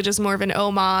was really just more of an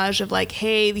homage of like,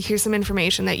 hey, here's some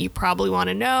information that you probably want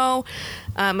to know.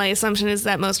 My assumption is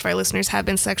that most of our listeners have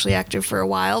been sexually active for a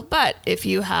while, but if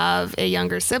you have a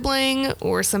younger sibling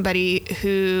or somebody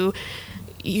who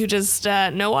you just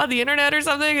know on the internet or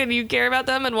something and you care about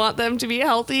them and want them to be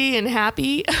healthy and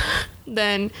happy,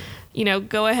 then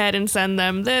go ahead and send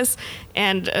them this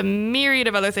and a myriad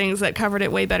of other things that covered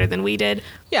it way better than we did.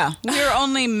 Yeah, we're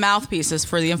only mouthpieces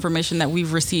for the information that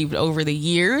we've received over the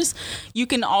years. You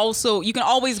can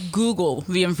always Google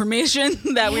the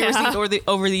information that we received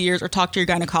over the years or talk to your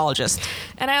gynecologist.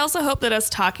 And I also hope that us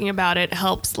talking about it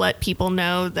helps let people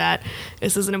know that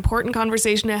this is an important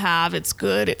conversation to have. It's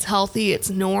good, it's healthy, it's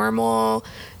normal,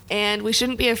 and we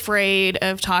shouldn't be afraid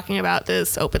of talking about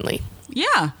this openly.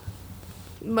 Yeah.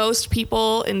 Most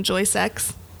people enjoy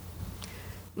sex.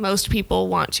 Most people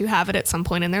want to have it at some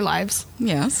point in their lives.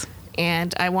 Yes.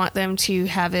 And I want them to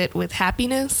have it with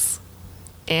happiness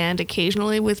and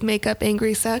occasionally with make-up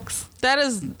angry sex. That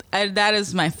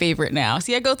is my favorite now.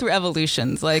 See, I go through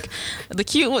evolutions. Like the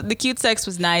cute sex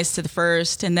was nice to the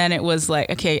first, and then it was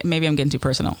like, okay, maybe I'm getting too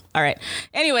personal. All right.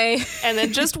 Anyway. And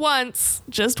then just once,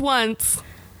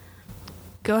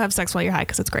 go have sex while you're high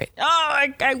because it's great. Oh,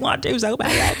 I want to so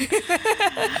bad.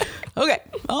 Okay.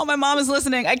 Oh, my mom is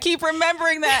listening. I keep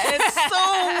remembering that. It's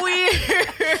so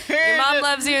weird. Your mom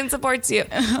loves you and supports you.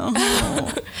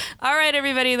 Oh. All right,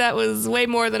 everybody. That was way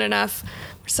more than enough.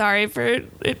 Sorry for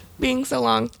it being so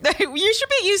long. You should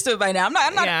be used to it by now.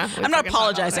 I'm not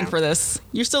apologizing for this.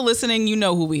 You're still listening. You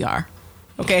know who we are.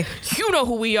 Okay. You know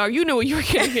who we are. You know what you're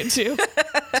getting into.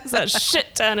 It's a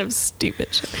shit ton of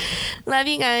stupid shit. Love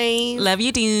you guys. Love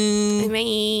you too.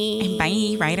 Bye.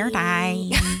 Bye. Ride or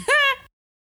die.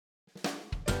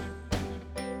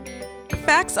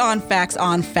 Facts on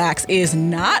Facts is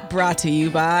not brought to you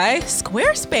by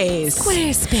Squarespace.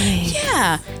 Squarespace.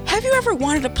 Yeah. Have you ever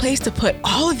wanted a place to put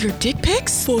all of your dick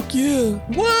pics? Fuck yeah.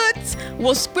 What?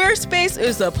 Well, Squarespace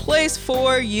is the place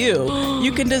for you.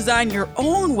 You can design your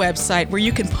own website where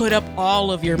you can put up all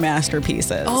of your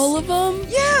masterpieces. All of them?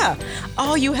 Yeah.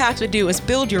 All you have to do is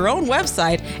build your own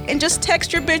website and just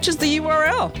text your bitches the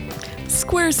URL.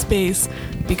 Squarespace.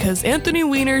 Because Anthony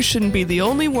Weiner shouldn't be the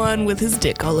only one with his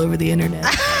dick all over the internet.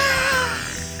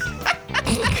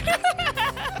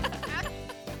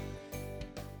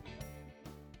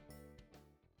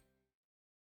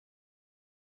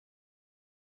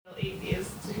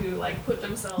 Atheists who put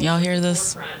themselves. Y'all hear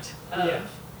this? Forefront of,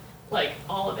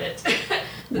 all of it.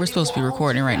 We're supposed to be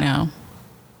recording right now.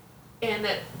 And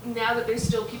that now that there's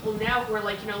still people now who are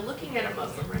looking at a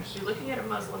Muslim registry, looking at a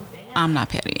Muslim ban. I'm not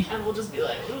petty. And we'll just be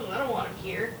like, ooh, I don't want him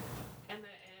here.